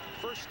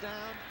 First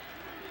down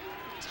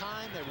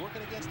time. They're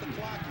working against the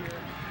clock here.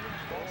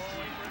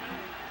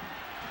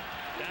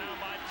 Down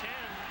by 10.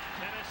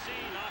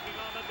 Tennessee knocking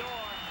on the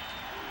door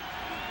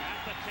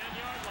at the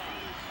 10-yard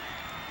line.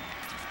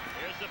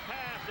 Here's the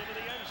pass into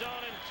the end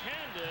zone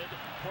intended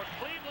for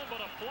Cleveland,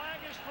 but a flag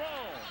is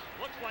thrown.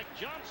 Looks like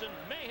Johnson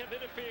may have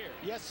interfered.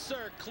 Yes,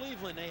 sir.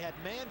 Cleveland. They had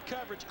man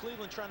coverage.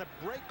 Cleveland trying to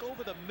break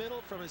over the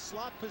middle from his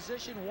slot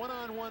position,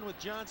 one-on-one with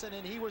Johnson,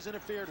 and he was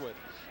interfered with.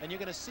 And you're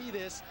going to see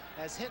this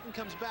as Hinton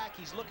comes back.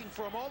 He's looking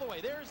for him all the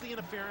way. There's the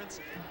interference,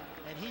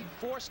 and he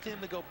forced him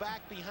to go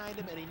back behind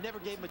him, and he never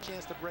gave him a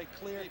chance to break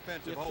clear.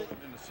 Defensive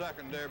holding in the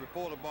secondary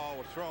before the ball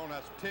was thrown.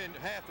 That's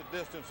half the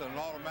distance and an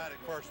automatic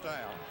first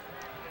down.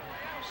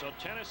 So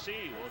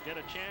Tennessee will get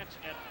a chance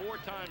at 4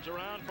 times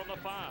around from the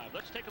 5.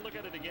 Let's take a look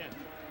at it again.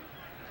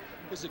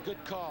 This is a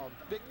good call.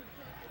 Big,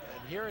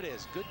 and here it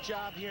is. Good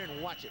job here,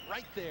 and watch it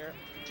right there.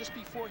 Just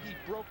before he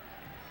broke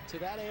to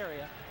that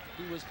area,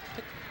 he was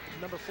picked.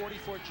 Number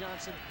 44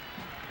 Johnson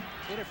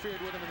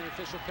interfered with him, and the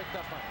official picked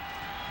up on him.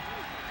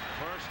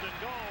 First and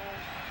goal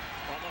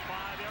from the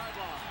 5-yard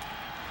line.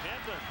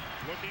 Hinton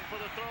looking for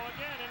the throw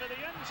again into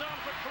the end zone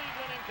for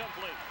Cleveland,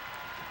 incomplete.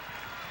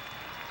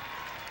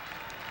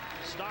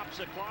 Stops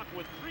the clock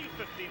with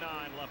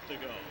 3:59 left to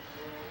go.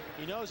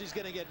 He knows he's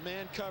going to get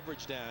man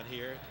coverage down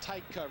here,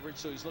 tight coverage,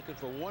 so he's looking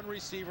for one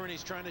receiver, and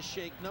he's trying to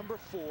shake number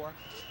 4,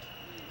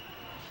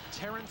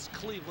 Terrence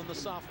Cleveland, the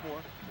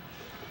sophomore.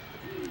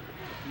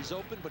 He's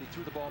open, but he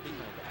threw the ball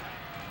behind him.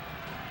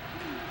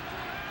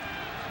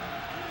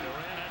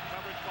 Duran had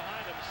coverage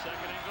behind him.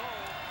 Second and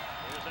goal.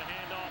 Here's a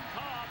handoff.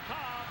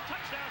 Cobb,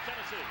 touchdown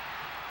Tennessee.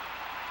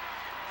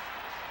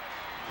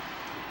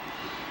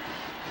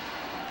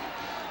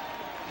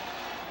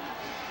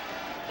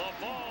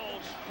 The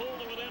Vols pulled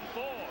to within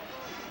 4.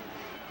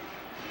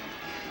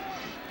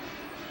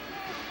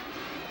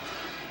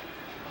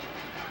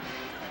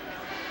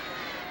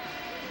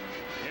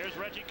 Here's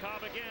Reggie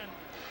Cobb again.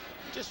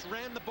 Just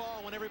ran the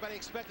ball when everybody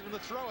expected him to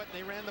throw it, and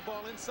they ran the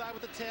ball inside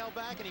with the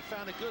tailback, and he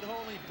found a good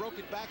hole, and he broke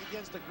it back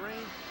against the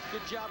grain.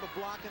 Good job of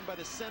blocking by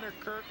the center,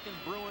 Kirk, and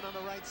Bruin on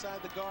the right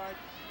side, the guard.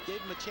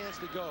 Gave him a chance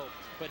to go.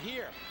 But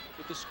here,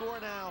 with the score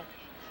now,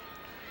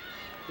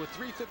 with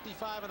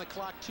 3:55 on the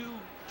clock,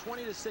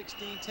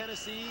 20-16,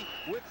 Tennessee,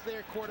 with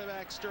their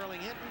quarterback Sterling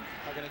Hinton,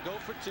 are going to go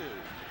for 2.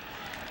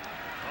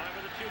 Time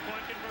for the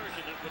 2-point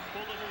conversion. It would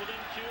pull them within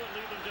 2 and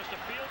leave them just a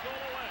field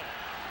goal away.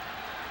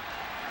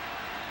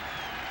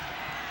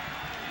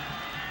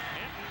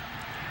 Hinton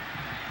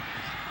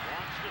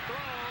wants to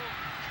throw,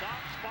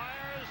 stops,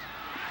 fires.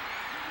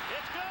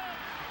 It's good.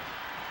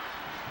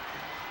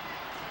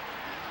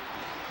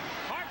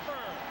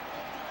 Harper,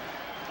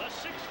 the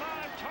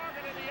 6'5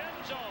 target in the end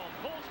zone,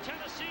 pulls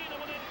Tennessee to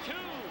within 2.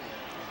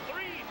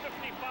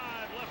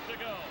 3:55 left to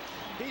go.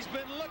 He's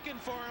been looking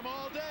for him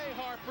all day,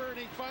 Harper, and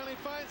he finally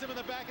finds him in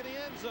the back of the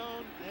end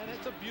zone, and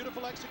it's a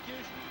beautiful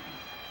execution.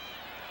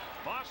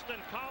 Boston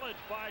College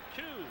by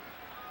 2.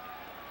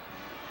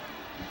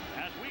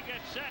 As we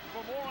get set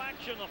for more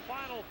action, the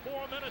final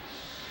 4 minutes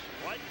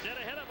right dead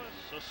ahead of us,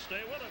 so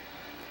stay with us.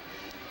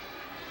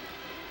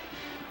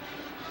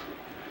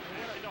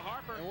 To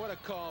Harper. And what a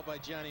call by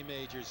Johnny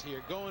Majors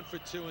here, going for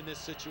 2 in this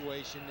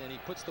situation, and he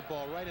puts the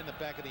ball right in the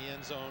back of the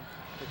end zone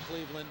for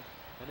Cleveland,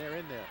 and they're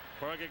in there.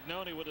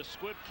 Bergignoni with a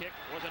squib kick.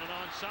 Wasn't an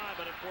onside,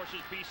 but it forces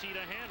BC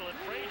to handle it.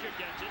 Frazier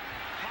gets it,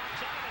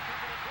 pops out into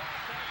the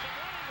cross, has some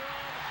running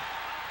room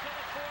out to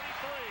the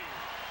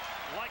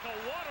 43. Like a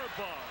water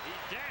bug, he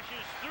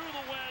dashes through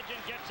the wedge and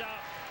gets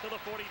out to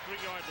the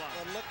 43-yard line.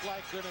 What looked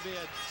like going to be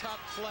a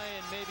tough play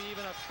and maybe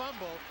even a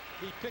fumble,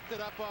 he picked it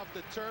up off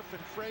the turf,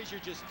 and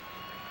Frazier just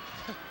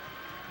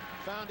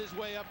found his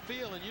way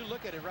upfield, and you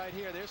look at it right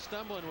here. They're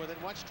stumbling with it.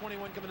 Watch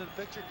 21 come into the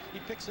picture. He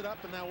picks it up,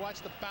 and now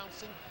watch the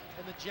bouncing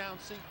and the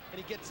jouncing,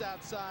 and he gets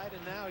outside, and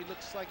now he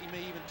looks like he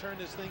may even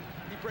turn this thing.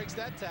 He breaks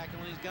that tackle,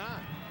 and he's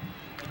gone.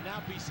 And now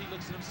BC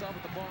looks at himself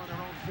with the ball on their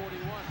own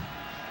 41.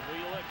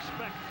 We'll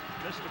expect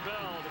Mr.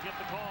 Bell to get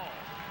the call.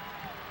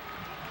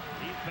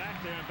 He's back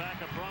there and back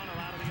up Bronner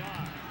out of the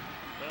eye.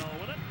 Bell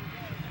with it.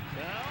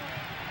 Bell.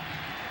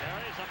 There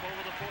he is up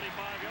over the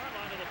 45-yard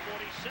line to the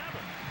 47.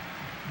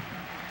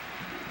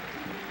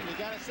 You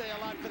got to say a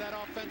lot for that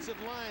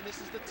offensive line. This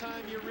is the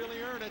time you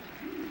really earn it.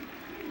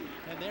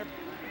 And they're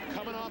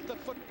coming off the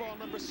football.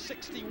 Number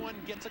 61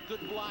 gets a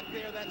good block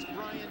there. That's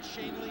Brian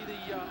Shanley,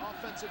 the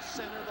offensive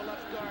center, the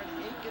left guard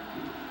Aiken,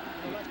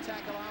 the left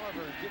tackle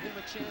Oliver. Give him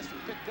a chance to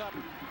pick up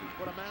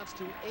what amounts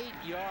to 8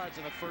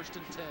 yards on the 1st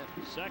and 10.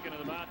 Second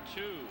and about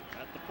 2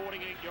 at the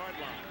 48-yard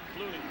line.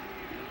 Flutie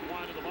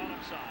wide to the bottom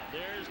side.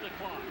 There's the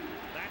clock.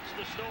 That's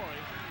the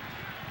story.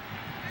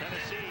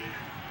 Tennessee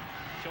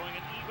showing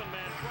an even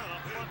man front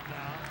up front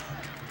now.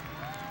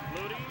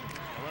 Flutie,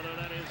 or whether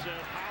that is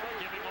Howard,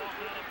 giving off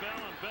now to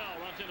Bell, and Bell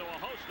runs into a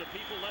host of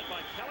people led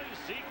by Kelly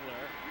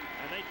Ziegler,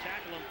 and they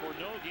tackle him for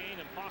no gain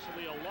and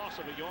possibly a loss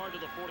of a yard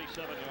to the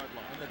 47-yard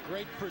line. And the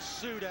great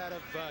pursuit out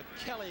of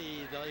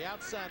Kelly, the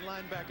outside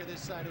linebacker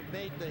this side, who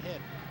made the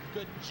hit.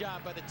 Good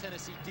job by the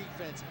Tennessee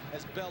defense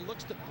as Bell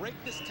looks to break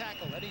this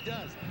tackle, and he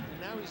does. And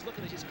now he's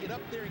looking to just get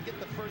up there and get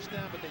the first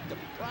down, but they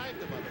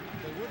deprived him of it.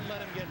 They wouldn't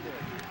let him get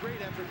there.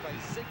 Great effort by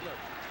Ziegler,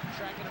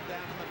 tracking him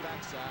down on the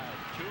backside.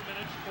 2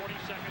 minutes, 40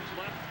 seconds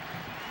left.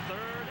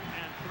 3rd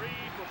and 3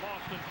 for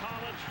Boston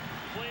College.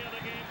 Play of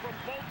the game from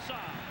both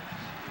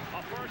sides.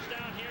 A first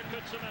down here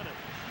could cement it.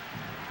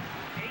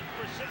 8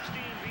 for 16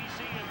 BC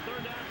in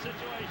 3rd down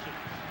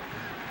situations.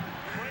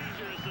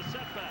 Frazier is the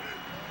setback.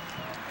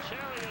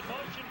 Cherry in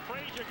motion.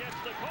 Frazier gets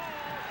the call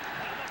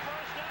and the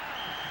first down.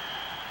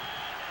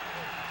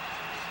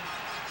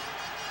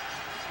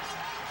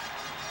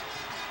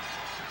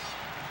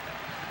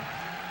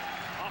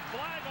 A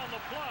flag on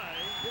the play.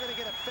 You're going to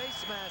get a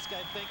face mask,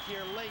 I think,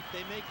 here late.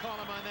 They may call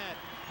him on that.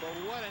 But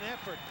what an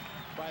effort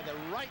by the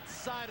right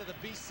side of the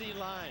BC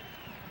line.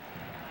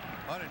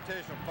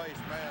 Unintentional face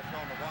mask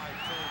on the white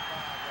team,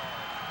 5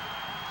 yards.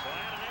 So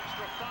add an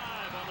extra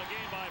 5 on the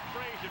game by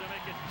Frazier to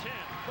make it 10.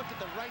 Look at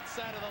the right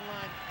side of the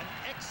line. An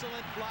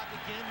excellent block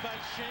again by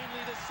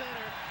Shanley, the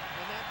center.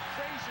 And that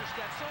Frazier's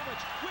got so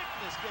much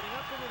quickness getting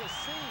up into the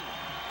seam.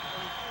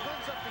 And he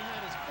runs up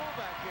behind his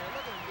fullback here.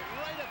 Look at him get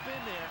right up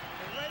in there.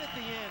 And right at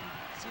the end,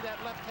 see that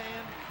left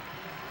hand?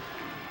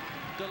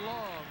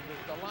 DeLong,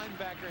 the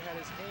linebacker, had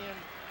his hand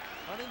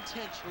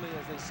unintentionally,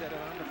 as they said it,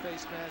 on the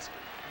face mask.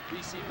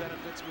 BC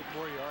benefits with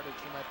more yardage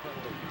from that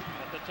penalty.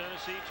 At the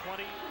Tennessee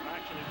 20,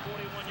 actually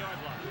 41-yard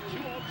line.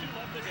 2:02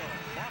 left to go.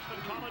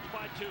 Boston College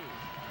by 2.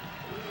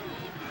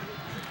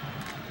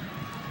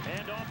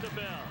 Hand off to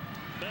Bell.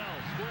 Bell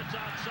squirts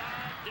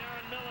outside.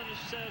 Darren Millen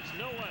says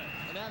no way.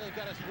 And now they've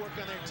got to work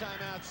on their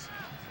timeouts.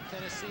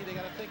 Tennessee, they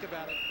got to think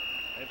about it.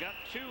 They've got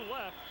 2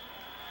 left.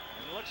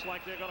 And it looks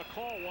like they're going to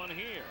call one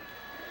here.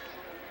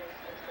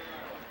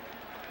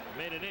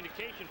 Made an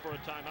indication for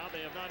a timeout.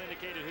 They have not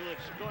indicated who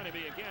it's going to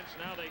be against.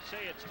 Now they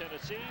say it's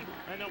Tennessee,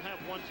 and they'll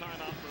have 1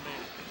 timeout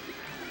remaining.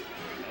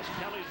 As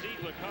Kelly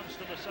Ziegler comes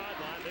to the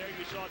sideline, there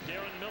you saw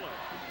Darren Miller.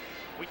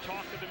 We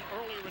talked to him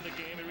earlier in the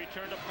game. He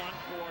returned a punt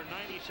for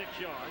 96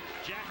 yards.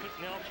 Jack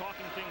McNell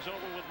talking things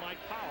over with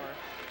Mike Power.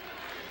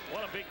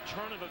 What a big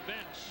turn of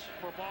events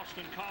for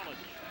Boston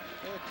College.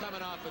 They're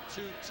coming off of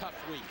 2 tough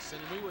weeks,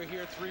 and we were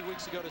here 3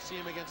 weeks ago to see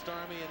them against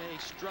Army, and they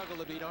struggled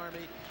to beat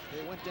Army.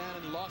 They went down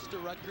and lost to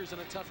Rutgers in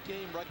a tough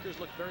game. Rutgers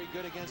looked very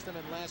good against them,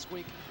 and last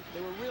week they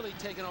were really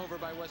taken over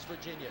by West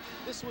Virginia.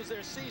 This was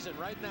their season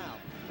right now,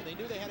 and they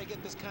knew they had to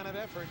get this kind of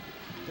effort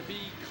to be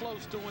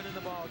close to winning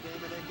the ball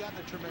game, and they've gotten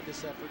a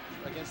tremendous effort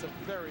against a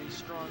very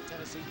strong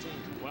Tennessee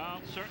team.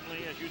 Well,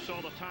 certainly, as you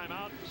saw the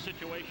timeout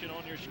situation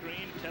on your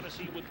screen,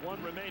 Tennessee with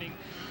 1 remaining.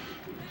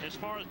 As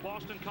far as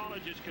Boston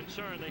College is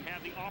concerned, they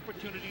have the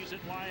opportunities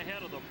that lie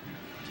ahead of them.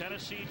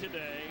 Tennessee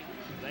today,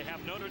 they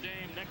have Notre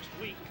Dame next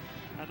week,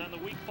 and then the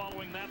week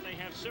following that they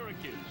have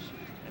Syracuse.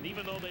 And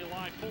even though they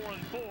lie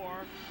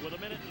 4-4 with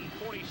 1 minute and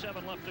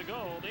 47 left to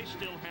go, they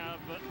still have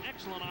an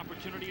excellent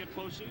opportunity at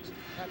postseason.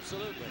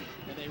 Absolutely,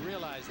 and they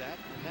realize that,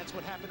 and that's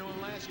what happened to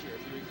them last year.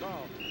 If you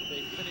recall,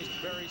 they finished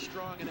very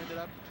strong and ended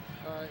up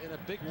in a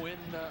big win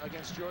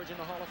against Georgia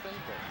in the Hall of Fame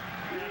Bowl.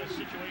 He had a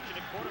situation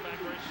at quarterback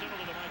very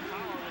similar to Mike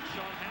Power with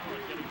Sean Howard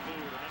getting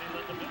booed, and then he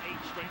led them to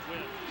 8 straight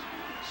wins.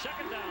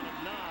 2nd down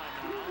and 9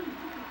 now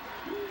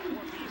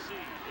for BC.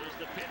 Is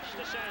the pitch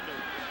to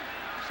Sanders.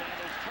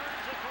 Sanders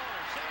turns the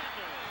corner.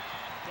 Sanders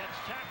gets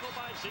tackled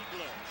by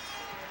Ziegler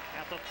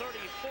at the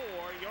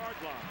 34-yard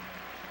line.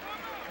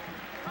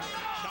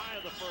 Shy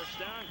of the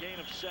first down, gain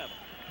of 7.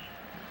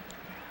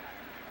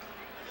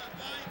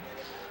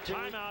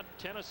 Timeout,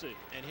 Tennessee.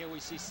 And here we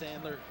see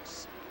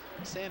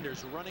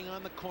Sanders running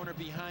on the corner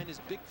behind his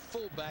big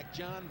fullback,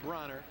 John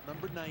Bronner,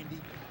 number 90,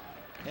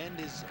 and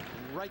his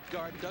right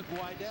guard, Doug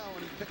Wydell,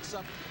 and he picks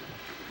up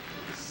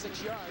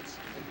 6 yards.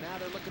 And now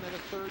they're looking at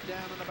a 3rd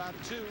down and about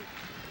 2.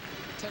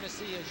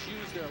 Tennessee has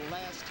used their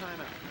last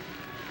timeout.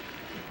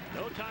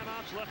 No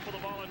timeouts left for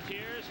the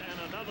Volunteers, and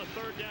another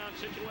 3rd down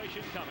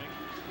situation coming.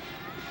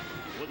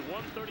 With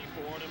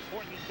 1:34, an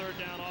important 3rd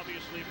down,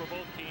 obviously, for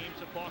both teams.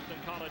 If Boston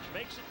College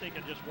makes it, they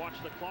can just watch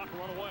the clock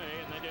run away,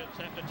 and they just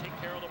have to take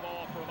care of the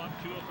ball for about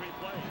 2 or 3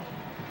 plays.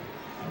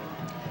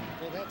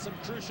 They've had some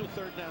crucial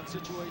 3rd down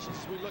situations.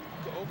 As we look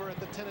over at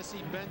the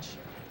Tennessee bench,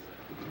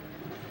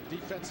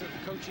 defensive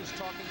coaches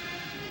talking.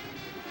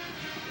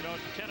 You know,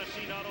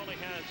 Tennessee not only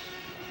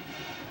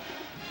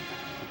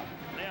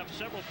they have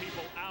several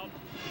people out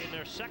in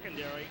their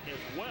secondary as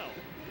well.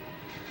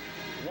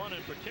 One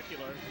in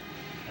particular,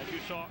 as you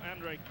saw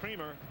Andre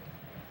Creamer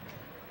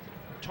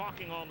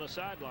talking on the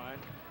sideline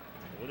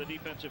with the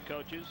defensive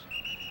coaches.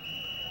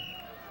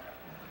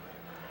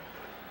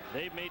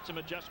 They've made some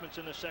adjustments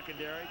in the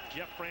secondary.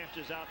 Jeff France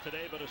is out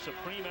today, but a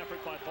supreme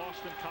effort by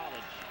Boston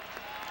College.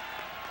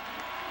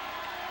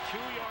 2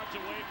 yards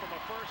away from a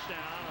first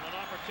down and an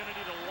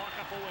opportunity to lock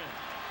up a win.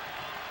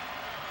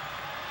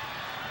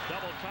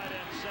 Double tight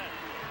end set.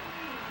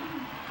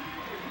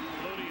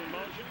 Flutie in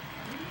motion.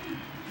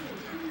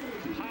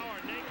 Power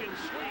naked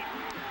sweep.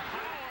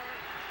 Power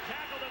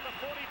tackled at the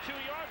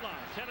 42-yard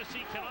line.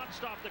 Tennessee cannot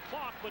stop the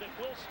clock, but it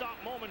will stop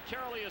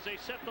momentarily as they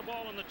set the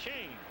ball in the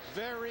chains.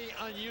 Very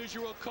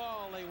unusual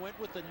call. They went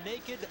with the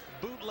naked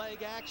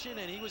bootleg action,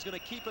 and he was going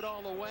to keep it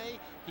all the way.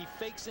 He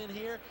fakes in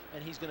here,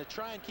 and he's going to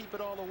try and keep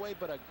it all the way,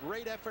 but a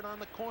great effort on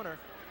the corner.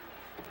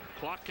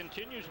 Clock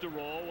continues to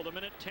roll with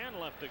 1:10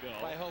 left to go.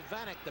 By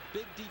Hovanec, the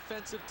big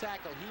defensive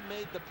tackle. He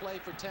made the play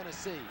for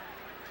Tennessee.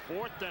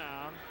 4th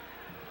down.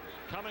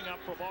 Coming up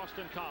for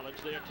Boston College.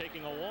 They are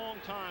taking a long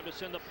time to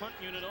send the punt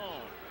unit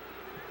on.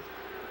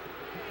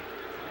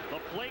 The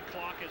play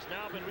clock has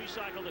now been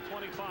recycled to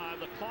 25.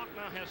 The clock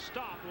now has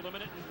stopped with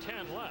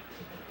 1:10 left.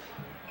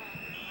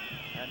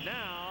 And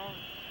now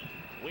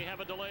we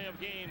have a delay of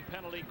game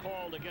penalty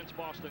called against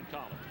Boston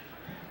College.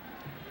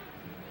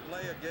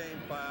 Delay of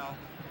game foul,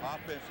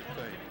 offensive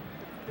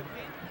team.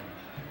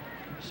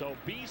 So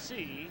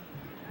BC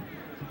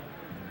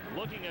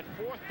looking at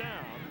 4th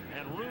down,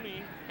 and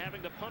Rooney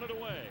having to punt it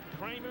away.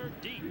 Kramer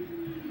deep.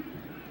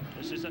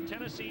 This is a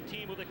Tennessee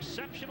team with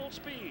exceptional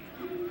speed.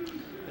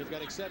 They've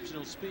got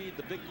exceptional speed.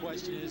 The big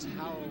question is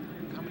how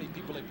many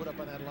people they put up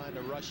on that line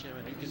to rush him,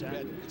 and you can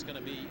bet it's going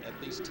to be at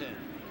least 10.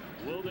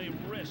 Will they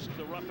risk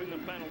the roughing the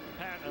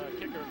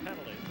kicker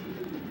penalty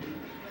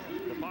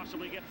to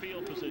possibly get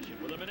field position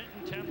with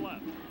 1:10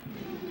 left?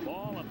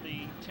 Ball at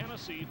the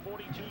Tennessee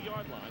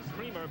 42-yard line.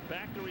 Kramer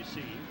back to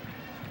receive.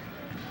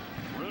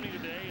 Rooney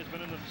today has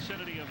been in the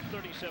vicinity of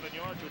 37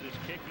 yards with his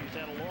kick. He's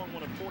had a long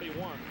one of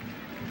 41.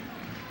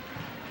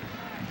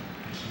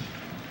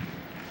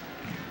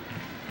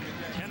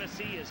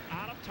 Tennessee is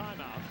out of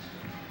timeouts.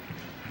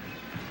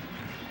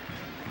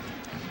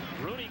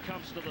 Rooney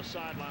comes to the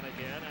sideline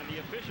again, and the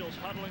officials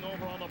huddling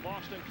over on the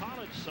Boston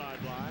College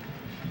sideline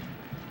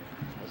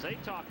as they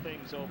talk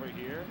things over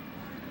here.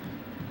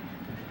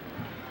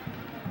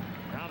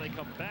 Now they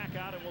come back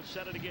out and will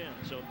set it again.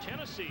 So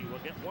Tennessee will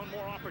get one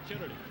more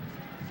opportunity.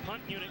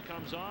 Punt unit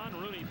comes on.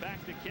 Rooney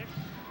back to kick.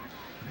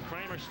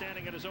 Kramer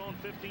standing at his own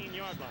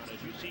 15-yard line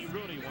as you see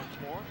Rooney once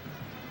more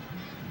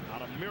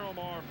out of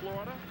Miramar,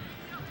 Florida.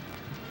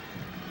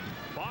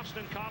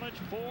 Boston College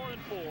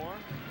 4-4.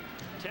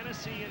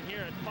 Tennessee in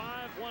here at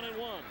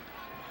 5-1-1.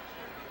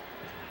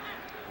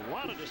 A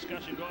lot of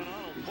discussion going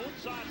on both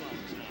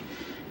sidelines now.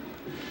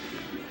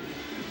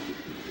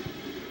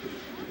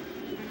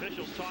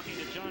 Officials talking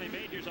to Johnny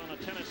Majors on the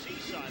Tennessee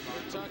sideline.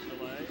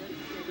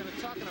 They're going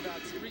to talking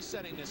about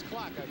resetting this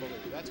clock, I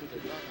believe. That's what they're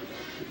talking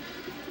about.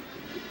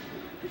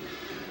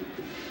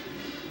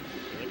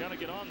 They're going to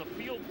get on the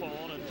field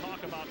phone and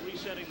talk about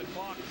resetting the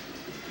clock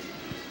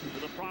to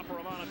the proper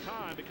amount of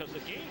time because the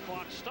game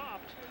clock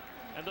stopped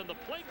and then the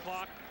play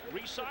clock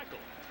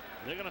recycled.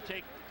 They're going to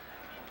take.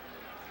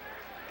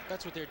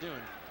 That's what they're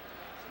doing.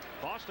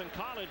 Boston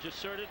College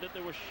asserted that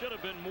there should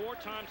have been more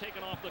time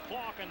taken off the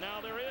clock, and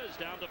now there is,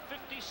 down to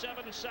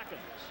 57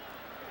 seconds.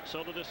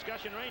 So the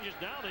discussion ranges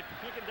now. They've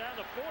taken down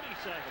to 47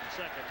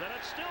 seconds, and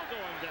it's still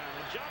going down.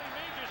 And Johnny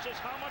Majors says,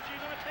 how much are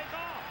you going to take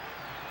off?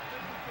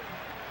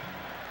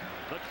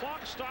 The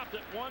clock stopped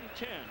at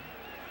 1:10.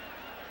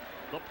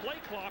 The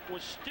play clock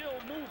was still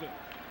moving.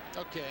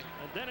 Okay.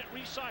 And then it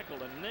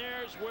recycled, and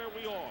there's where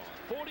we are.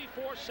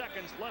 44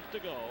 seconds left to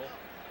go.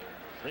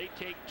 They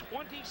take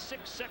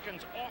 26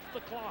 seconds off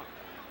the clock.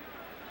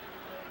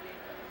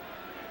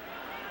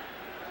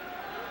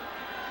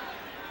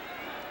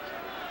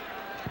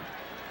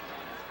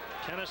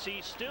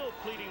 Tennessee still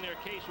pleading their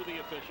case with the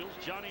officials.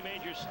 Johnny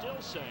Majors still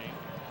saying,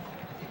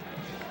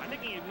 I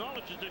think he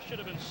acknowledges there should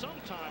have been some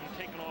time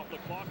taken off the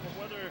clock, but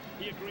whether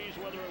he agrees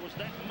whether it was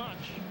that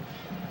much.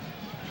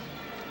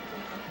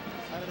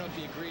 I don't know if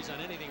he agrees on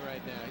anything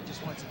right now. He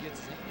just wants to get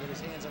his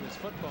hands on his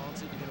football and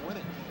see if he can win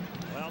it.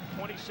 Well,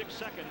 26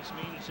 seconds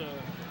means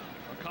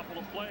a couple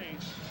of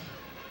plays.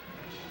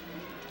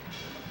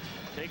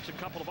 Takes a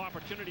couple of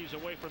opportunities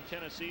away from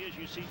Tennessee as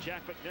you see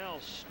Jack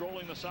McNeil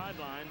strolling the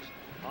sidelines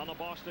on the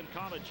Boston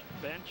College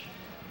bench.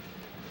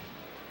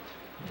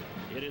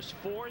 It is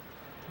 4th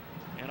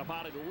and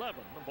about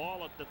 11. The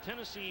ball at the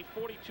Tennessee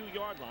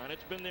 42-yard line.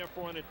 It's been there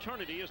for an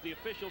eternity as the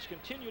officials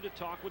continue to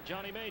talk with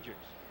Johnny Majors.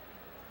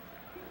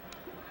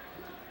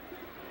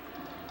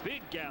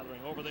 Big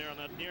gathering over there on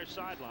that near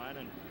sideline,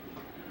 and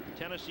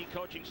Tennessee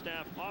coaching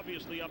staff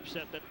obviously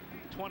upset that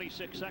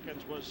 26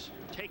 seconds was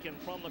taken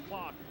from the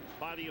clock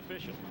by the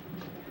official.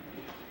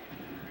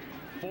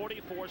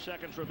 44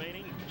 seconds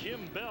remaining.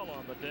 Jim Bell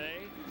on the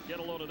day. Get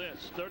a load of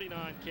this.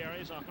 39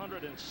 carries,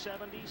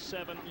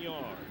 177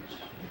 yards.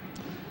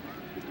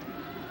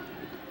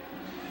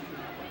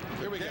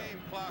 Here we go.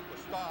 Game clock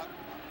was stopped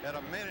at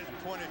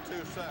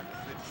 1:22.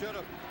 It should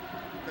have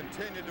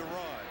continued to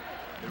run.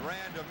 It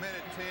ran to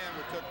 1:10.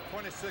 We took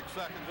 26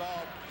 seconds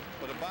off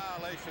for the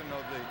violation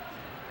of the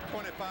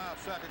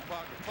 25-second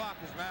clock. The clock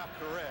is now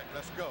correct.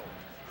 Let's go.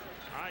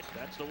 All right,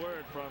 that's the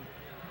word from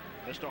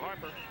Mr.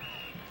 Harper.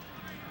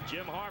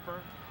 Jim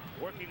Harper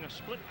working a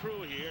split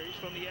crew here. He's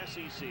from the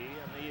SEC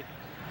and the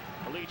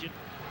Collegiate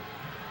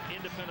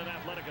Independent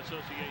Athletic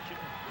Association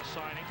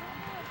assigning.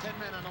 10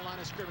 men on the line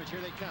of scrimmage.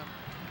 Here they come.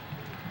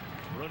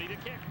 Rooney to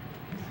kick.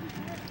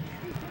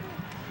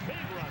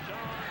 Big rush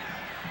on.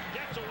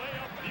 Gets It's a way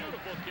up,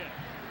 beautiful kick.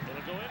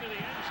 It'll go into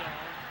the end zone.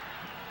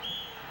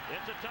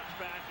 It's a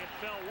touchback. It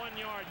fell 1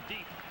 yard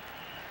deep.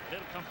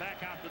 It'll come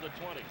back out to the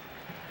 20.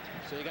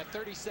 So you got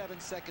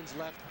 37 seconds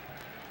left.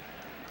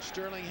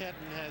 Sterling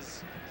Henton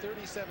has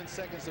 37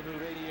 seconds to move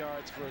 80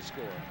 yards for a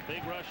score.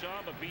 Big rush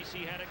on, but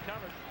BC had it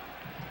covered.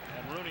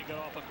 And Rooney got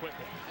off a quick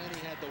one. And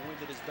he had the wind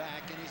at his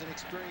back, and he's an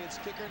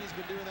experienced kicker, and he's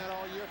been doing that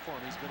all year for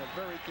him. He's been a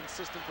very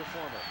consistent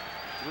performer.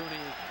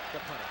 Rooney, the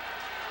punter.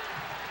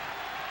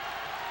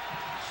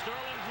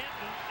 Sterling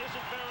Henton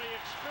isn't very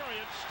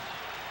experienced,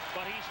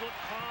 but he's looked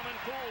calm and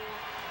cool.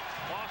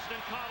 Boston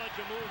College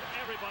will move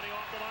everybody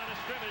off the line of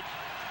scrimmage.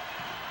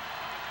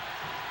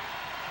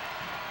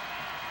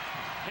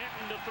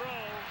 Henton to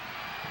throw.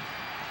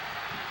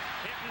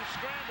 Hinton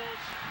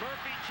scrambles.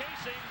 Murphy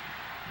chasing.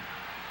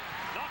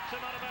 Knocks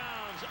him out of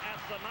bounds at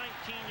the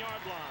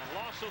 19-yard line.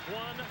 Loss of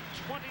 1,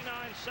 29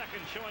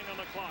 seconds showing on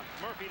the clock.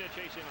 Murphy to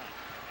chase him out.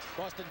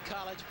 Boston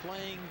College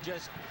playing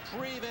just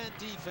prevent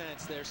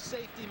defense. Their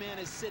safety man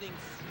is sitting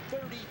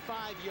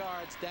 35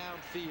 yards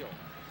downfield.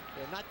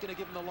 They're not going to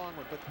give him the long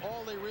one, but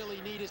all they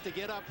really need is to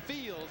get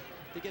upfield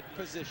to get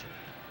position.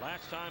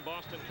 Last time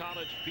Boston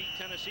College beat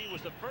Tennessee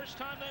was the first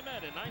time they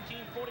met in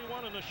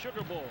 1941 in the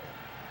Sugar Bowl.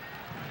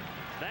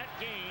 That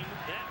game,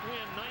 that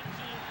win,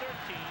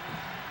 1913,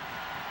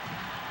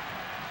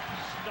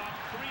 stopped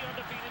 3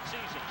 undefeated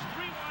seasons.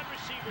 3 wide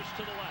receivers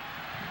to the left.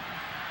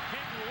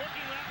 Hinton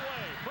looking that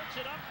way, puts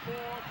it up for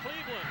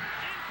Cleveland.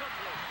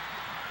 Incomplete.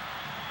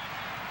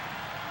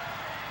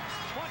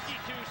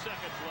 22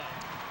 seconds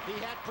left. He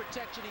had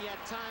protection, he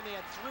had time, they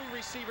had 3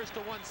 receivers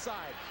to one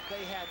side.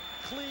 They had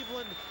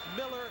Cleveland,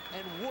 Miller,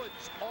 and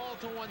Woods all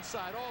to one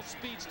side, all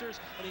speedsters,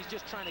 and he's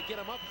just trying to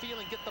get them upfield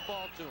and get the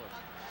ball to him.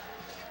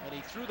 And he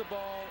threw the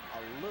ball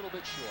a little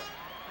bit short.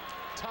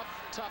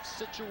 Tough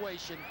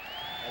situation.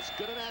 As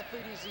good an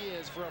athlete as he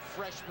is for a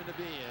freshman to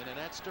be in, and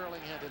that's Sterling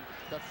Henton,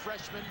 the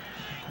freshman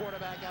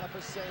quarterback out of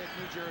Passaic,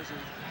 New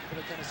Jersey, for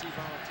the Tennessee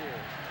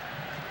Volunteers.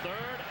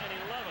 3rd and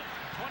 11,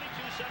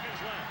 22 seconds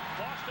left.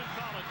 Boston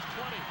College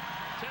 20,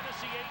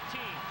 Tennessee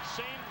 18,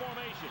 same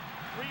formation,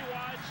 3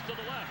 wides to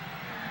the left.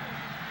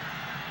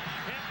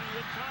 Henton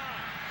with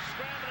time,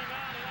 scrambling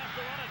out, he'll have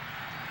to run it.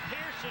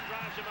 Pearson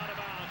drives him out of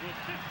bounds with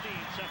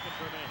 15 seconds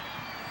remaining.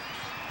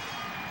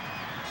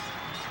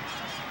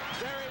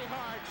 Very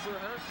hard for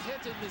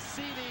Hinton to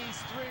see these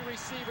 3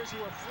 receivers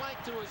who are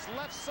flanked to his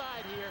left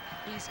side here.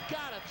 He's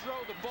got to throw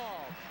the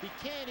ball. He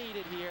can't eat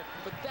it here,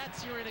 but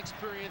that's your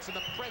inexperience and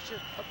the pressure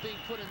of being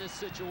put in this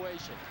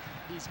situation.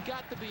 He's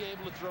got to be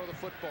able to throw the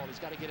football. He's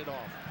got to get it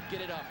off,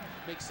 get it up,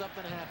 make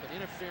something happen,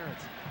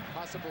 interference,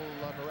 possible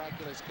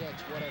miraculous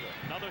catch, whatever.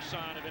 Another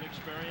sign of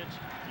inexperience.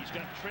 He's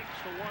got trips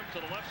to work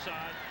to the left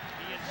side.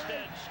 He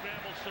instead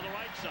scrambles to the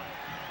right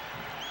side.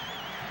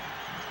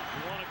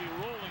 You want to be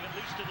rolling at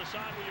least to the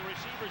side where your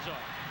receivers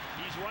are.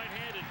 He's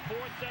right-handed,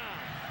 4th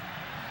down.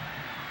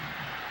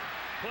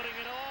 Putting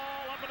it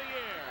all up in the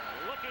air.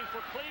 Looking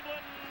for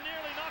Cleveland,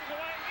 nearly knocked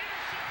away.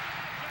 Intercepted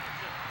by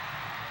Johnson.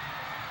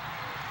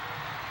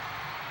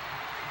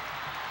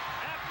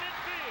 At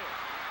midfield.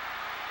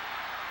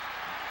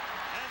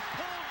 And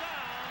pulled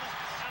down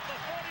at the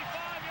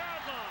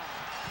 45-yard line.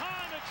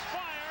 Time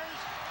expires.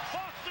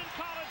 Boston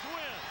College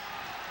wins.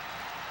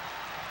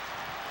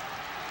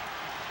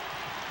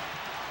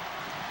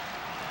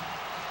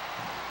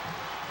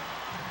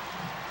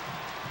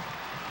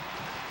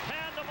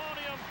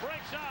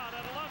 Breaks out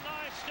at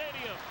Alumni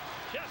Stadium,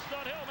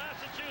 Chestnut Hill,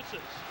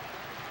 Massachusetts.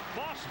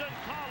 Boston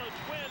College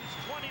wins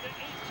 20-18.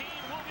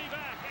 We'll be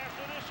back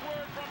after this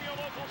word from your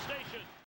local station.